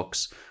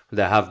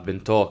have been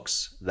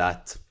talks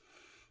that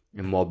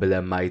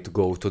Immobile might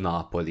go to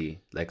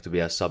Napoli, like to be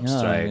a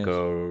sub-striker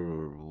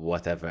or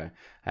whatever.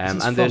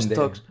 And there's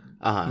talks.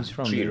 He's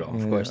from Giro, there.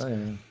 of course.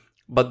 Yeah.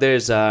 But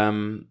there's a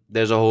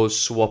whole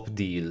swap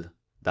deal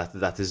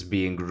that is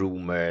being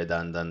rumored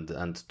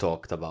and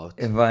talked about.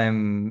 If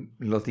I'm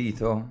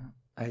Lotito,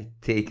 I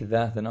take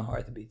that in a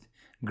heartbeat.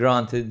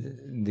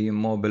 Granted, the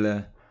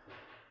Immobile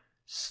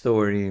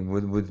story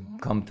would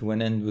come to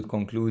an end, would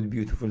conclude,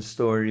 beautiful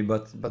story,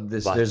 but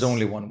there's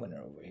only one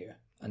winner over here,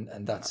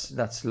 and that's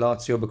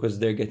Lazio, because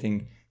they're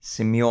getting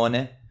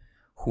Simeone,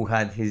 who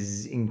had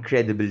his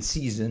incredible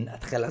season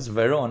at Hellas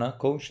Verona,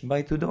 coached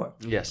by Tudor.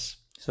 Yes.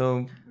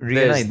 So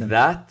there's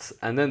that,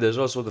 and then there's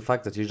also the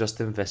fact that you're just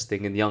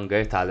investing in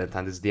younger talent,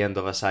 and it's the end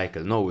of a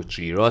cycle. No, it's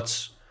Giro,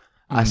 it's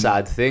a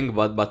sad thing,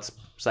 but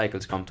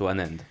cycles come to an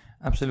end.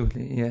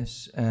 Absolutely,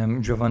 yes.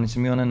 Giovanni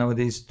Simeone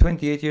nowadays,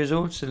 28 years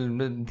old,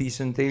 still a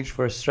decent age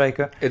for a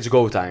striker. It's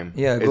go time.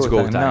 Yeah, it's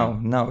go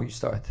time. Now you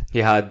start. He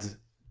had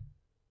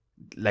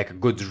like a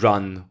good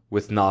run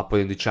with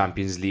Napoli in the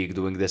Champions League,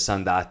 doing this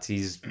and that.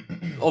 He's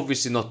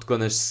obviously not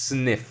gonna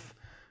sniff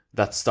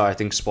that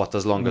starting spot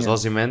as long as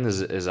Osimhen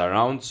is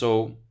around.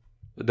 So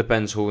it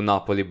depends who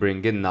Napoli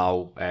bring in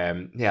now.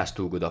 He has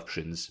 2 good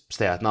options: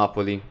 stay at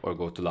Napoli or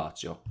go to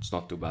Lazio. It's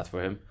not too bad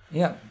for him.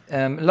 Yeah,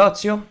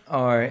 Lazio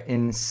are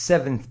in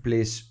 7th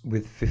place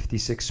with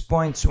 56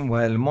 points,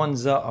 while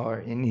Monza are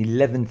in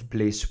 11th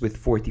place with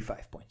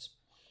 45 points.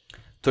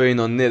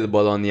 Torino 0,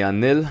 Bologna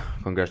 0.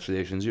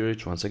 Congratulations,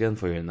 Juric, once again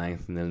for your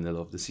 9th 0-0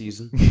 of the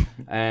season.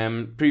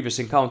 Previous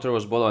encounter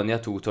was Bologna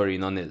 2,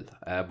 Torino 0.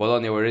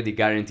 Bologna were already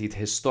guaranteed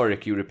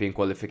historic European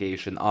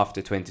qualification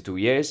after 22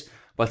 years,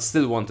 but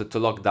still wanted to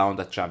lock down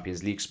that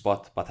Champions League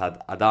spot, but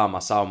had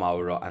Adama, Sao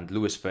Mauro and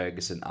Lewis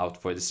Ferguson out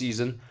for the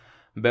season.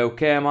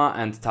 Beukema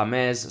and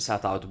Tamez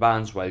sat out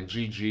bans, while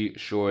Gigi,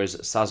 Shores,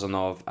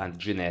 Sazonov and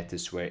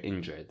Ginetis were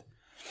injured.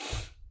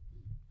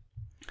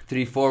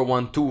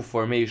 3-4-1-2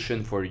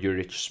 formation for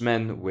Juric's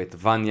men, with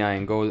Vanya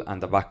in goal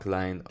and a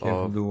backline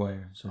of...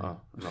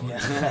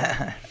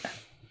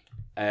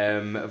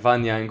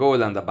 Vanya in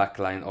goal and a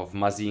backline of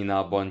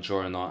Mazina,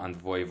 Bongiorno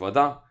and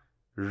Voivoda.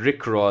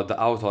 Rick Rod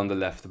out on the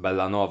left,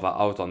 Bellanova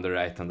out on the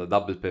right, and a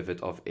double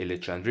pivot of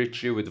Ilic and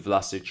Ricci, with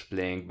Vlasic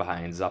playing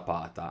behind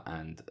Zapata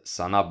and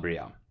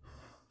Sanabria.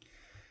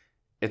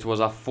 It was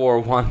a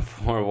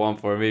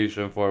 4-1-4-1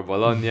 formation for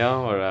Bologna,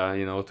 or a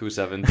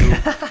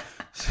 2-7-2.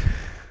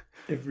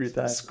 Every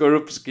time.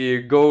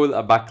 Skorupski goal,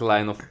 a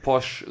backline of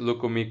Posch,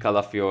 Lukumi,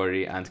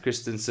 Calafiori and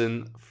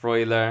Christensen.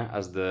 Freuler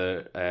as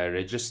the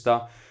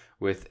regista,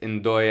 with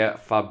Indoye,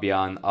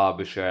 Fabian,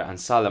 Abusher and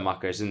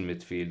Salamakers in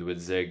midfield, with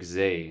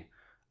Zirkzee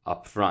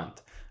up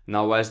front.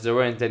 Now, whilst there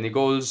weren't any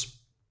goals,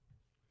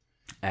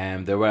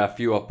 there were a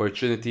few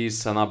opportunities.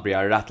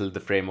 Sanabria rattled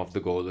the frame of the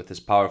goal with his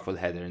powerful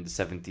header in the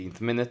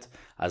 17th minute,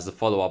 as the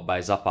follow-up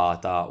by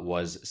Zapata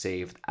was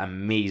saved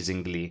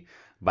amazingly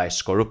by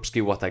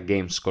Skorupski. What a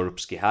game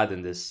Skorupski had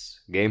in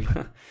this game.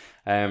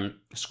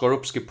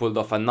 Skorupski pulled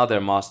off another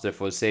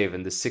masterful save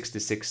in the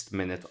 66th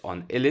minute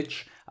on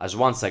Ilic, as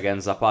once again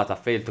Zapata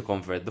failed to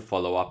convert the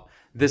follow-up,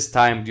 this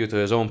time due to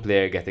his own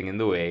player getting in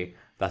the way.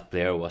 That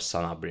player was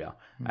Sanabria.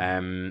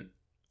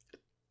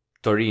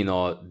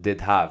 Torino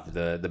did have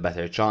the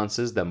better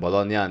chances than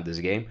Bologna in this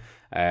game.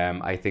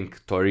 I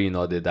think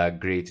Torino did a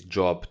great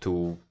job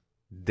to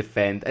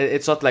defend.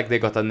 It's not like they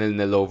got a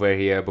 0-0 over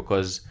here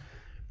because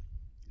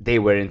they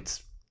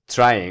weren't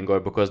trying or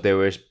because they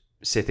were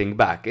sitting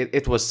back.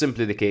 It was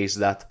simply the case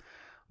that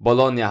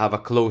Bologna have a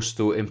close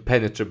to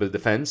impenetrable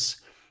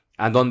defense.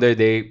 And on their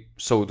day,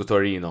 so do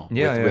Torino.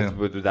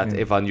 With that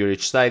Ivan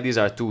Juric style. These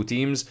are two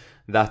teams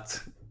that,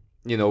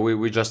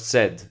 we just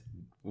said,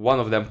 one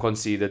of them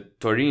conceded.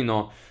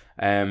 Torino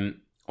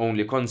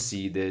only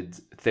conceded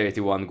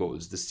 31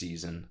 goals this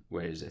season.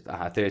 Where is it?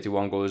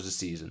 31 goals this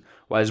season.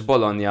 Whereas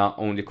Bologna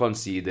only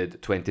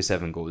conceded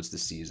 27 goals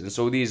this season.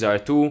 So these are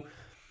two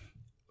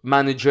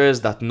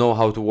managers that know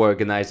how to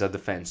organize a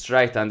defense,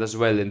 right? And as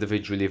well,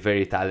 individually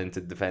very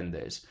talented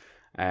defenders.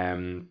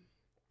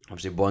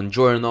 Obviously,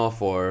 Buongiorno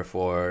for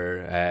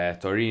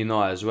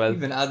Torino as well.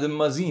 Even Adam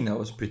Mazzina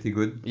was pretty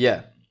good.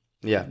 Yeah.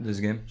 This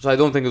game. So I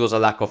don't think it was a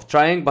lack of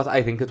trying, but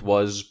I think it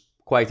was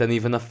quite an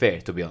even affair,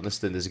 to be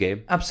honest, in this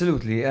game.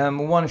 Absolutely.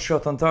 One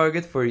shot on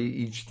target for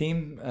each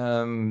team.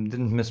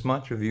 Didn't miss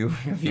much if you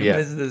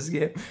missed this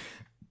game.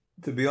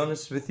 To be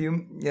honest with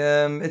you,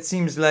 it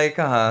seems like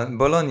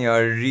Bologna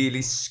are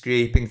really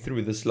scraping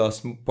through this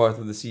last part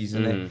of the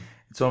season.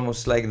 It's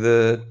almost like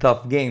the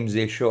tough games,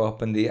 they show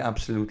up and they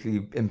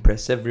absolutely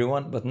impress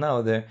everyone. But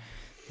now they're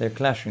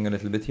clashing a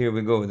little bit. Here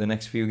we go, the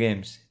next few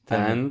games.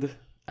 And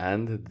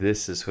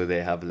this is who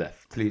they have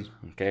left. Please.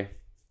 Okay.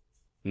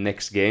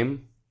 Next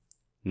game,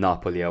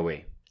 Napoli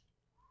away.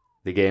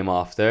 The game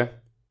after,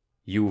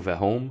 Juve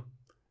home.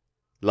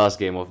 Last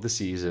game of the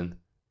season,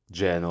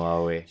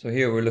 Genoa away. So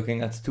here we're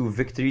looking at 2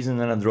 victories and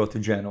then a draw to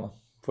Genoa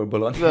for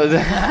Bologna.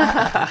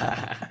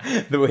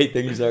 The way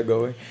things are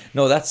going.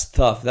 No, that's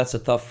tough. That's a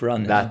tough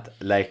run. But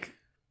they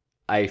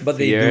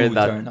do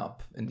turn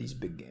up in these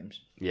big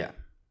games. Yeah.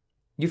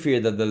 You fear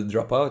that they'll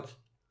drop out?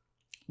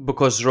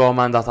 Because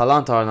Roma and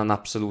Atalanta are on an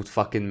absolute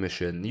fucking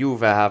mission.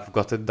 Juve have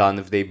got it done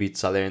if they beat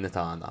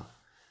Salernitana.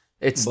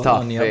 It's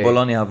tough.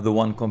 Bologna have the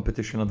one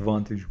competition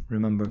advantage,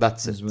 remember.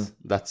 That's it. Well.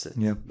 That's it.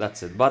 Yeah.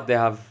 That's it. But they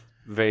have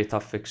very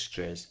tough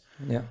fixtures.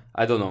 Yeah.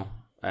 I don't know.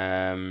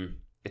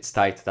 It's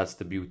tight. That's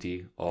the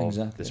beauty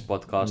of this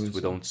podcast.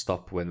 We don't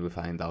stop when we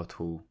find out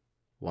who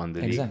won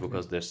the league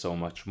because there's so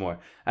much more.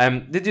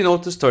 Did you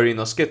notice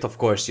Torino's kit? Of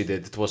course you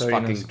did. It was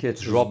Torino's fucking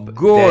drop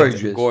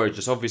gorgeous.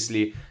 Gorgeous.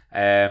 Obviously,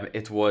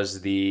 it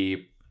was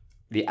the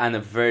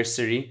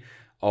anniversary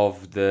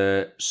of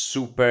the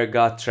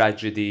Superga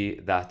tragedy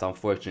that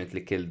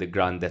unfortunately killed the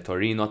Grande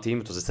Torino team.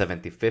 It was the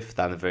 75th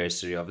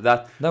anniversary of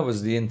that. That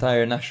was the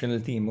entire national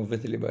team of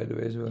Italy, by the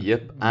way, as well.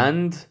 Yep.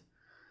 And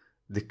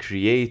the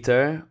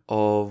creator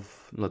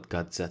of, not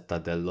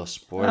Gazzetta dello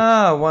Sport.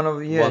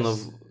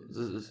 Was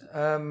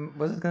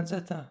it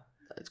Gazzetta?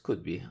 It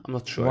could be. I'm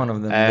not sure. One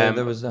of them.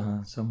 There was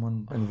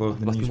someone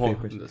involved in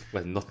newspapers.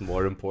 Not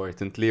more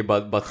importantly,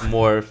 but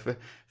more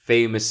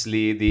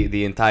famously,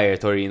 the entire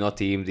Torino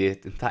team, the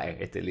entire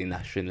Italy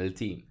national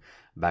team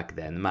back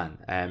then,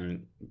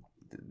 man.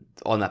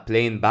 On a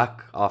plane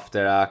back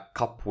after a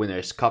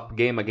Winners' Cup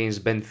game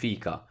against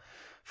Benfica.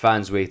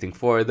 Fans waiting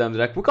for them.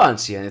 They're like, we can't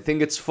see anything.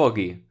 It's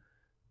foggy.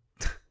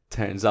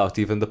 Turns out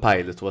even the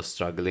pilot was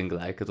struggling.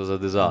 Like, it was a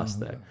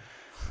disaster.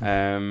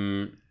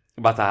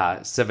 But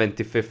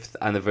 75th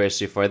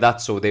anniversary for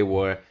that, so they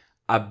wore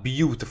a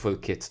beautiful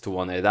kit to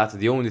honor that.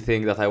 The only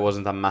thing that I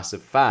wasn't a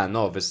massive fan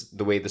of is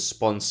the way the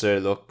sponsor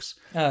looks.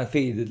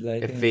 Faded,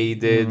 like it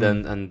faded,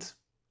 and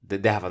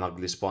they have an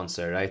ugly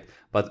sponsor, right?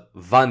 But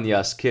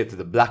Vanya's kit,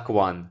 the black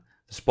one,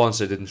 the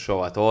sponsor didn't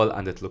show at all,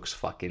 and it looks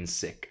fucking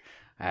sick.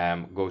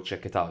 Go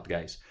check it out,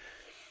 guys.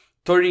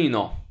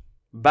 Torino,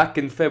 back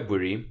in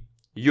February,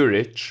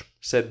 Juric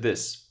said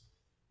this: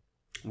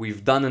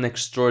 "We've done an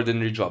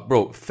extraordinary job."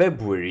 Bro,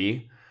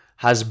 February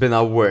has been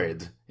a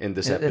word in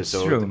this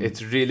episode. True.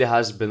 It really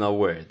has been a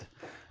word.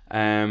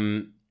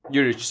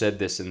 Juric said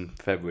this in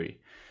February: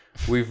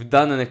 "We've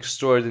done an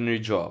extraordinary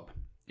job.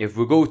 If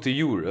we go to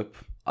Europe,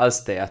 I'll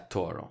stay at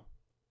Toro.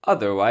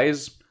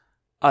 Otherwise,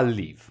 I'll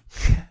leave."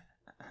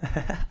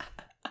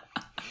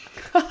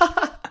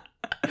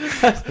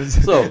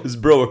 So, it's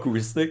bro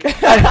acoustic.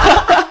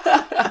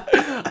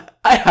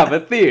 I have a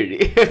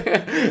theory.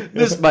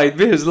 This might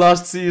be his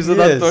last season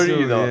at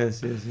Torino. Yes.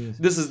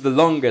 This is the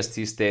longest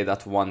he stayed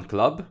at one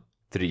club,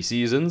 3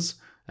 seasons.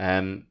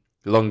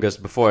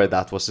 Longest before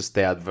that was his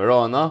stay at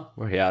Verona,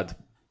 where he had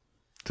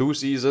 2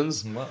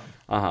 seasons.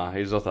 Wow.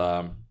 He's not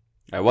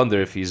I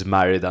wonder if he's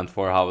married and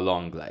for how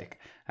long, like.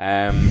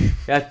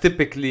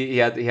 Typically he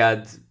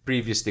had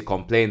previously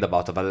complained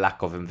about a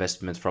lack of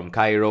investment from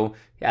Cairo.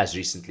 He has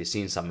recently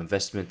seen some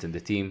investment in the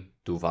team.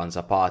 Duvan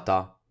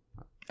Zapata.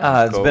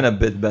 It's been a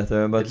bit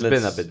better, but it's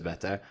been a bit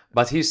better.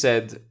 But he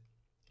said,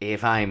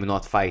 if I'm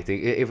not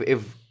fighting,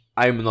 if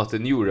I'm not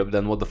in Europe,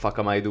 then what the fuck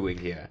am I doing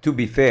here? To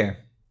be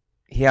fair,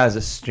 he has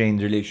a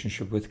strained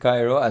relationship with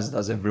Cairo, as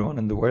does everyone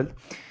in the world.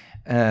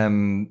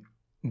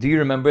 Do you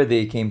remember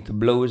they came to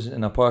blows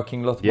in a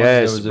parking lot? Yes,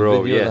 there was a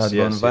bro. video Yes, that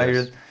had gone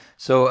viral. Yes.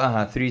 So,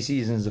 3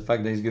 seasons. The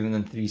fact that he's given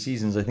them 3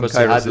 seasons, I think Because he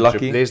Cairo's hadn't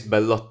lucky. replaced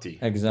Bellotti.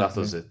 Exactly. That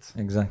was it.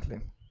 Exactly.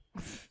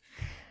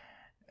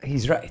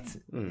 He's right.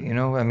 You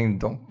know, I mean,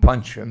 don't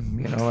punch him.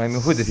 You know, I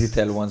mean, who did he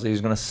tell once that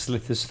he's gonna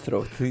slit his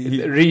throat?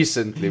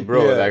 Recently,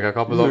 bro, Yeah. like a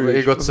couple of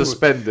he got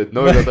suspended.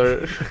 No,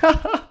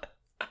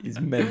 He's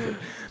mental.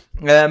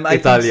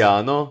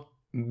 Italiano.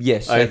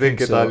 Yes, I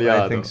think so. I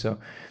Italiano. think so.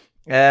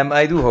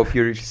 I do hope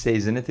Juric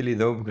stays in Italy,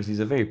 though, because he's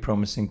a very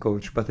promising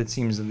coach. But it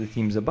seems that the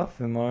teams above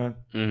him are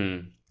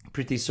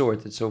pretty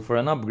sorted. So for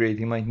an upgrade,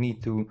 he might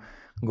need to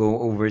go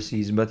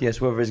overseas. But yes,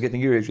 whoever is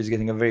getting Juric is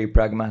getting a very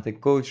pragmatic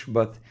coach,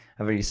 but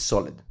a very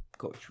solid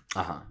coach.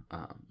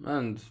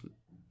 And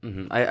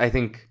I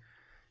think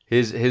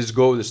his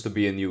goal is to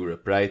be in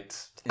Europe, right?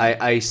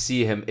 I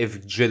see him,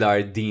 if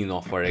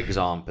Gilardino, for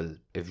example,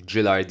 if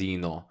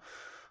Gilardino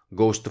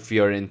goes to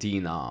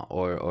Fiorentina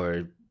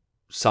or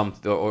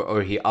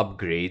he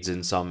upgrades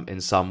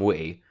in some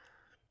way,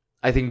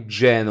 I think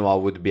Genoa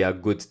would be a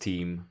good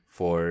team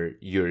for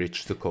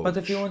Juric to coach. But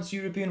if he wants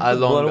European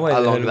football,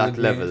 along that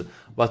level,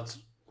 but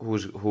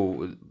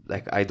who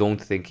I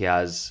don't think he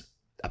has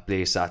a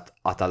place at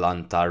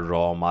Atalanta,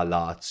 Roma,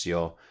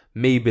 Lazio.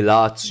 Maybe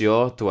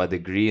Lazio to a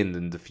degree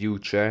in the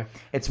future.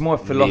 It's more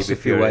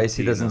philosophy-wise.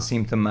 He doesn't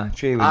seem to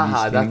match with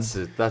these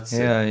teams. That's it.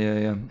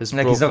 Yeah. He's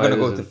not going to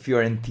go to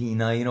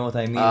Fiorentina. You know what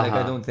I mean?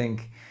 I don't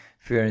think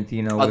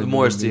Fiorentina. I'd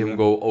more see him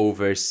go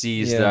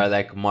overseas. There,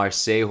 like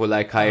Marseille, who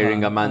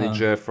hiring a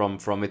manager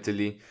from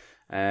Italy.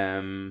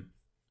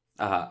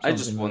 I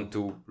just want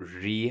to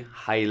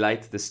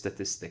re-highlight the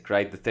statistic,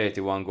 right? The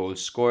 31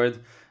 goals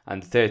scored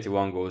and the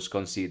 31 goals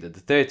conceded. The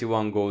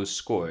 31 goals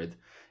scored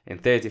in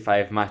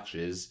 35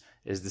 matches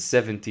is the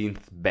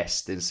 17th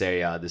best in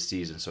Serie A this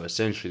season. So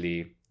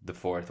essentially the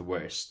 4th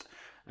worst.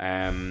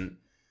 The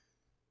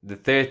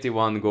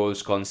 31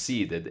 goals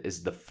conceded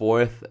is the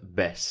 4th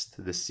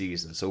best this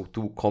season. So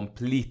two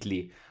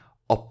completely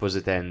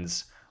opposite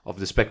ends of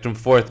the spectrum.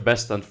 4th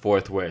best and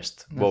 4th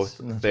worst.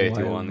 Both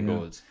 31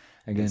 goals.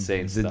 Again,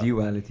 insane the stuff.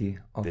 Duality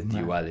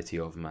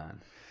of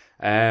man.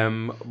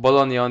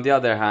 Bologna, on the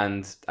other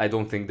hand, I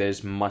don't think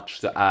there's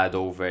much to add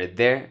over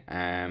there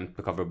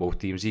to cover both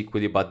teams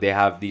equally, but they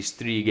have these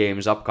 3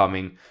 games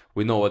upcoming.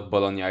 We know what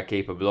Bologna are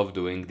capable of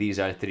doing. These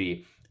are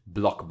 3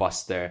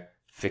 blockbuster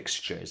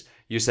fixtures.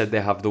 You said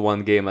they have the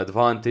one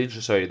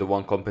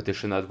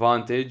competition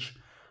advantage.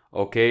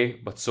 Okay,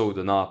 but so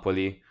do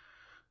Napoli.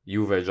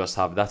 Juve just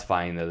have that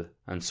final,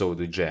 and so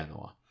do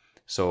Genoa.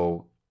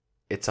 So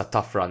it's a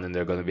tough run, and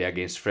they're going to be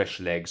against fresh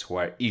legs who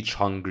are each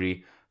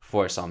hungry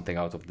for something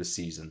out of the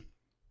season.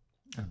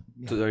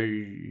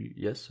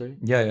 Yes, sorry?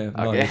 Yeah.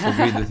 No, okay. I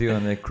disagreed with you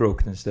and I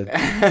croaked instead.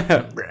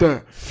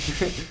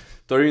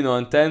 Torino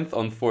on 10th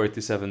on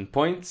 47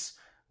 points,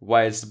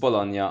 whilst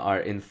Bologna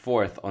are in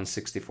 4th on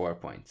 64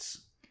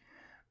 points.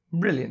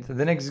 Brilliant.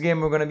 The next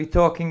game we're going to be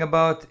talking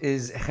about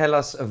is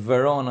Hellas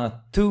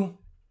Verona 2,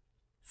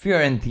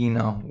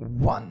 Fiorentina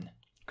 1.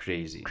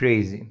 Crazy.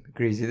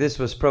 This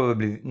was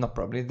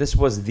this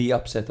was the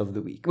upset of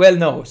the week. Well,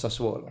 no,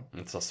 Sassuolo.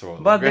 It's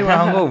Sassuolo. But they were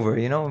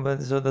hungover,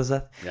 But so is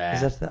that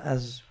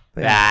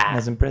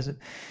as impressive?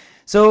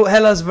 So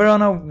Hellas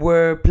Verona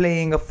were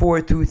playing a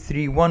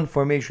 4-2-3-1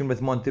 formation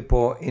with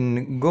Montipò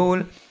in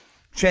goal.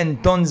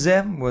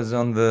 Centonze was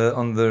on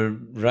the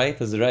right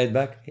as the right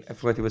back. I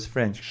forgot he was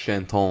French.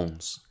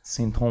 Centons.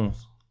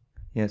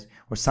 Yes,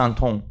 or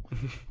Santon,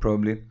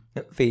 probably.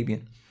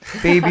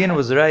 Fabian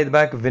was the right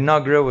back.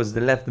 Vinagre was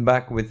the left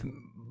back with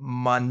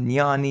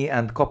Magnani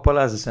and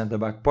Coppola as a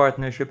centre-back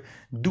partnership.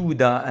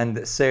 Duda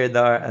and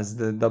Serdar as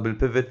the double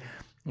pivot,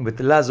 with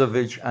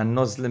Lazovic and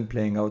Noslin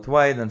playing out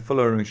wide and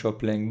Folorunshaw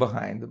playing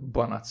behind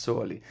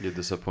Bonazzoli. You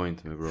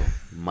disappoint me, bro.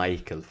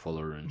 Michael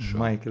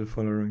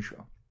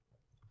Folorunshaw.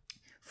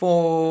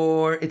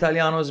 For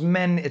Italiano's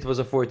men, it was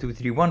a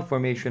 4-2-3-1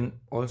 formation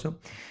also,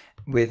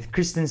 with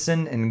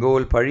Christensen in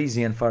goal,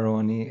 Parisi and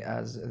Faroni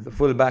as the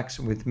fullbacks,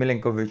 with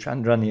Milinkovic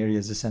and Ranieri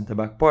as the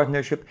centre-back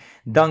partnership,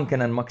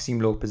 Duncan and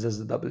Maxime Lopez as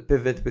the double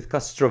pivot, with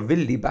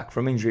Castrovilli back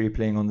from injury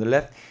playing on the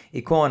left,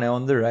 Icone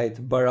on the right,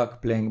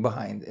 Barak playing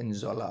behind in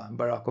Zola.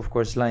 Barak, of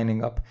course,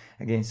 lining up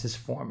against his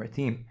former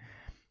team.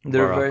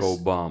 The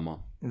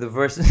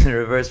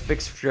reverse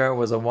fixture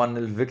was a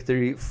 1-0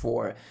 victory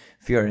for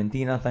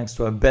Fiorentina thanks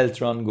to a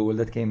belt-run goal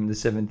that came in the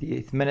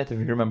 78th minute. If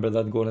you remember,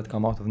 that goal had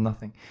come out of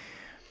nothing.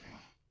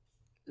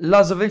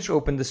 Lazovic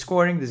opened the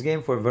scoring this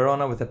game for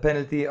Verona with a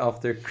penalty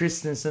after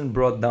Christensen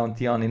brought down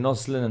Tiani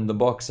Noslin in the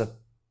box. A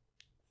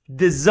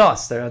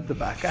disaster at the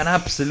back. An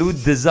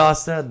absolute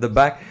disaster at the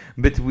back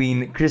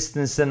between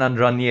Christensen and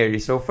Ranieri.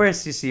 So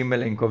first you see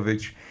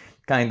Milinkovic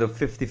kind of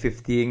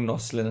 50-50ing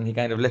Noslin, and he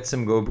kind of lets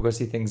him go because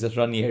he thinks that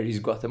Ranieri's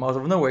got him. Out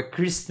of nowhere,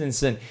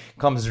 Christensen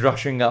comes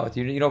rushing out.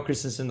 You know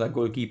Christensen, that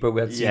goalkeeper,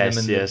 we had seen him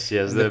in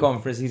the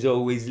conference. He's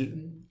always with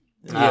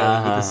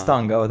his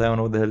tongue out. I don't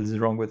know what the hell is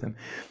wrong with him.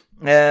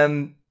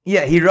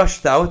 He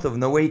rushed out of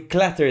nowhere. He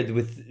clattered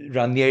with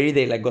Ranieri.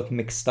 They got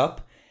mixed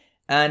up,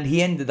 and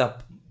he ended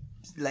up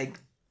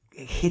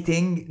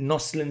hitting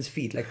Noslin's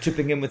feet,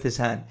 tripping him with his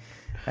hand.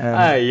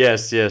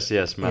 Yes,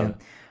 man.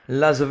 Yeah.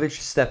 Lazovic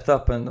stepped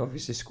up and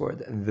obviously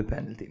scored the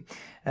penalty.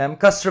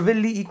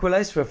 Castrovilli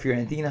equalized for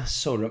Fiorentina.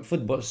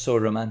 Football's so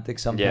romantic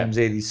sometimes,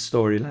 these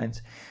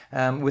storylines.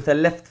 With a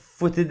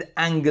left-footed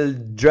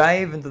angled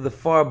drive into the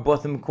far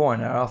bottom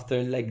corner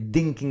after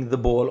dinking the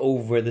ball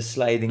over the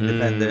sliding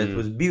defender. It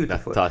was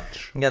beautiful. That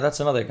touch. Yeah, that's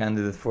another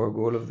candidate for a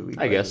goal of the week,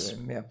 I guess.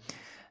 Yeah.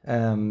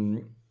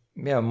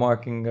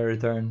 Marking a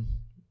return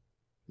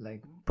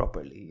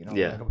properly,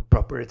 Yeah. like a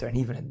proper return.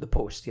 Even at the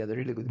post, he had a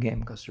really good game,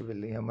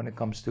 Castrovilli. And when it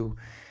comes to,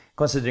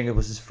 considering it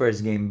was his first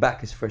game back,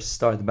 his first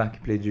start back, he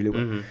played really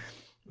well.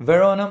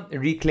 Verona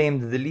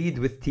reclaimed the lead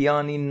with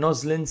Tiani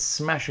Noslin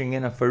smashing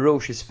in a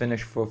ferocious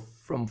finish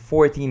from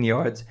 14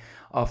 yards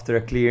after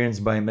a clearance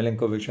by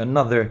Milenkovic.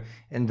 Another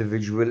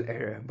individual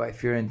error by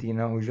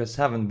Fiorentina, who just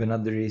haven't been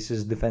at the races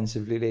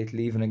defensively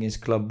lately. Even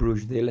against Club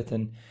Brugge, they let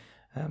in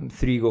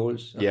 3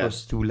 goals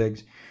across 2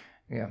 legs.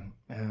 Yeah,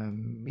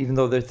 even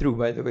though they're through,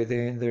 by the way,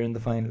 they're in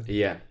the final.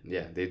 Yeah,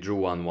 they drew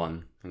 1-1.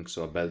 I think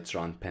so, a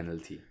Beltran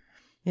penalty.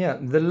 Yeah,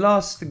 the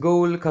last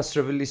goal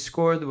Castrovilli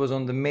scored was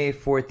on the May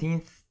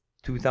 14th,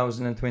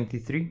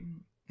 2023.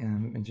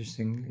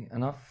 Interestingly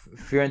enough,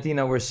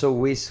 Fiorentina were so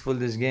wasteful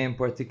this game,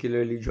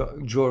 particularly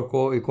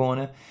Giorgio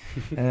Icone.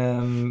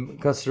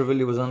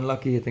 Castrovilli was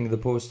unlucky hitting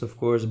the post, of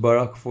course.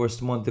 Barak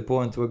forced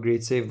Montepo into a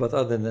great save, but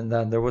other than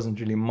that, there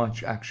wasn't really much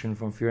action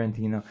from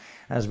Fiorentina.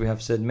 As we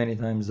have said many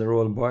times, they're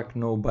all bark,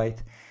 no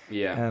bite.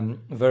 Yeah.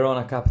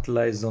 Verona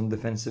capitalized on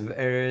defensive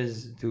errors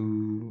to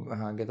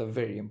get a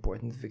very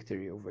important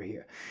victory over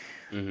here.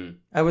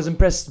 I was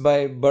impressed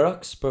by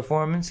Barak's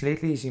performance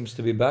lately. He seems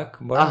to be back.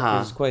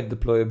 Barak is quite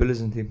deployable,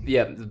 isn't he?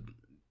 Yeah,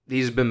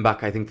 he's been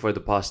back, I think, for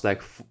the past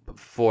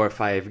 4 or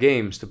 5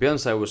 games. To be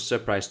honest, I was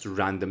surprised to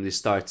randomly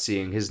start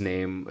seeing his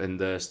name in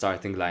the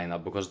starting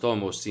lineup, because it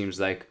almost seems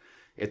like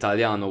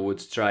Italiano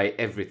would try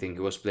everything.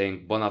 He was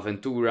playing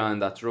Bonaventura in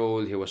that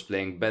role. He was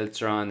playing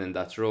Beltran in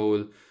that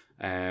role.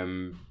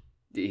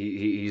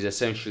 He's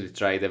essentially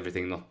tried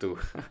everything not to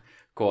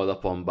call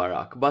upon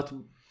Barak. But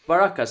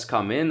Barak has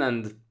come in,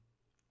 and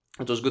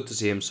it was good to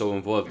see him so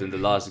involved in the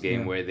last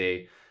game where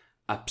they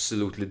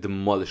absolutely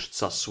demolished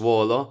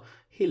Sassuolo.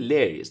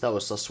 Hilarious. That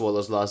was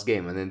Sassuolo's last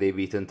game, and then they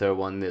beat Inter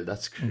 1-0.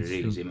 That's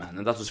crazy, man.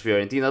 And that was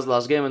Fiorentina's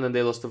last game, and then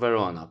they lost to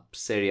Verona.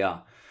 Serie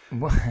A.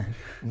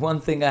 One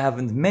thing I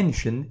haven't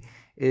mentioned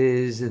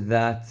is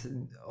that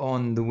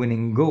on the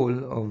winning goal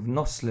of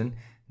Noslin,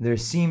 there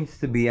seemed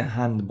to be a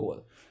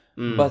handball.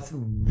 But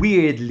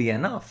weirdly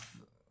enough,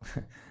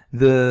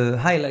 the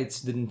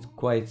highlights didn't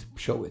quite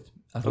show it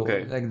at all.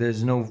 Like,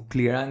 there's no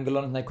clear angle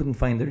on it, and I couldn't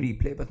find the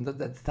replay. But at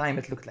the time,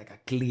 it looked like a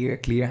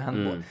clear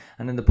handball.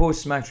 And in the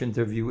post-match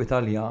interview,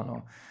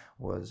 Italiano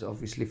was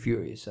obviously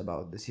furious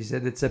about this. He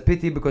said, "It's a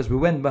pity because we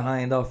went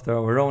behind after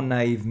our own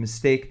naive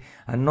mistake,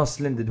 and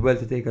Noslin did well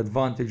to take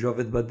advantage of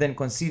it, but then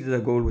conceded a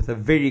goal with a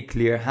very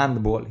clear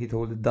handball," he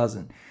told It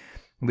Doesn't.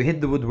 "We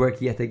hit the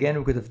woodwork yet again.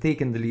 We could have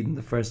taken the lead in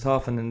the first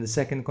half, and in the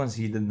second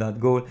conceded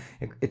that goal.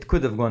 It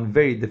could have gone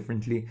very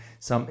differently.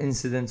 Some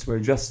incidents were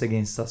just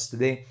against us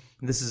today.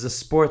 This is a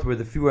sport where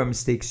the fewer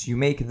mistakes you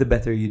make, the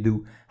better you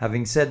do.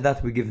 Having said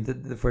that, we give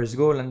the first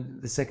goal,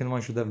 and the second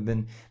one should have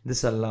been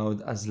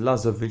disallowed as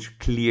Lazovic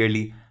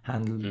clearly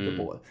handled the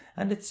ball."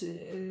 And it's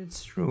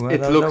true.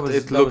 It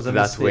looked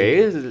that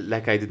way.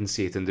 Like, I didn't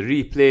see it in the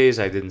replays.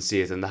 I didn't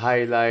see it in the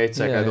highlights.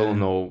 Like, I don't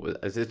know.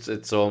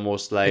 It's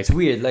almost like, it's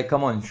weird. Like,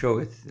 come on, show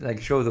it. Like,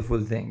 show the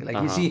full thing.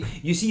 Like,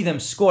 you see them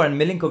score, and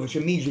Milinkovic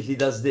immediately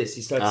does this.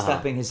 He starts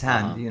tapping his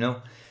hand.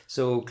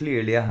 So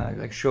clearly,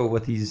 like, show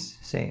what he's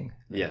saying.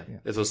 Yeah,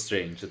 it was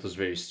strange. It was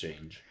very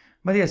strange.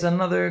 But yes,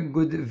 another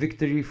good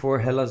victory for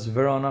Hellas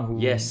Verona, who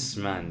did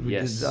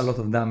a lot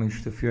of damage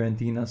to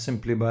Fiorentina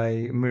simply by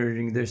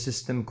mirroring their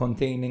system,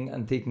 containing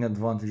and taking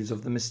advantages of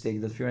the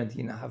mistake that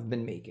Fiorentina have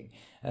been making.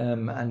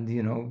 And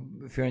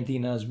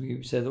Fiorentina, as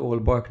we said, all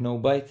bark, no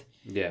bite.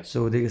 Yeah.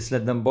 So they just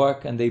let them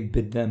bark, and they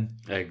bit them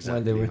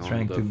while they were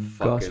trying to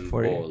gasp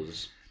for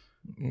balls.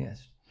 it. Yes.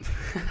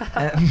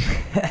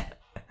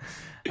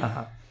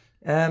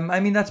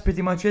 That's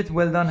pretty much it.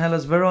 Well done,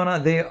 Hellas Verona.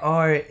 They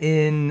are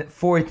in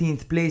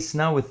 14th place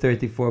now with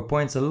 34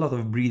 points. A lot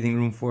of breathing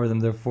room for them.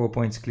 They're 4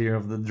 points clear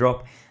of the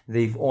drop.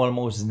 They've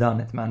almost done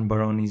it, man.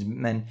 Baroni's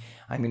men.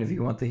 If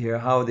you want to hear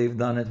how they've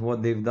done it,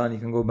 what they've done, you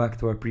can go back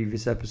to our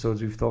previous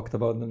episodes. We've talked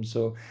about them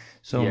so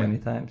many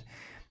times.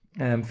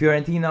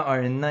 Fiorentina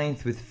are in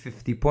 9th with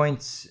 50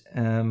 points.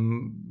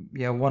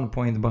 1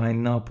 point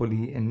behind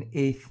Napoli in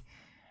 8th.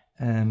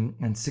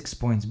 And 6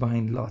 points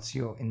behind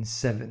Lazio in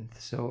 7th.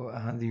 So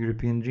the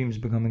European dream is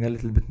becoming a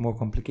little bit more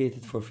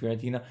complicated for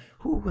Fiorentina,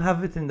 who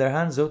have it in their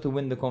hands, though, to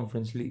win the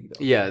Conference League.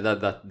 Though. Yeah,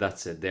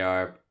 that's it. They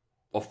are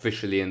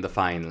officially in the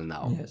final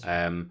now. Yes.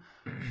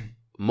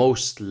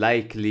 Most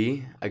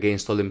likely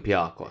against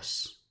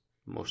Olympiacos.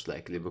 Most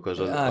likely, because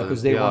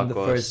they won the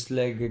first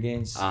leg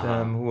against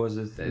who was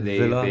it?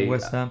 Villa,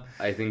 West Ham.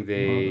 I think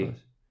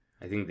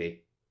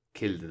they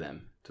killed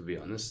them. To be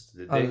honest,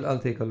 I'll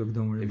take a look.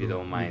 Don't worry. If you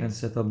don't mind, we can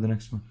set up the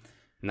next one.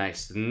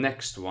 Nice. The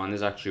next one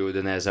is actually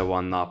Udinese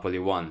 1, Napoli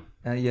 1.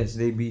 Yes,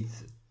 they beat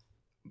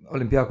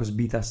Olympiacos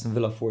beat Aston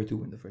Villa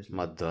 4-2 in the first leg.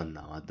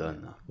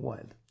 Madonna.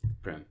 Wild.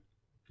 Prem.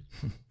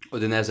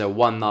 Udinese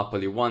 1,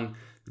 Napoli 1.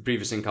 The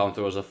previous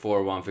encounter was a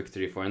 4-1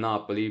 victory for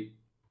Napoli.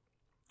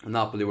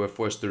 Napoli were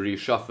forced to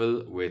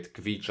reshuffle with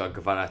Kvicha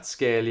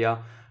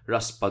Kvaratskhelia,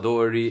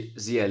 Raspadori,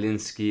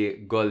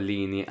 Zielinski,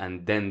 Gollini,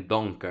 and Den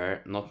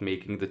Donker not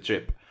making the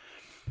trip.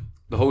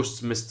 The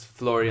hosts missed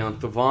Florian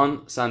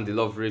Thauvin, Sandy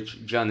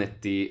Lovrich,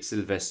 Giannetti,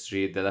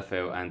 Silvestri,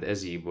 Delafeu and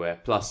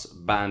Ezibue, plus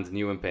banned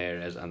Newen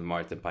Perez and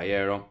Martin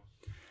Payero.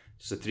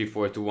 It's a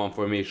 3-4-2-1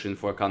 formation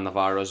for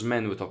Cannavaro's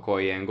men with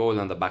Okoye in goal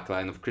and the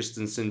backline of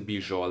Christensen,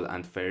 Bijol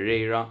and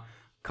Ferreira.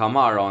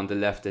 Kamara on the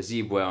left,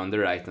 Ezibue on the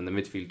right, and the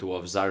midfield two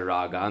of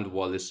Zarraga and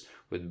Wallace,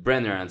 with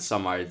Brenner and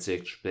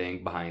Samardzic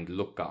playing behind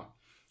Lucca.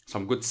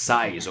 Some good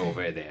size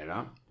over there,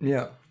 huh?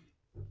 Yeah.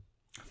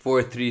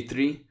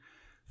 4-3-3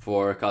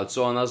 for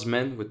Calzona's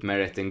men, with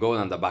Meret in goal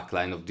and the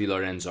backline of Di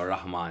Lorenzo,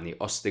 Rahmani,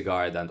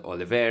 Ostigard and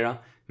Oliveira.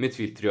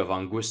 Midfield three of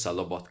Anguissa,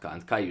 Lobotka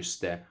and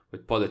Cayuste,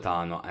 with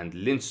Politano and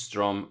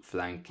Lindstrom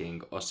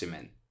flanking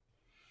Osimhen.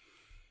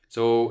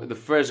 So the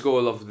first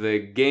goal of the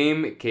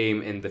game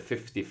came in the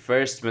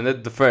 51st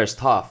minute. The first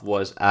half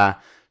was a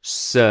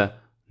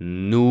snooze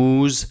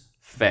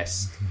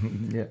fest.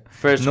 Yeah.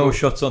 First no goal,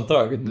 shots on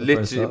target. In the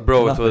first half.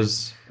 bro, Nothing. it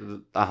was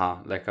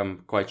like I'm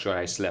quite sure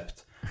I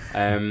slept.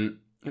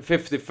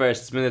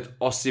 51st minute,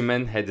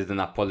 Osimhen headed a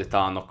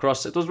Napolitano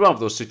cross. It was one of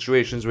those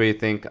situations where you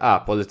think,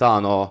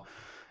 Politano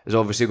is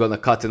obviously going to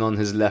cut in on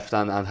his left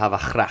and have a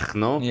crack,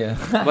 no? Yeah.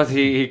 But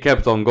he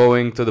kept on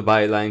going to the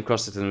byline,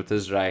 crossed it in with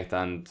his right,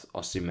 and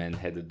Osimhen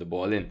headed the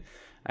ball in.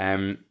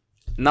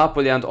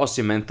 Napoli and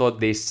Osimhen thought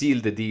they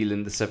sealed the deal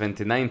in the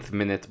 79th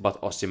minute,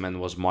 but Osimhen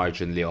was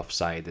marginally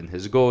offside in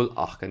his goal.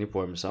 Can you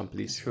pour me some,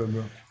 please? Sure,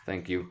 bro.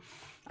 Thank you.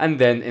 And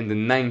then in the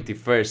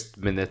 91st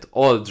minute,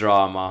 all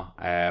drama,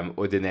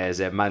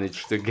 Udinese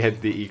managed to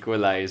get the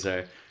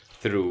equalizer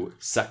through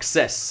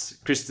Success.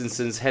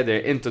 Christensen's header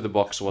into the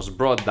box was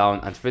brought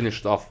down and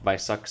finished off by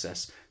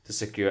Success to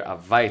secure a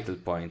vital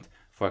point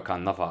for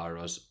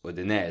Cannavaro's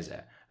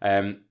Udinese.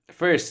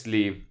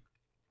 Firstly,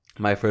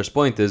 my first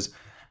point is,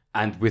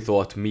 and we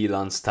thought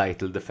Milan's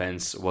title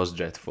defense was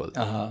dreadful.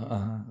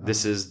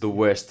 This is the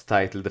worst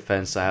title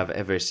defense I have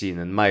ever seen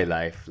in my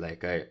life.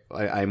 Like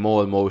I'm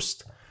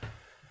almost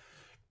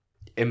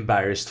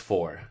embarrassed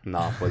for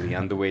Napoli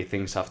and the way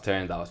things have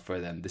turned out for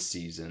them this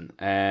season.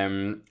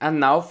 And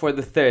now for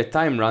the third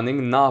time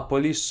running,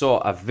 Napoli saw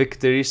a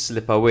victory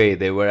slip away.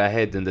 They were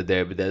ahead in the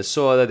Derby del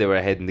Sole, they were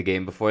ahead in the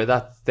game before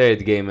that,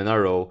 third game in a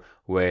row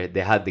where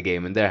they had the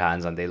game in their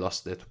hands and they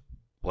lost it.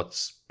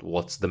 What's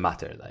the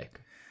matter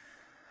like?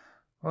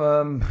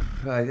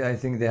 I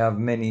think they have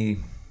many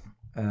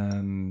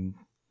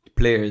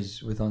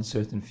players with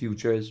uncertain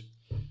futures,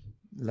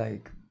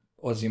 like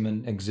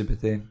Osimhen,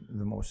 Exhibite,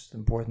 the most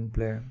important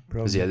player.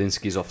 Probably.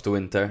 Zielinski's off to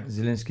Inter.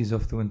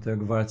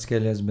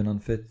 Kvaratskhelia has been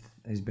unfit.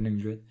 He's been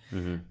injured.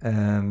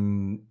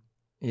 Mm-hmm.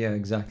 Yeah,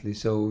 exactly.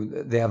 So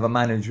they have a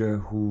manager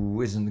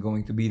who isn't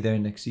going to be there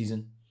next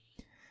season.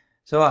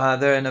 So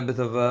they're in a bit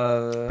of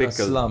a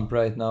slump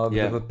right now, a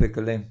bit of a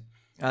pickle.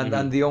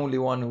 And the only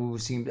one who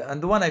seemed... And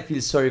the one I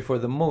feel sorry for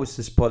the most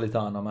is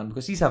Politano, man,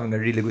 because he's having a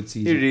really good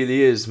season. He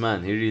really is,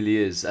 man. He really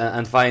is.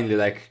 And finally,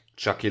 like,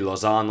 Chucky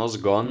Lozano's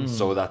gone,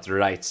 so that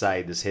right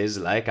side is his,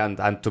 like,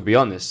 and to be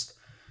honest,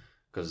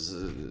 because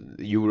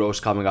Euro's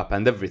coming up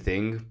and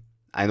everything,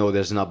 I know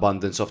there's an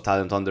abundance of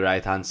talent on the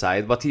right-hand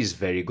side, but he's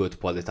very good,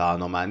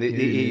 Politano, man.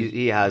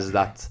 He has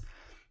that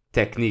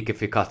technique.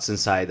 If he cuts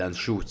inside and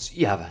shoots,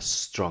 you have a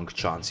strong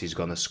chance he's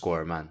gonna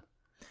score, man.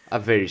 A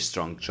very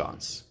strong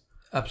chance.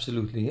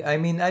 Absolutely. I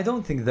mean, I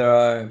don't think there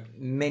are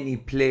many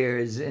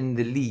players in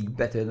the league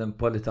better than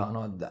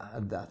Politano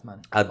at that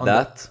man.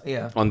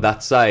 On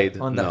that side.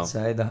 On that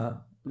side,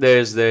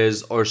 There's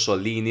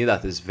Orsolini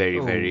that is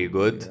very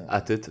good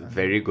at it.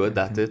 Very good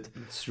at it.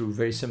 It's true.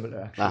 Very similar,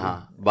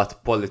 actually.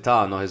 But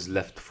Politano, his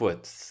left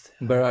foot.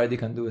 Berardi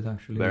can do it,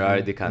 actually.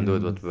 Berardi can do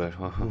it, but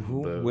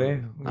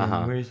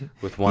where is he?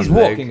 With one He's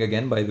leg. walking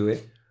again, by the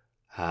way.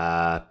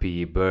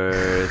 Happy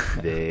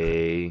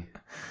birthday.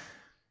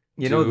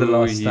 You know, the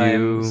last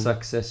time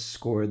Success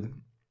scored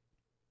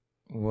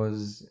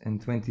was in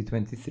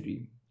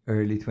 2023,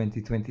 early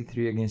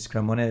 2023 against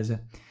Cremonese.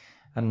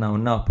 And now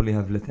Napoli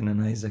have let in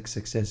an Isaac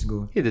Success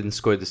goal. He didn't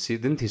score this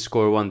season. Didn't he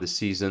score one this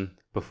season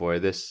before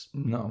this?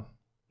 No.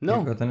 He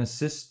No. got an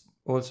assist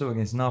also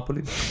against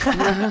Napoli.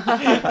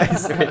 I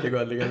swear to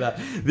God, look at that.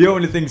 The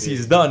only things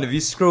he's done, if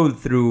you scroll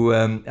through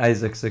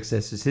Isaac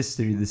Success's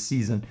history this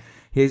season,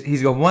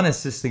 he's got one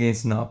assist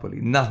against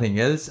Napoli, nothing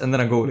else, and then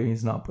a goal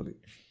against Napoli.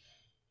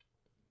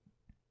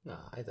 No,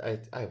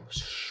 I was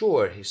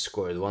sure he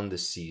scored one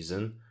this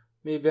season.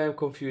 Maybe I'm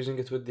confusing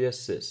it with the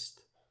assist.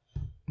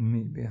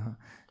 Maybe,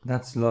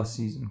 That's last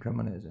season,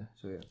 Cremonese.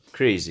 So yeah.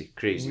 Crazy.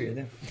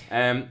 Weird,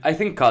 I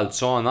think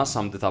Calzona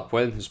summed it up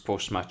well in his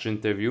post-match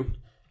interview.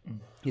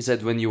 He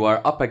said, when you are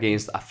up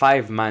against a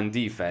 5-man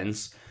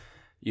defense,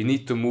 you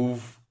need to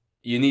move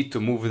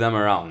them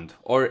around,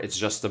 or it's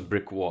just a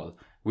brick wall.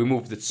 We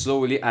moved it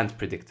slowly and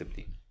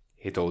predictably,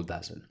 he told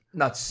Dazen.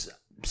 That's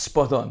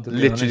spot on. To be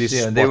Literally honest.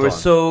 spot They were on.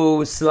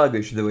 so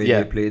sluggish the way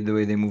they played, the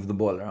way they moved the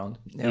ball around.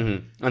 Yeah.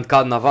 Mm-hmm. And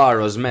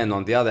Cannavaro's men,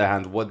 on the other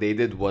hand, what they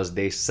did was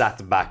they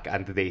sat back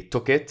and they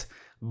took it,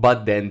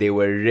 but then they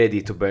were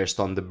ready to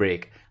burst on the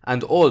break.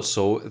 And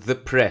also, the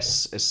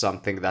press is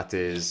something that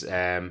is...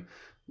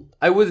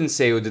 I wouldn't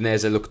say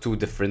Udinese look too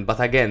different, but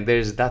again,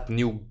 there's that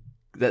new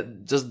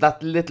that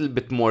little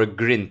bit more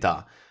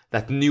grinta,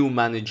 that new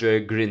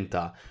manager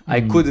grinta.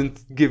 I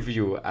couldn't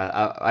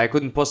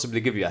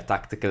possibly give you a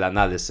tactical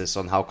analysis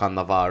on how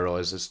Cannavaro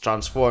is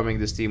transforming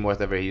this team,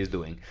 whatever he is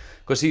doing,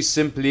 because he's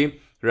simply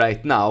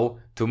right now,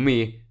 to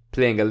me,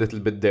 playing a little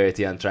bit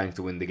dirty and trying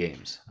to win the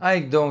games.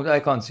 I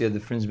can't see a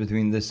difference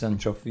between this and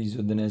Cioffi's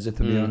Udinese,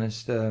 to be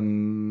honest.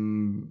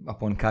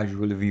 Upon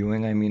casual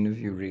viewing, I mean, if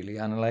you really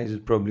analyze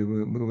it, probably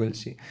we will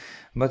see.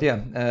 But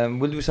yeah,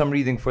 we'll do some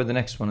reading for the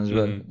next one as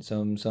well.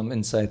 Some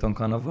insight on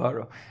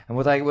Cannavaro. And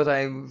what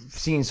I've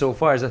seen so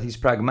far is that he's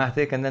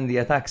pragmatic, and then the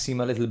attacks seem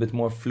a little bit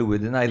more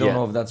fluid. And I don't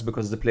know if that's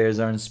because the players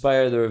are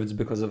inspired or if it's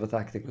because of a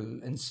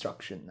tactical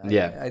instruction.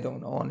 I don't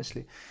know,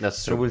 honestly.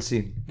 That's true. So we'll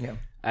see. Yeah.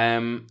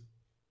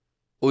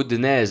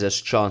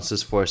 Udinese's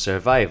chances for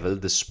survival,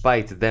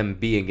 despite them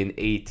being in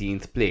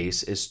 18th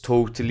place, is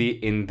totally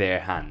in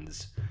their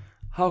hands.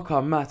 How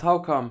come, Matt? How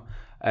come?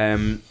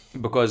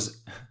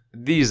 Because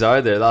these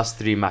are their last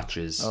 3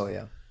 matches. Oh,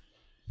 yeah.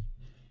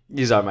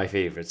 These are my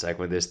favorites, like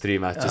when there's 3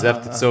 matches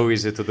left, it's so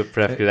easy to the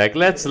prep. You're like,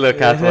 let's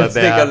look at what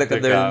they have. Let's take a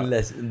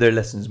look at their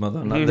lessons,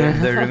 Madonna,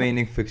 their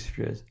remaining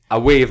fixtures.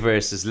 Away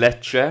versus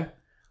Lecce,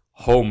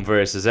 home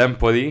versus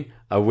Empoli,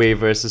 away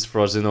versus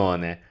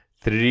Frosinone.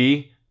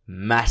 3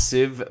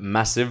 massive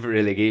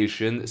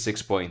relegation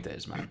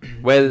 6-pointers, man.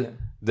 Well,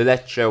 the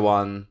Lecce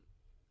one,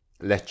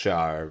 Lecce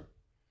are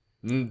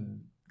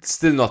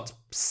still not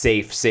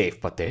safe,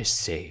 but they're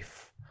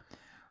safe.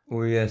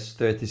 Oh yes,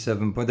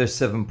 37 points. They're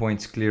 7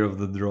 points clear of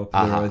the drop.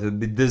 It would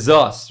be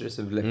disastrous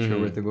if Lecce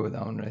were to go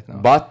down right now.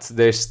 But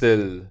they're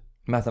still,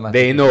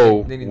 they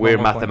know we're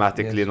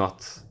mathematically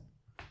not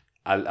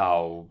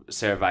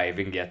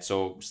surviving yet,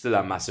 so still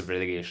a massive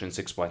relegation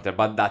 6-pointer.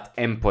 But that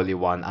Empoli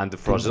one and the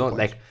Frosinone,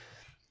 like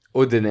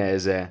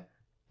Udinese,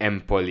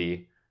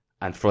 Empoli,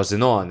 and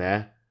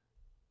Frosinone,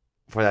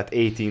 for that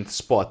 18th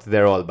spot,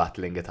 they're all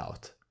battling it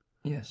out.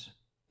 Yes.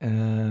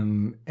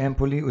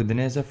 Empoli,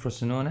 Udinese,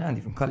 Frosinone, and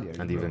even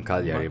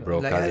Cagliari.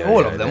 Bro. Cagliari,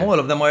 all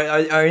of them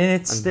are in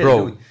it and still.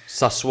 Bro,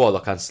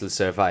 Sassuolo can still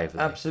survive.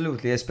 Like.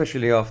 Absolutely,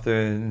 especially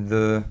after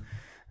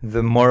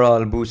the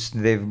morale boost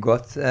they've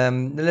got.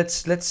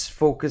 Let's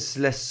focus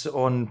less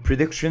on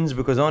predictions,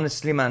 because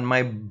honestly, man,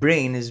 my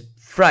brain is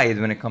fried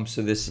when it comes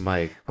to this.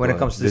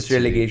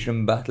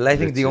 Relegation battle. I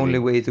think the only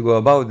way to go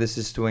about this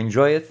is to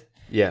enjoy it.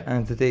 Yeah.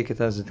 And to take it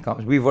as it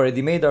comes. We've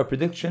already made our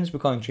predictions. We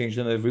can't change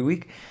them every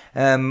week.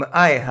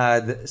 I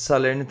had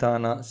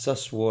Salernitana,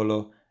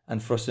 Sassuolo,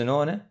 and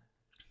Frosinone.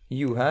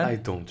 You had? I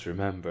don't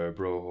remember,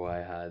 bro, who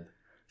I had.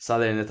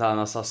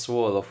 Salernitana,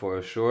 Sassuolo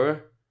for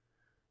sure.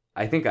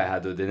 I think I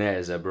had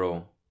Udinese,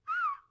 bro.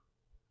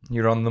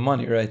 You're on the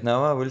money right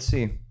now. We'll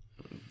see.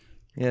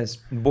 Yes.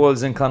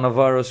 Balls in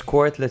Cannavaro's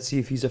court. Let's see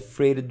if he's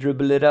afraid to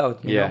dribble it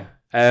out. You know?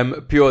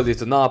 Purely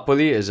to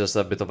Napoli is just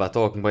a bit of a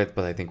talking point,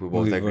 but I think we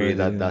both agree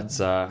that that's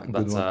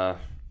a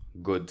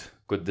good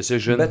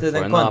decision. Better for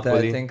than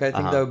Napoli. Conte, I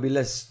think that would be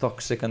less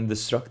toxic and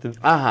destructive.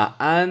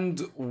 And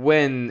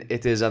when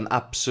it is an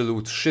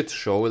absolute shit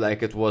show,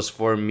 like it was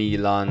for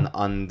Milan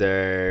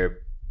under,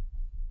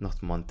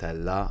 not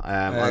Montella,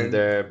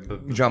 under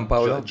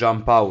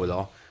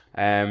Gianpaolo,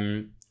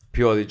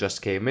 Pioli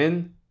just came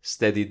in,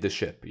 steadied the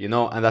ship, you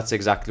know, and that's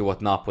exactly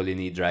what Napoli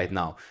need right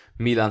now.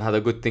 Milan had a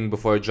good thing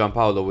before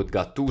Gianpaolo with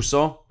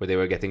Gattuso, where they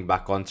were getting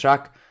back on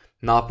track.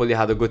 Napoli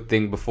had a good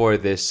thing before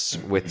this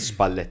with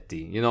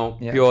Spalletti. You know,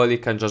 Pioli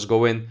can just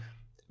go in,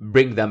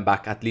 bring them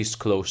back at least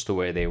close to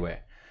where they were.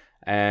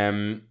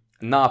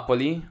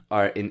 Napoli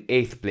are in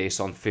 8th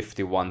place on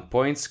 51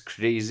 points.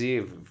 Crazy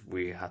if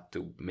we had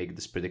to make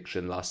this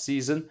prediction last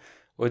season.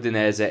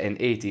 Udinese in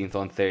 18th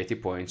on 30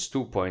 points,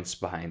 2 points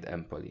behind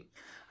Empoli.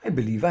 I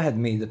believe I had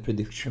made a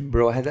prediction,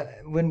 bro.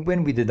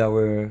 When we did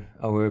our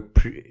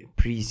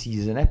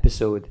pre-season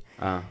episode,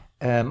 I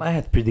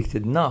had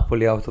predicted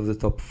Napoli out of the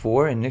top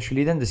 4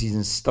 initially. Then the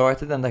season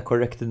started and I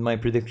corrected my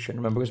prediction.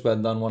 Remember, because we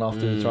had done one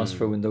after the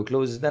transfer window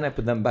closes. Then I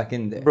put them back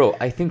in there. Bro,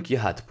 I think you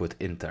had put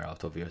Inter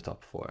out of your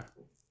top 4.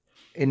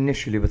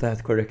 Initially, but I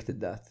had corrected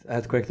that. I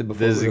had corrected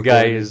before. This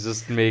guy is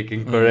just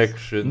making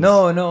corrections.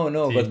 No.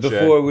 But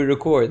before we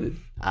recorded,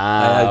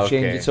 I had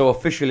changed it. So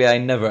officially, I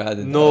never had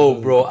it.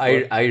 No, bro.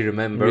 I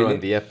remember on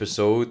the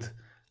episode,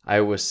 I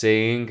was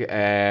saying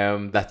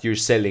that you're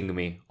selling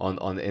me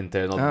on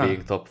Inter not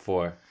being top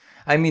 4.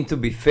 I mean, to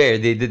be fair,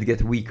 they did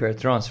get weaker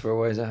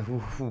transfer-wise.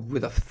 Who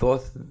would have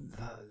thought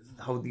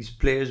how these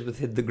players would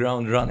hit the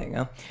ground running,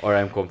 huh? Or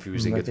I'm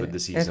confusing it with the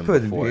season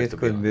before. It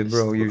could be,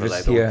 bro. You're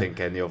just I don't think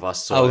any of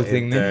us saw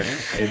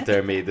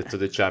Inter made it to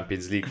the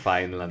Champions League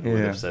final and would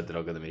have said they're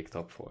not going to make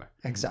top 4.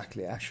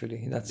 Exactly,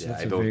 actually. That's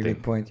a very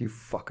good point, you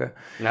fucker.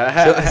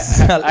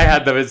 I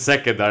had them in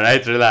second,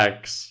 alright?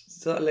 Relax.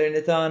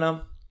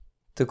 Salernitana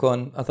took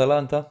on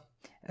Atalanta.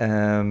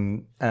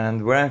 And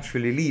we're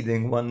actually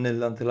leading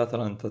 1-0 until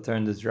Atalanta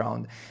turned it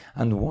round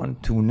and won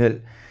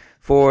 2-0.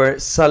 For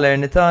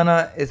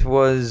Salernitana, it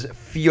was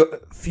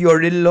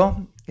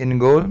Fiorillo in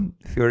goal.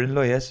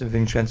 Fiorillo, yes,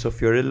 Vincenzo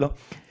Fiorillo.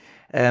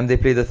 They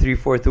played a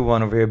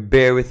 3-4-2-1 over here.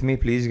 Bear with me,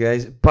 please,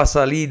 guys.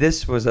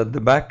 Pasalidis was at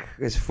the back.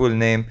 His full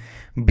name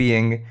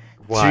being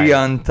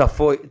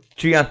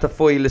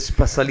Triantafoilis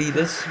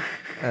Pasalides,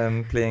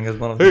 playing as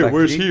one of the back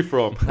where's three, he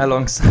from?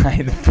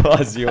 alongside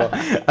Fazio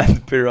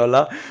and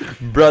Pirola.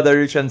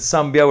 Bradaric and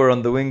Sambia were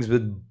on the wings,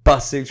 with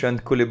Basic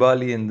and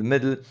Koulibaly in the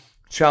middle.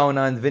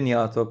 Chauna and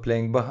Vignato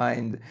playing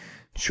behind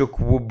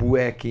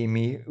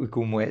Chukwubuekimi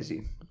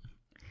Ukumwezi.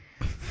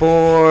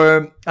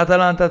 For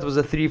Atalanta, it was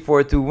a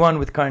 3-4-2-1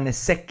 with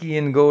Carnesecchi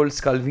in goal,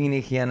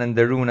 Scalvini, Hien and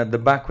Darun at the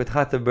back, with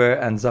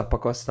Hatteber and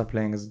Zappacosta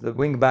playing as the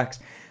wing backs.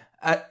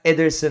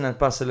 Ederson and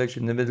Pasalic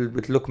in the middle,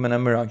 with Lukman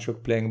and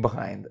Miranchuk playing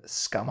behind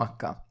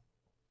Scamacca.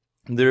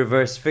 The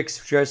reverse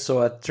fixture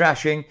saw a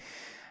thrashing,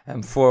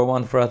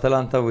 4-1 for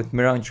Atalanta, with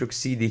Miranchuk,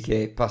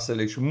 CDK,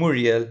 Pasalic,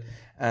 Muriel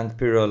and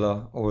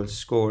Pirola all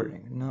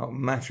scoring. Now,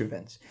 match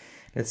events.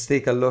 Let's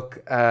take a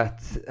look at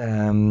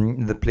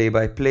the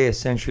play-by-play.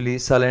 Essentially,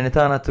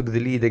 Salernitana took the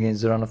lead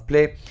against the run of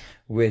play,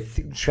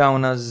 with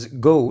Chauna's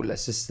goal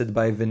assisted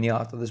by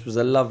Vignato. This was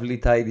a lovely,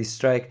 tidy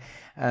strike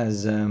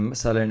as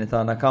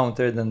Salernitana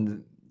countered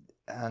and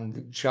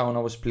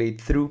Chauna was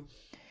played through.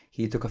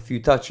 He took a few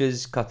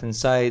touches, cut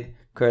inside,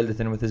 curled it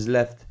in with his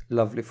left.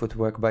 Lovely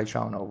footwork by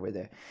Chauna over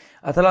there.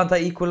 Atalanta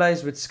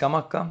equalized with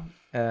Scamacca.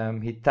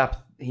 He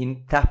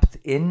tapped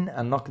in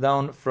a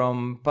knockdown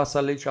from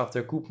Pasalic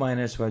after Coop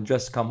Miners, who had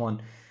just come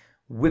on,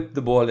 whipped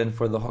the ball in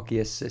for the hockey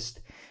assist.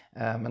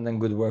 And then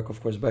good work,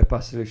 of course, by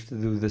Pasalic to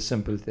do the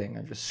simple thing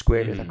and just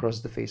square it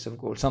across the face of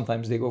goal.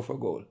 Sometimes they go for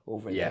goal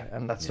over there,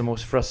 and that's the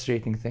most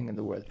frustrating thing in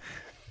the world.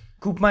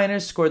 Coop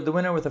Miners scored the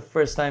winner with a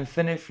first-time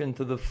finish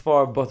into the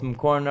far bottom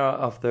corner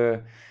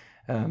after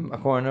a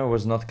corner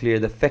was not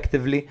cleared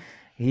effectively.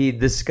 He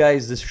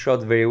disguised this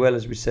shot very well,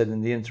 as we said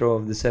in the intro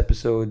of this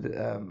episode.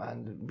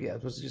 And yeah,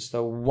 it was just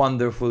a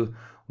wonderful,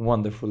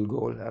 wonderful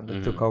goal. And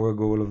it took our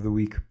goal of the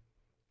week.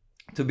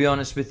 To be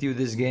honest with you,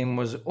 this game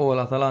was all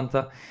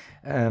Atalanta.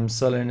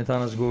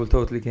 Salernitana's goal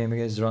totally came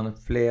against the run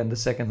of play. And the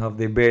second half,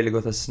 they barely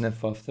got a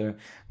sniff after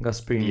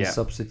Gasperini's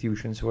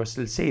substitutions, who are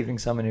still saving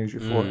some energy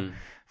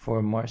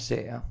for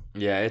Marseille.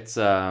 Yeah, it's,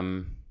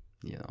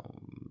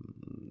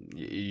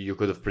 you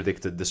could have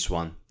predicted this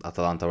one.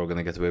 Atalanta were going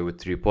to get away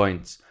with 3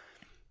 points.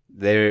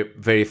 They're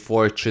very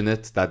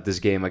fortunate that this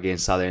game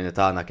against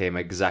Salernitana came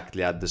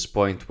exactly at this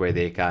point where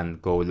they can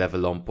go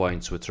level on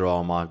points with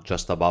Roma,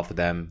 just above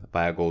them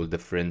by a goal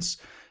difference,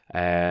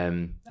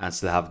 and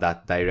still have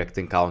that direct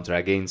encounter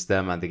against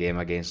them and the game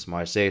against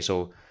Marseille.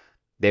 So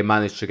they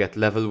managed to get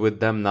level with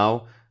them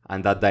now,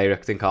 and that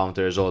direct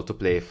encounter is all to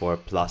play for.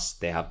 Plus,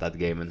 they have that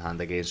game in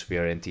hand against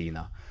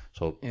Fiorentina.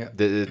 So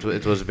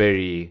it was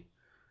very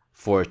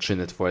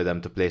fortunate for them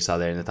to play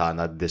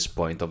Salernitana at this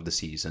point of the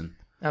season.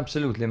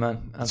 Absolutely,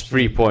 man. Absolutely. It's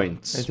 3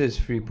 points. It is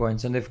 3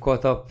 points, and they've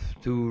caught up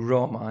to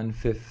Roma in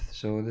 5th,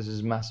 so this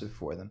is massive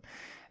for them.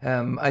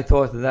 I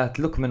thought that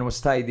Lukman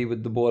was tidy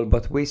with the ball,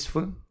 but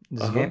wasteful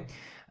this game.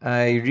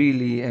 I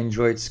really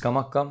enjoyed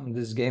Scamacca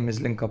this game.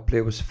 His link-up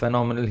play was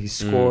phenomenal. He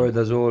scored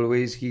as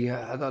always. He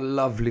had a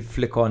lovely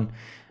flick on,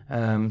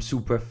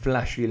 super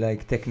flashy,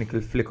 like technical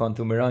flick on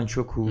to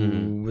Miranchuk,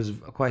 who was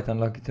quite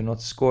unlucky to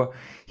not score.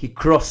 He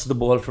crossed the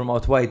ball from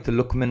out wide to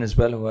Lukman as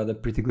well, who had a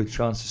pretty good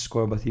chance to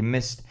score, but he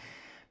missed.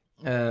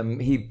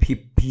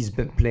 He's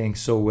been playing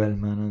so well,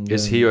 man. And,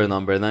 is he your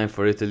number 9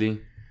 for Italy?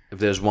 If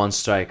there's one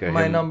striker,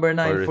 my number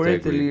 9 for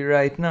Italy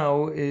right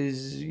now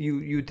is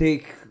you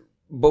take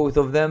both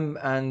of them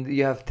and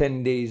you have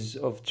 10 days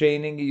of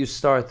training. You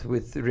start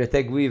with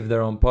Retegui if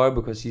they're on par,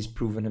 because he's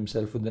proven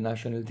himself with the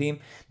national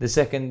team. The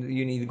second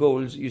you need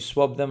goals, you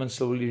swap them and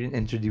slowly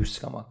introduce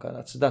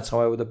Scamacca. That's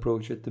how I would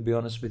approach it, to be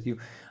honest with you.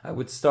 I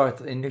would start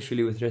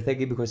initially with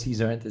Retegui because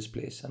he's earned his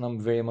place, and I'm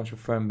very much a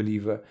firm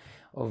believer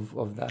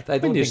of that. I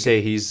don't when you think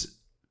say he's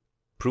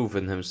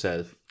proven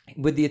himself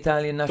with the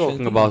Italian national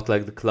talking team, about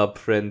like the club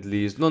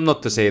friendlies,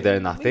 not to say they're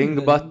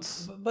nothing, but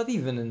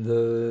even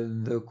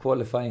in the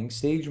qualifying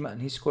stage, man,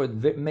 he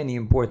scored many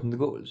important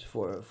goals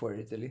for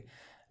Italy.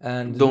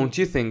 And don't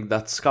you think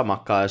that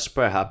Scamacca is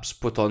perhaps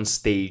put on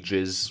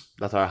stages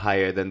that are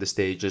higher than the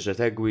stages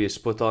Retegui is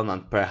put on,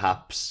 and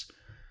perhaps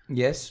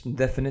yes,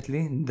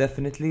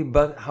 definitely.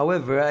 But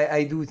however,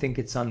 I do think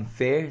it's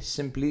unfair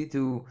simply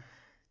to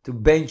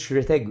bench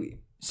Retegui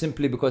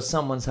simply because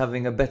someone's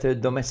having a better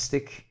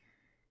domestic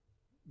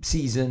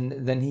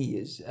season than he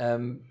is.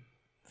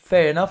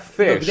 Fair enough.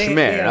 Fair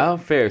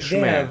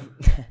schmear.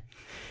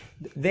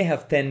 They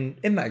have 10.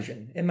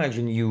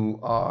 Imagine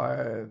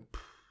you're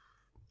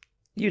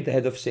the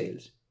head of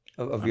sales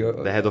of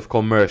your. The head of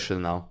commercial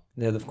now.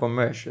 The head of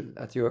commercial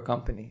at your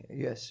company.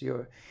 Yes,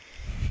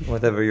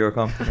 whatever your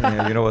company,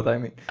 you know what I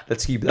mean.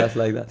 Let's keep that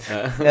like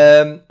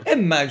that.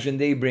 Imagine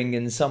they bring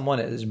in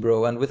someone else,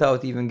 bro, and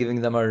without even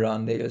giving them a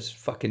run, they just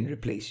fucking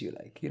replace you.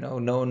 Like,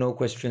 no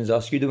questions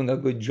asked. You're doing a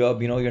good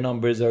job, your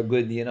numbers are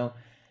good,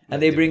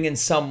 and they bring in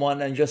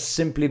someone, and just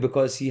simply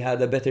because he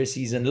had a better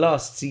season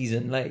last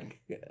season, like,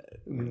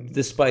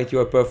 despite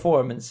your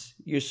performance,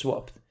 you're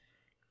swapped.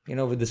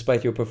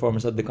 despite your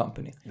performance at the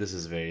company. This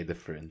is very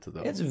different,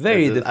 though. It's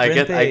very different. I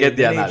get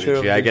the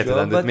analogy. I get it,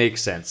 and it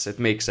makes sense. It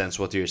makes sense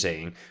what you're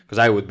saying, because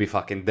I would be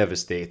fucking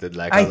devastated.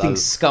 Like, I think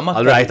Scamacca...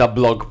 I'll write a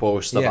blog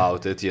post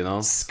about it,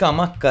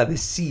 Scamacca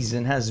this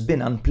season has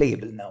been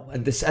unplayable now,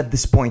 at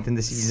this point in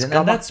the season. Scamacca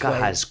and that's why...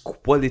 has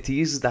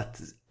qualities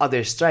that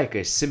other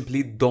strikers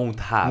simply don't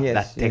have.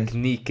 That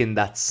technique and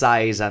that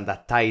size and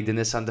that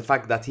tidiness, and the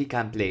fact that he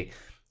can play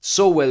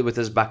so well with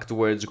his back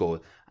towards goal.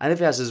 And if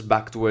he has his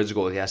back towards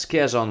goal, he has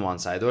Chiesa on one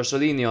side,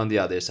 Orsolini on the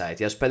other side,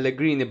 he has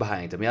Pellegrini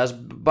behind him, he has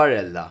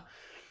Barella.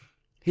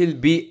 He'll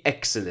be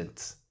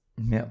excellent.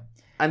 Yeah.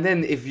 And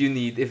then if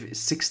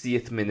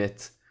 60th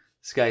minute,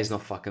 this guy's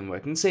not fucking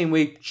working. The same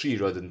way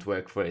Chiro didn't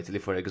work for Italy,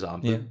 for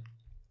example. Yeah.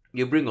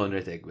 You bring on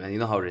Retegui, and you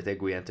know how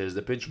Retegui enters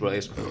the pitch, bro.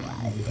 He's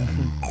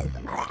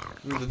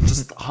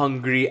just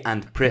hungry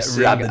and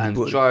pressing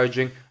and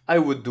charging. I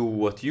would do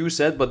what you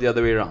said, but the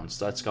other way around.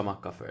 Start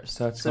Scamacca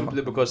first.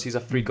 Simply because he's a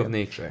freak of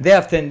nature. They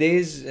have 10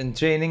 days in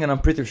training, and I'm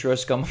pretty sure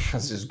Scamacca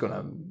is going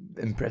to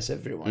impress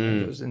everyone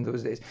in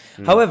those days.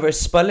 However,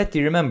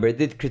 Spalletti, remember,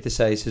 did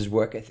criticize his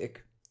work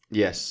ethic.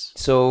 Yes.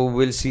 So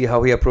we'll see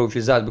how he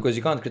approaches that, because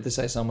you can't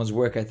criticize someone's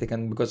work ethic,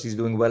 and because he's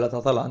doing well at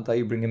Atalanta,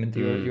 you bring him into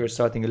your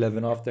starting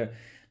 11 after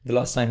the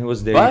last time he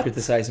was there. You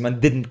criticized him and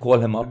didn't call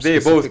him up. They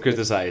both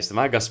criticized him.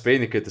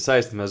 Gasperini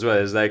criticized him as well.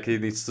 It's like he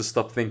needs to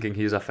stop thinking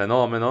he's a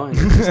phenomenon.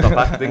 He needs to stop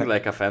acting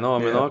like a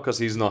phenomenon, because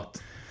he's not.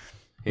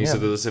 He needs to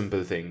do the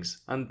simple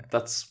things. And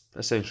that's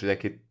essentially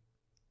like it.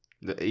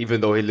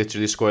 Even though he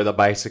literally scored a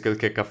bicycle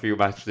kick a few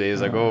match days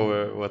ago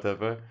or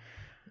whatever.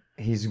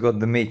 He's got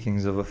the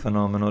makings of a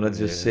phenomenon, let's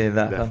just say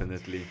that.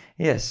 Definitely.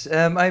 Yes,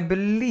 I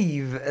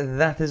believe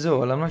that is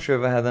all. I'm not sure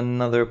if I had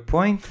another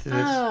point.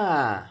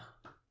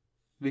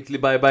 Weekly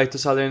bye-bye to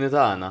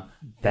Salernitana.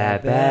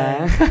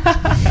 Bye-bye.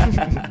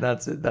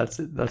 That's it. That's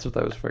what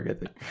I was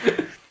forgetting.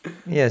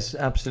 Yes,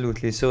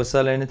 absolutely. So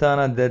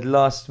Salernitana dead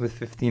last with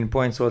 15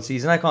 points all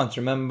season. I can't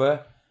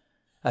remember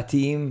a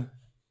team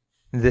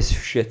this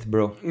shit,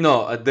 bro.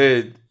 No,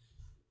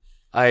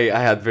 I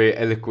had very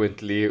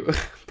eloquently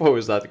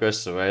posed that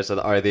question where I said,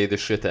 are they the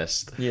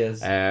shittest?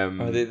 Yes.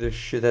 Are they the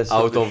shittest?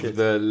 Out of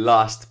the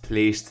last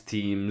placed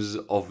teams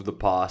of the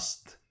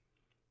past,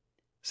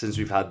 since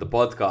we've had the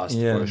podcast,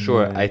 for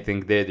sure, I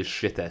think they're the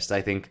shittest.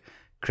 I think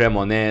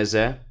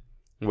Cremonese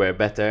were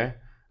better.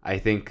 I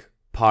think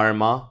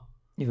Parma,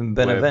 even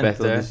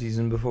Benevento the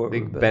season before. I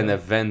think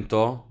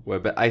Benevento were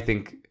better. I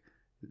think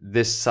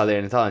this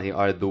Salernitana team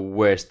are the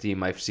worst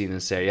team I've seen in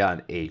Serie A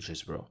in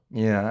ages, bro.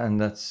 Yeah, and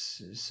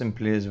that's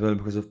simply as well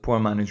because of poor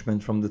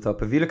management from the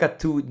top. If you look at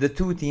the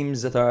two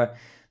teams that are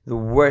the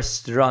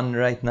worst run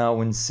right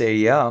now in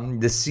Serie A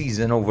this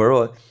season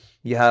overall,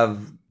 you have...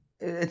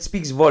 It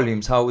speaks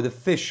volumes how the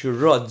fish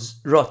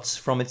rots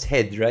from its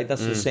head, right?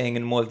 That's the saying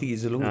in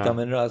Maltese, or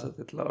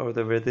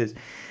whatever it is.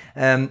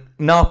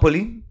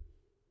 Napoli,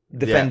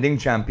 defending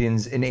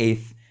champions in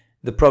 8th.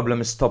 The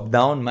problem is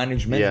top-down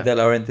management. De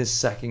Laurentiis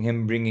sacking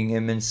him, bringing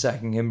him in,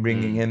 sacking him,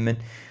 bringing him in.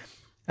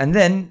 And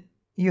then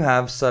you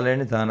have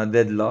Salernitana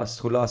dead last,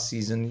 who last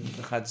season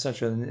had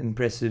such an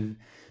impressive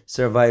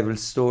survival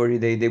story.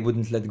 They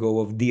wouldn't let go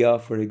of Dia,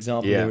 for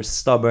example. They were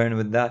stubborn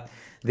with that.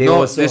 They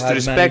no also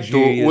disrespect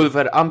to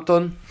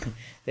Wolverhampton.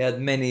 They had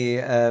many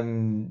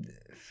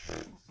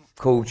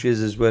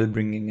coaches as well,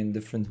 bringing in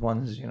different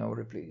ones.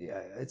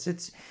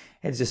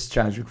 It's just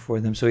tragic for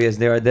them. So yes,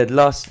 they are dead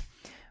last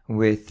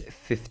with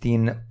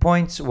 15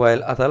 points,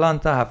 while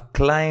Atalanta have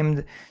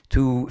climbed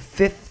to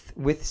 5th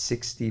with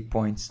 60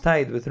 points,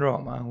 tied with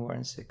Roma, who are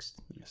in 6th.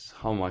 Yes.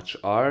 How much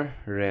are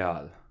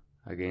Real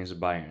against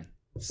Bayern?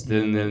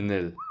 Still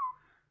 0-0.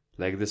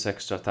 Like this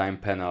extra time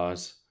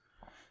penalties.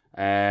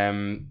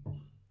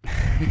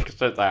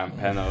 Extra time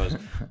penalties.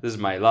 This is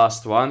my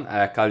last one.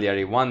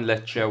 Cagliari 1,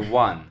 Lecce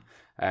 1.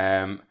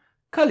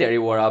 Cagliari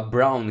wore a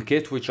brown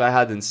kit, which I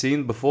hadn't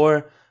seen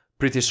before.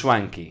 Pretty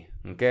swanky.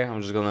 Okay,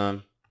 I'm just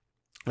gonna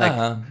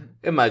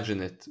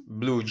imagine it.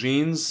 Blue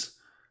jeans,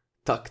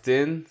 tucked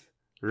in,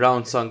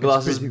 round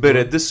sunglasses, bit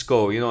of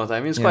disco. You know what I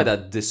mean? It's quite a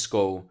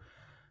disco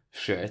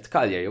shirt.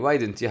 Cagliari, why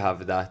didn't you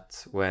have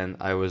that when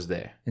I was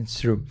there?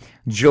 It's true.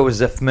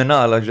 Joseph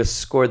Minala just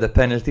scored a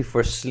penalty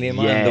for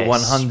Slima in the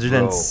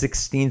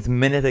 116th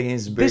minute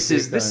against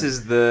Birkirkara. This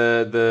is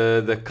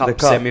the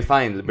cup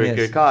semi-final.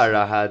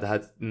 Birkirkara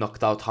had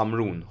knocked out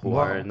Hamrun, who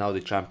are now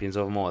the champions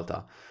of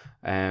Malta.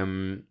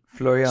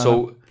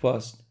 Floriana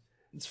passed.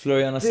 It's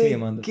Floriana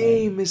Slima. The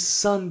game is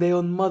Sunday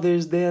on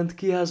Mother's Day and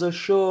Ki has a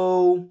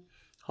show.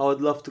 I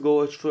would love to go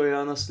watch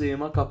Floriana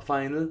Slima Cup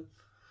final.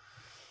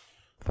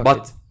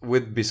 But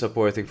would be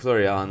supporting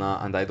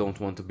Floriana, and I don't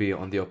want to be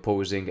on the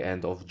opposing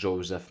end of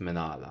Joseph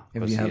Minala.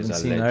 If you haven't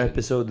seen our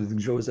episode with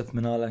Joseph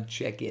Minala,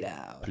 check it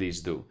out.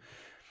 Please do.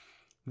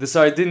 The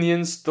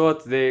Sardinians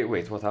thought they...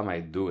 Wait, what am I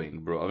doing,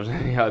 bro?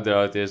 They're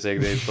out here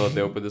saying they thought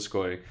they opened the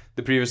scoring.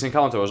 The previous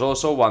encounter was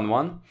also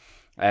 1-1.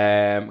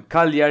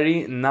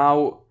 Cagliari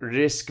now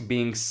risk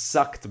being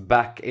sucked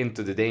back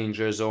into the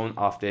danger zone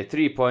after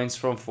 3 points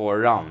from 4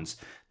 rounds,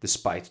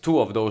 despite 2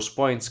 of those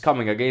points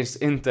coming against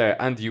Inter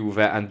and Juve,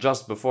 and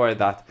just before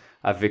that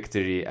a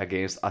victory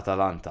against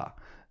Atalanta,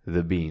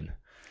 the Bean.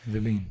 The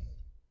Bean.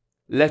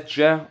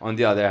 Lecce, on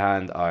the other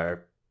hand,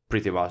 are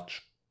pretty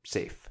much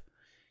safe.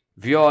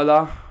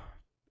 Viola,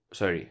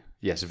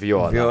 yeah.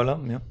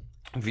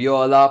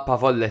 Viola,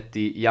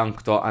 Pavolletti,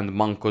 Jankto and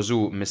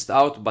Mancosu missed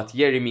out, but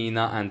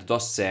Jeremina and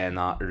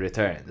Dossena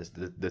returned,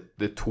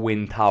 the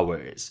Twin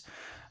Towers.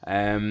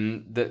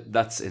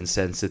 That's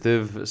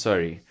insensitive,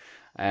 sorry.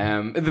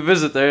 The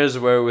visitors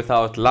were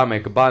without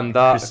Lamek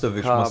Banda.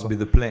 Kristovic must be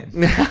the plane.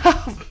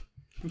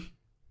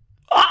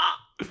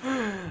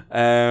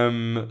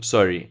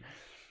 Sorry.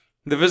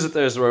 The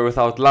visitors were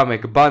without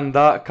Lamek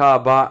Banda,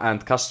 Kaba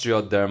and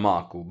Castriot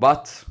Dermaku,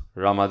 but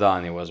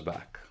Ramadani was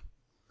back.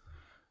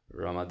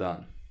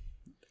 Ramadan.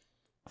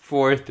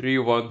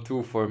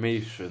 4-3-1-2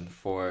 formation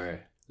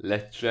for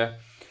Lecce.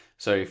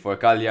 For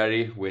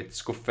Cagliari, with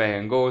Scuffè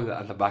in goal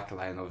and the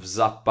backline of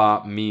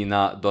Zappa,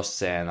 Mina,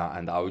 Dossena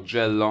and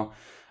Augello.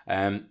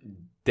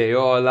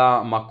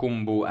 Deola,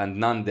 Makumbu and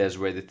Nandes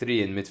were the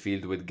three in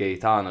midfield, with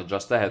Gaetano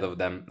just ahead of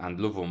them and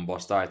Luvumbo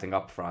starting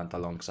up front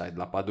alongside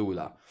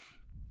Lapadula.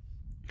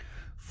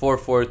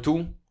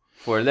 4-4-2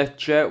 for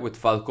Lecce, with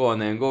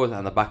Falcone in goal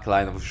and a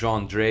backline of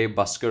Jean-Dre,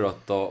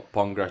 Baschirotto,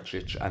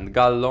 Pongracic and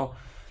Gallo.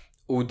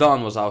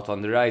 Udan was out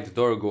on the right,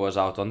 Dorgo was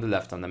out on the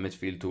left, and the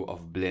midfield two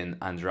of Blin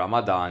and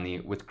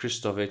Ramadani, with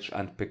Kristovic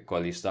and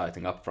Piccoli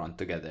starting up front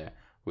together,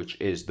 which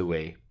is the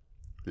way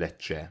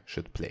Lecce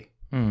should play,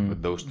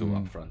 with those two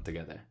up front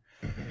together.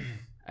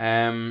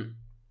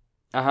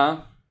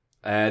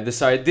 The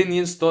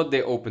Sardinians thought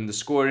they opened the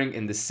scoring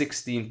in the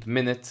 16th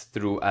minute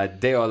through a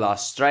Deola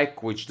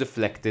strike, which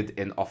deflected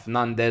in off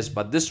Nandes,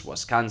 but this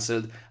was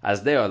cancelled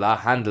as Deola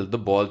handled the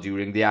ball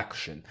during the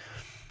action.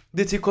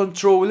 Did he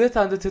control it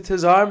and it hit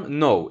his arm?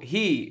 No,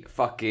 he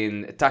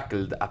fucking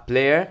tackled a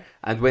player,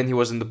 and when he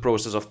was in the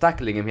process of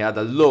tackling him, he had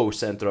a low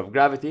center of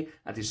gravity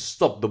and he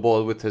stopped the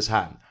ball with his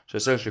hand. So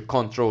essentially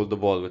controlled the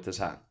ball with his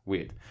hand.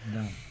 Weird.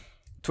 No.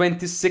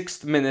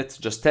 26th minute,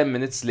 just 10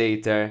 minutes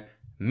later,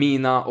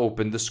 Mina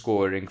opened the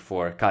scoring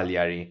for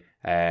Cagliari.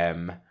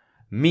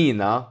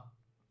 Mina,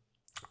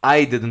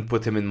 I didn't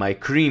put him in my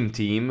cream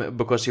team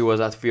because he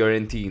was at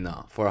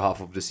Fiorentina for half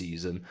of the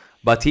season.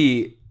 But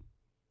he...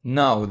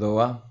 Now,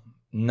 though,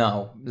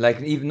 now.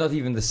 Like, not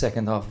even the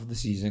second half of the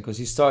season, because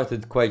he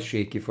started quite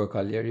shaky for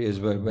Cagliari as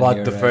well.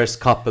 But the first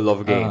couple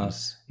of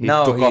games, he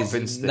took off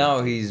instantly.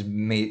 Now he's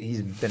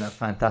been a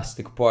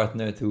fantastic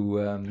partner to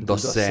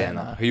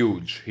Dossena.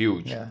 Huge.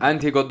 Yeah.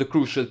 And he got the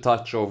crucial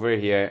touch over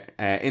here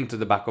into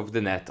the back of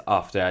the net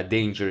after a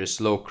dangerous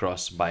low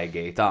cross by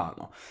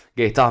Gaetano.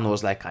 Gaetano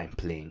was like, I'm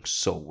playing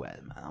so well,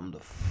 man. I'm the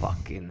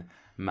fucking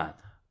man.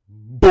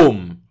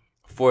 Boom!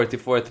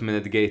 44th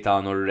minute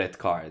Gaetano red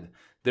card.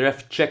 The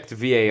ref checked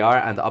VAR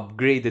and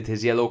upgraded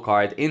his yellow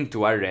card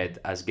into a red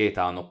as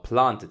Gaetano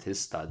planted his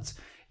studs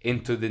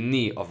into the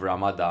knee of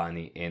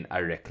Ramadani in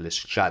a reckless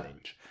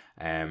challenge.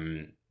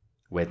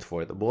 Went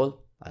for the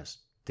ball, as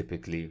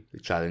typically the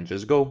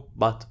challenges go,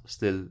 but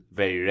still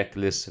very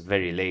reckless,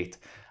 very late.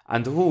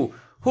 And who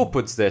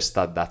puts their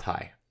stud that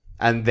high?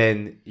 And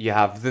then you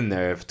have the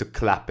nerve to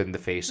clap in the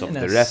face of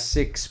the ref.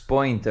 In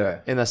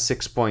a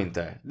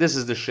 6-pointer. This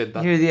is the shit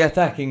that... You're the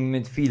attacking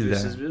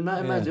midfielder.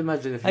 Imagine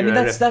if you're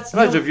a ref.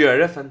 Imagine if you're a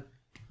ref and...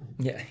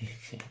 Yeah.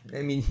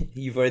 I mean,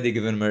 you've already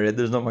given him a red.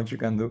 There's not much you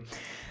can do.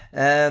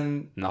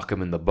 Knock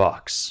him in the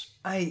box.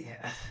 I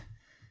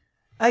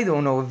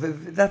don't know.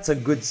 That's a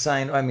good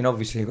sign. I mean,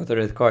 obviously he got a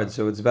red card,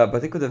 so it's bad.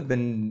 But it could have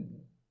been...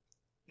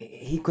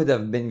 He could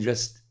have been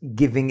just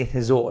giving it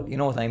his all. You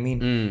know what I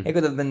mean? It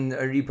could have been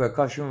a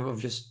repercussion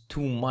of just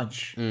too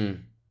much,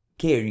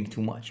 caring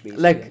too much,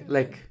 basically.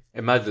 Like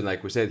imagine,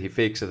 like we said, he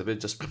fakes it a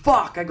bit. Just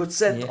fuck, I got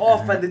sent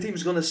off, and the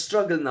team's gonna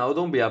struggle now.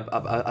 Don't be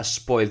a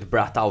spoiled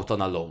brat out on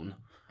a loan.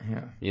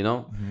 Yeah, you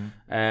know.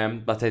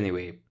 But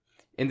anyway,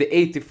 in the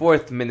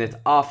 84th minute,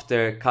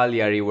 after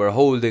Cagliari were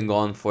holding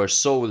on for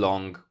so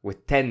long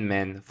with 10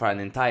 men for an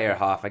entire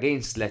half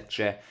against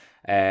Lecce,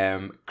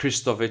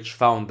 Kristovic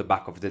found the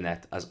back of the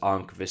net as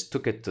Almqvist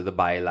took it to the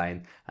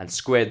byline and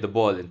squared the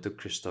ball into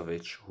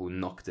Kristovic, who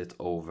knocked it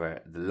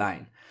over the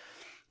line.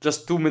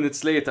 Just 2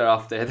 minutes later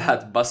after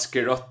that,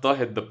 Baschirotto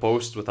hit the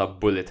post with a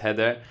bullet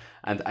header,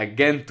 and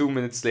again 2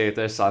 minutes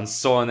later,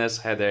 Sansone's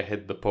header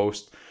hit the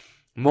post.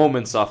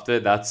 Moments after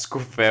that,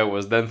 Scuffè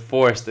was then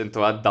forced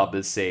into a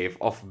double save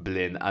of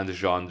Blin and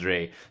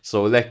Jean-Dre.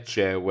 So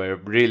Lecce were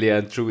really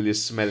and truly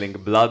smelling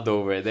blood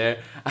over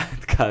there,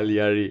 and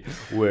Cagliari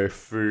were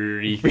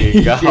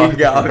freaking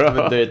out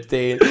with their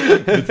tail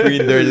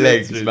between their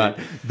legs, man.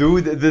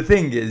 Dude, the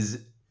thing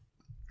is,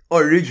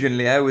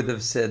 originally I would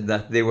have said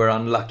that they were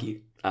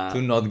unlucky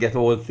to not get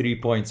all 3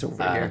 points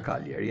over here,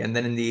 Cagliari. And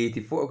then in the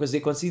 84, because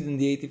they conceded in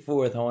the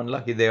 84th, how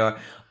unlucky they are.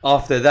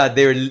 After that,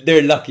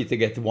 they're lucky to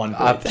get 1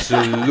 point.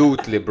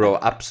 Absolutely, bro.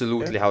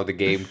 Absolutely how the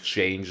game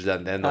changed.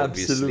 And then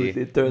obviously,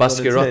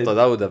 Baschirotto,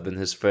 that would have been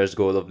his first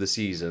goal of the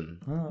season.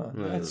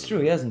 That's true.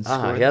 He hasn't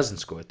scored. He hasn't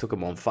scored. Took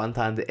him on Fanta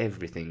and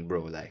everything,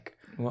 bro. Like,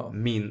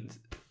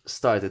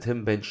 started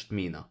him, benched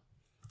Mina.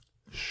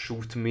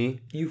 Shoot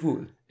me. You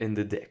fool. In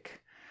the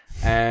dick.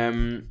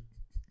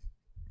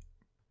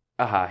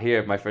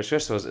 Here, my first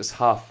question was, is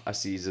half a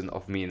season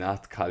of Mina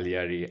at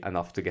Cagliari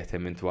enough to get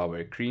him into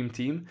our cream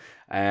team?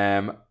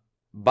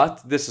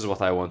 But this is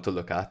what I want to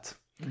look at.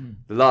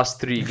 The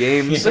last 3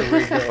 games.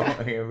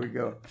 Here we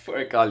go.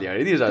 For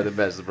Cagliari. These are the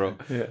best, bro.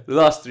 Yeah. The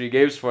last 3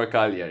 games for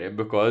Cagliari,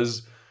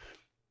 because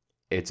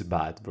it's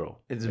bad, bro.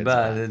 It's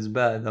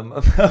bad.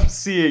 I'm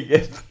seeing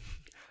it.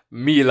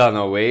 Milan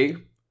away,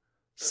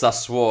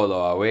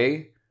 Sassuolo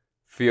away,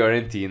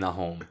 Fiorentina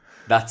home.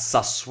 That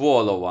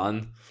Sassuolo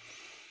one,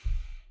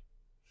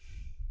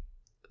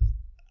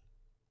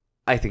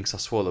 I think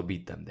Sassuolo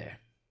beat them there.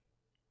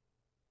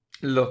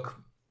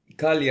 Look,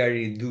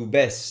 Cagliari do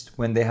best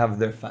when they have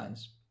their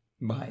fans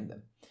behind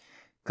them.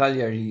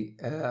 Cagliari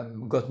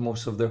got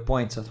most of their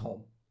points at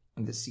home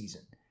in this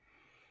season.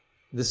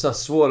 The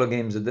Sassuolo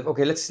games are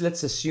okay. Let's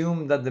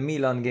assume that the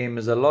Milan game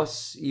is a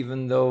loss,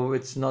 even though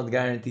it's not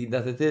guaranteed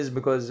that it is,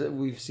 because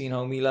we've seen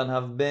how Milan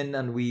have been,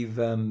 and we've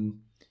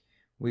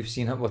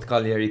seen what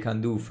Cagliari can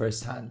do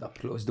firsthand up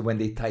close when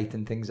they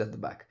tighten things at the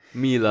back.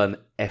 Milan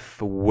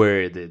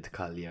F-worded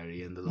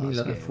Cagliari in the last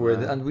Milan game.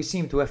 F-worded, and we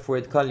seem to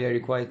F-word Cagliari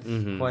quite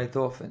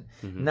often.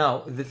 Mm-hmm.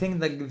 Now, the thing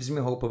that gives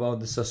me hope about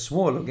the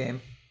Sassuolo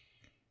game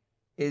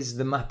is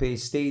the Matchday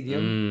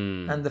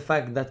stadium and the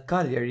fact that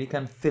Cagliari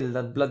can fill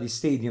that bloody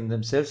stadium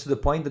themselves to the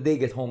point that they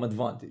get home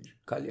advantage.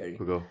 Cagliari.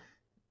 We'll go.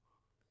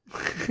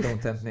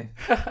 Don't tempt me.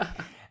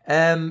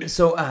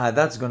 So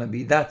that's gonna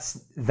be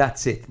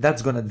that's it.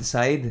 That's gonna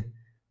decide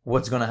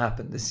what's gonna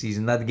happen this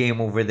season. That game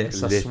over there,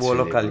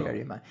 Sassuolo,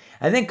 Cagliari, man.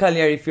 And then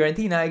Cagliari,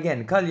 Fiorentina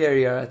again.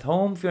 Cagliari are at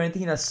home.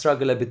 Fiorentina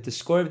struggle a bit to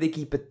score. If they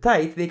keep it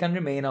tight, they can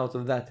remain out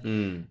of that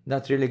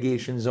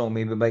relegation zone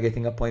maybe by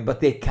getting a point.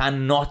 But they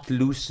cannot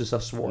lose to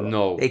Sassuolo.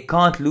 No, they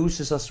can't lose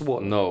to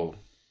Sassuolo. No.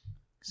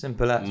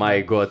 Simple as.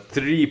 My God,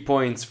 3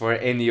 points for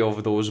any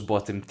of those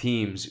bottom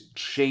teams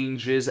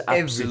changes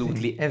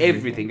absolutely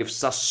everything. If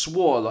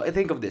Sassuolo,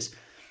 think of this.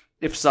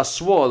 If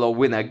Sassuolo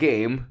win a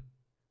game,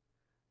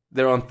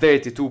 they're on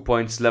 32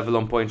 points, level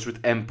on points with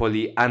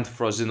Empoli and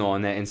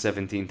Frosinone in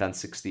 17th and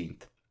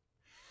 16th.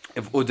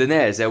 If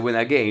Udinese win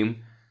a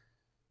game,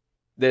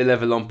 they're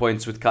level on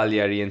points with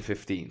Cagliari in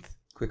 15th.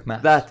 Quick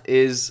math. That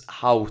is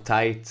how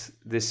tight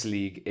this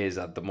league is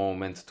at the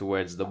moment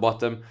towards the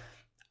bottom.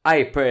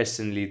 I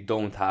personally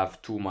don't have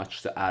too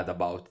much to add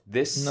about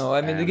this. No,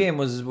 I mean the game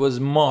was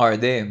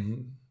marred.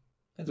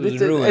 It was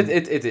ruined.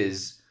 It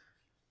is.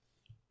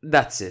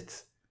 That's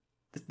it.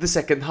 The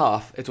second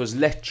half, it was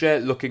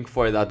Lecce looking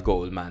for that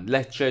goal, man.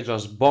 Lecce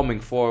just bombing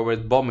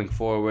forward.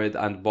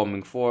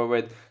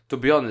 To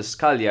be honest,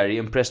 Cagliari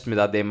impressed me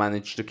that they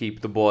managed to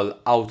keep the ball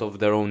out of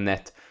their own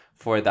net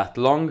for that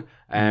long.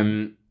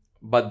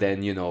 But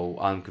then,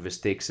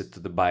 Almqvist takes it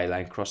to the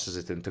byline, crosses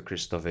it into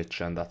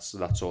Kristovic, and that's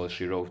all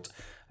she wrote.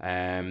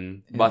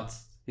 But,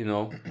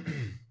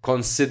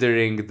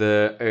 considering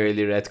the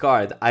early red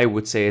card, I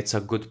would say it's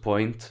a good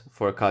point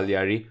for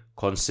Cagliari,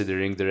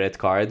 considering the red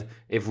card.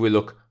 If we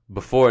look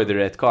before the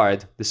red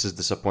card, this is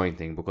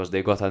disappointing because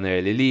they got an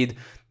early lead.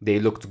 They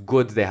looked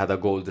good. They had a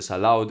goal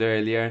disallowed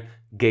earlier.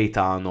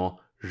 Gaetano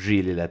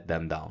really let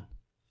them down.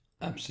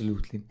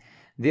 Absolutely.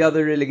 The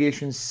other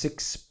relegation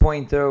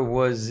 6-pointer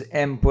was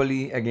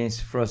Empoli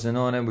against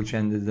Frosinone, which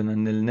ended in a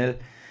 0-0.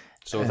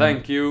 So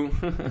thank you.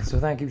 So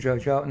thank you,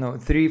 ciao. No,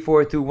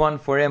 3-4-2-1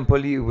 for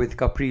Empoli with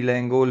Caprile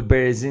in goal,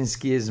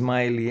 Berezinski,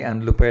 Ismaili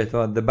and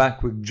Luperto at the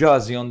back with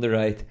Giasi on the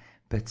right,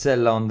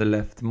 Pezzella on the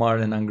left,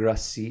 Marlon and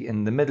Grassi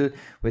in the middle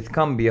with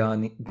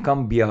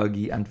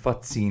Cambiaghi and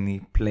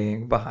Fazzini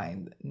playing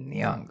behind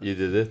Niang. You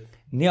did it?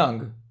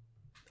 Niang.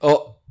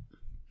 Oh.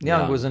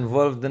 Niang was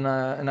involved in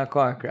a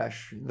car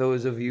crash.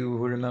 Those of you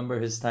who remember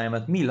his time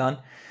at Milan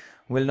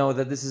will know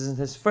that this isn't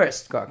his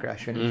first car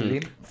crash in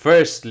Italy.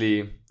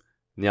 Firstly,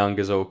 Niang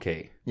is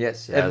okay.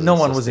 Yes, no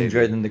one was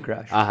injured in the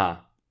crash.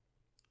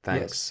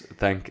 Thanks.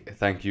 Yes.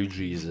 Thank you,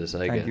 Jesus,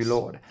 I guess. Thank you,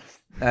 Lord.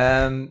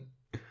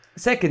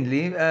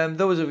 Secondly,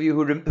 those of you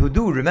who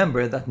do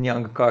remember that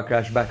Niang car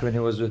crash back when he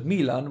was with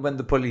Milan, when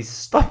the police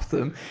stopped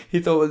him,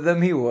 he told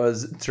them he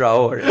was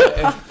Traore.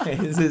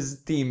 He's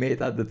his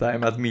teammate at the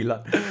time at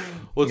Milan.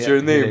 What's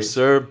your name,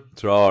 sir?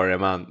 Traore,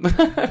 man.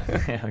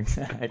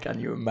 Can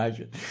you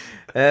imagine?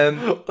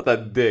 What a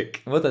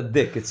dick.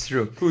 It's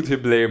true. Who'd he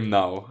blame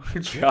now?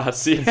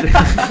 Giasi.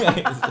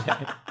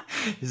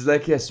 He's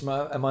like, yes,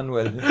 I'm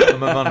Emmanuel.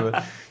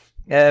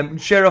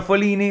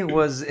 Sherafolini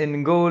was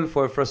in goal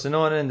for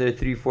Frosinone in their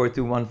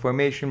 3-4-2-1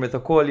 formation with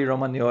Accoli,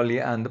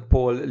 Romagnoli and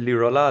Paul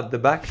Lirola at the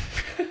back.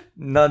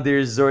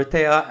 Nadir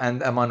Zortea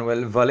and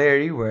Emanuel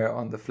Valeri were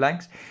on the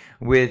flanks,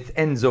 with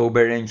Enzo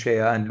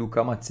Berencea and Luca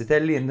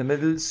Mazzitelli in the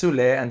middle,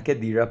 Sule and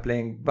Khedira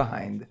playing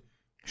behind.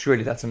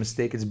 Surely that's a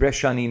mistake. It's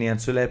Brescianini and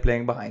Sule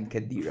playing behind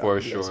Khedira. For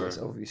sure.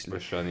 Obviously.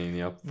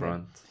 Brescianini up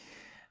front.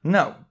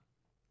 Now,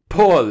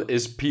 Paul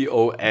is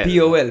P-O-L.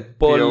 P-O-L.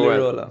 Paul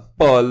Lirola.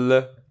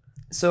 Paul.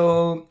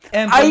 So,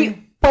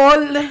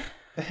 Paul.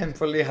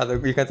 Empoli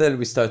you can tell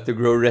we start to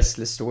grow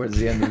restless towards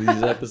the end of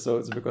these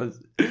episodes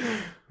because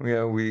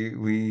we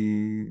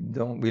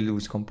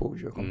lose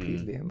composure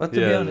completely. But to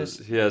be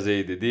honest, he has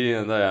ADD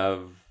and I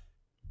have.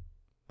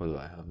 What do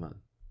I have, man?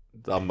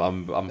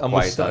 I'm quite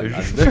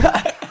mustache.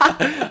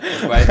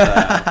 quite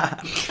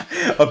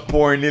A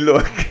porny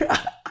look.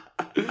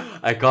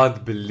 I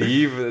can't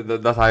believe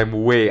that I'm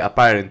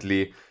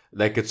apparently,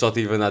 like, it's not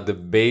even a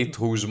debate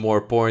who's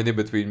more porny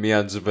between me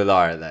and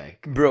Zvilar,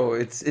 like. Bro,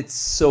 it's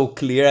so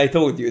clear. I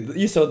told you.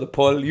 You saw the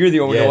poll. You're the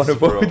only Yes, one who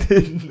bro.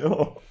 voted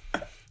no.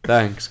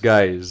 Thanks,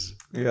 guys.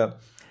 Yeah.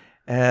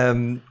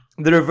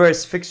 The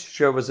reverse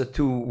fixture was a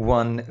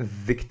 2-1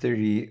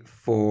 victory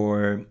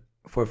for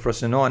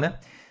Frosinone,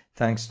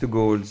 thanks to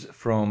goals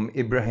from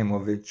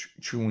Ibrahimovic,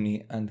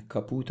 Ciuni, and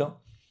Caputo.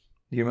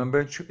 Do you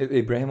remember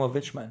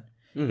Ibrahimovic, man?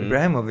 Mm-hmm.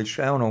 Ibrahimovic,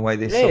 I don't know why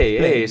they stopped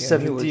playing.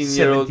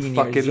 17-year-old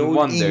fucking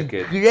wonder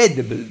kid.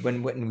 Incredible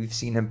when we've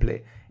seen him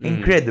play.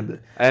 Incredible.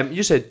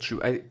 You said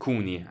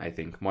Cooney, I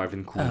think.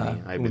 Marvin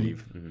Cooney, I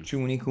believe.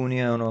 Ciuni,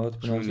 Cooney, I don't know how to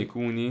pronounce it.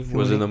 Cooney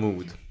was in a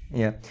mood.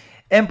 Yeah.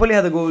 Empoli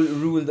had a goal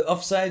ruled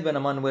offside when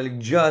Emanuele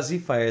Ghazi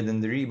fired in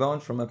the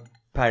rebound from a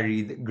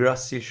parried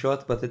Grassi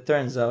shot, but it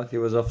turns out he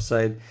was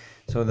offside,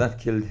 so that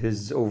killed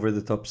his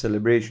over-the-top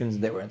celebrations.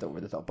 They weren't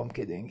over-the-top, I'm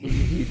kidding.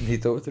 He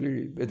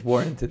totally, it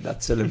warranted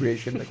that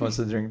celebration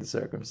considering the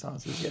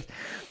circumstances, yes.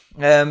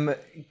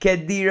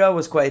 Khedira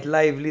was quite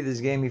lively this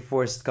game. He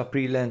forced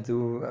Caprile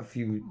into a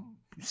few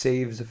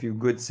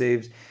good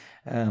saves.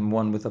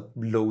 One with a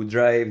low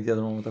drive, the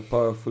other one with a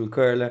powerful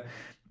curler.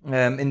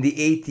 In the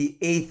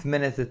 88th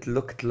minute, it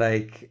looked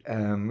like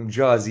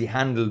Ghazi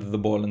handled the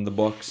ball in the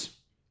box.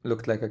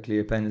 Looked like a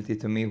clear penalty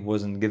to me.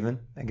 Wasn't given.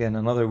 Again,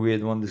 another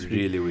weird one this week.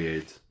 Really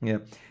weird. Yeah.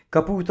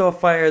 Caputo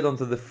fired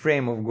onto the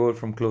frame of goal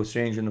from close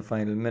range in the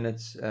final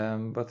minutes,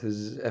 but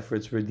his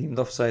efforts were deemed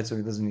offside, so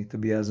he doesn't need to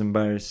be as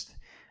embarrassed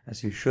as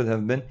he should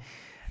have been.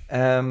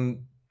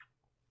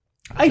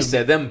 I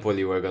said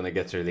Empoli were going to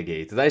get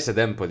relegated. I said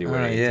Empoli were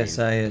 18th. Yes.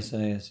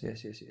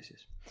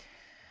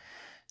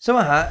 So,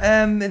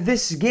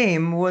 this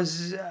game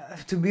was,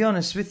 to be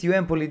honest with you,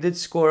 Empoli did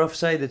score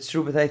offside, it's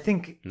true, but I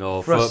think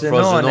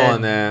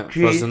Frosinone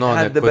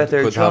had the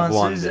better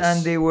chances,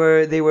 and they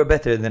were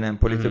better than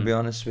Empoli, to be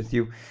honest with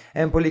you.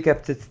 Empoli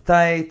kept it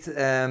tight.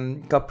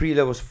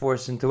 Caprile was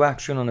forced into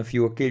action on a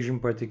few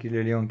occasions,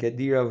 particularly on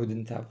Khedira, who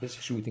didn't have his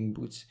shooting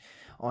boots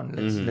on,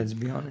 let's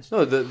be honest.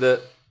 No,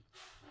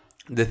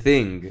 the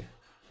thing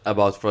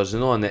about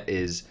Frosinone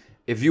is,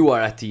 if you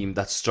are a team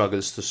that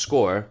struggles to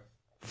score,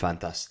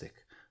 fantastic.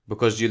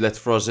 Because you let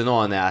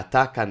Frosinone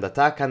attack, and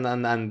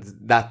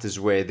that is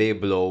where they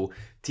blow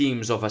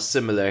teams of a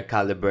similar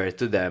caliber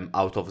to them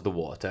out of the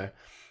water.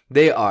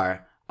 They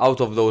are, out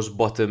of those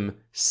bottom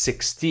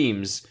 6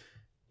 teams,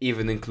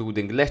 even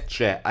including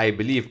Lecce, I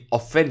believe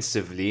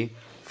offensively,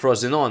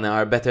 Frosinone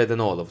are better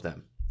than all of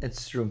them.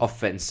 It's true.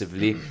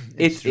 Offensively.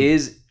 It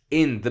is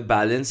in the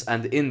balance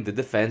and in the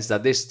defense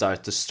that they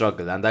start to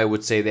struggle. And I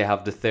would say they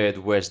have the 3rd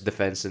worst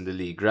defense in the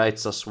league, right?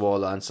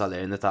 Sassuolo and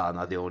Salernitana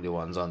are the only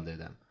ones under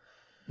them.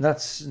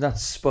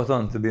 That's spot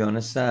on, to be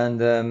honest.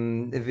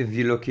 And if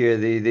you look here,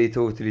 they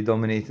totally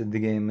dominated the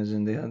game, as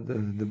in they had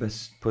the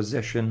best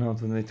possession. Out of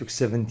them, they took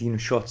 17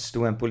 shots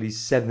to Empoli's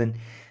 7.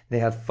 They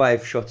had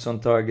 5 shots on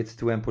target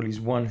to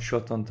Empoli's 1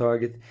 shot on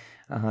target.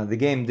 The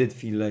game did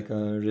feel like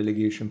a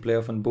relegation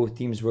playoff, and both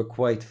teams were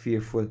quite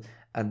fearful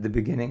at the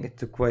beginning. It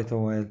took quite a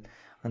while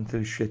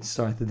until shit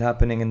started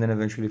happening, and then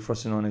eventually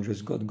Frosinone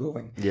just got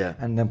going. Yeah.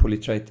 And Empoli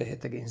tried to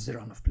hit against the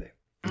run of play.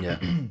 Yeah.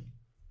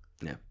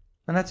 Yeah.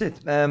 And that's it.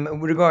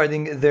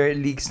 Regarding their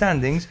league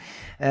standings,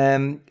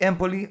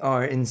 Empoli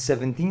are in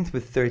 17th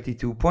with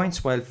 32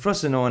 points, while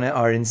Frosinone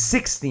are in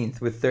 16th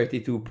with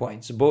 32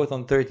 points, both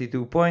on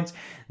 32 points.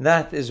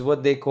 That is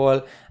what they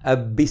call a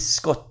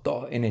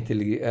biscotto in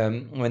Italy.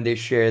 When they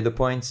share the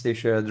points, they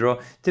share a draw.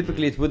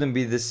 Typically, it wouldn't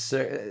be this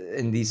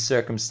in these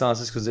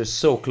circumstances because they're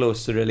so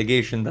close to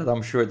relegation that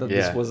I'm sure that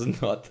this was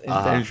not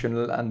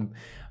intentional and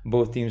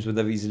both teams would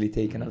have easily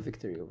taken a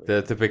victory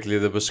over. Typically,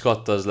 the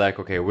biscotto is like,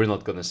 okay, we're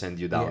not going to send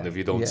you down if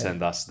you don't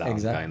send us down,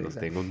 kind of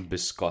thing. Un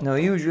biscotto. No,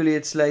 usually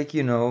it's like,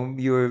 you're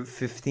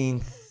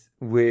 15th,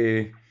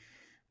 we're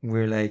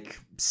like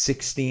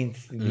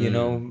 16th,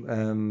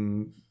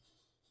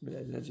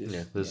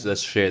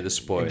 let's share the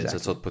spoils. Exactly.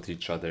 Let's not put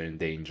each other in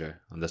danger,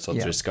 and let's not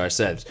risk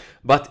ourselves.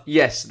 But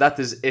yes, that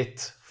is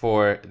it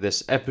for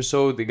this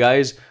episode,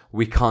 guys.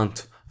 We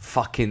can't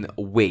fucking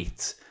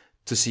wait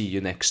to see you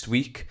next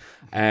week.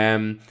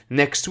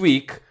 Next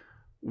week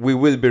we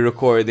will be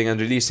recording and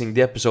releasing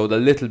the episode a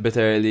little bit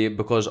early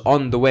because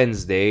on the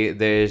Wednesday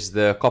there's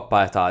the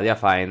Coppa Italia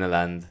final,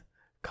 and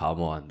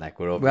come on, like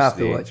we have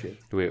to watch it.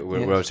 We're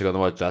obviously gonna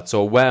watch that.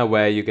 So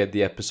where you get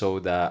the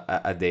episode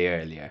a day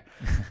earlier.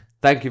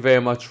 Thank you very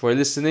much for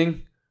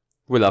listening.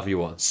 We love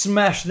you all.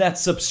 Smash that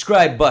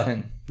subscribe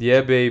button.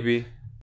 Yeah, baby.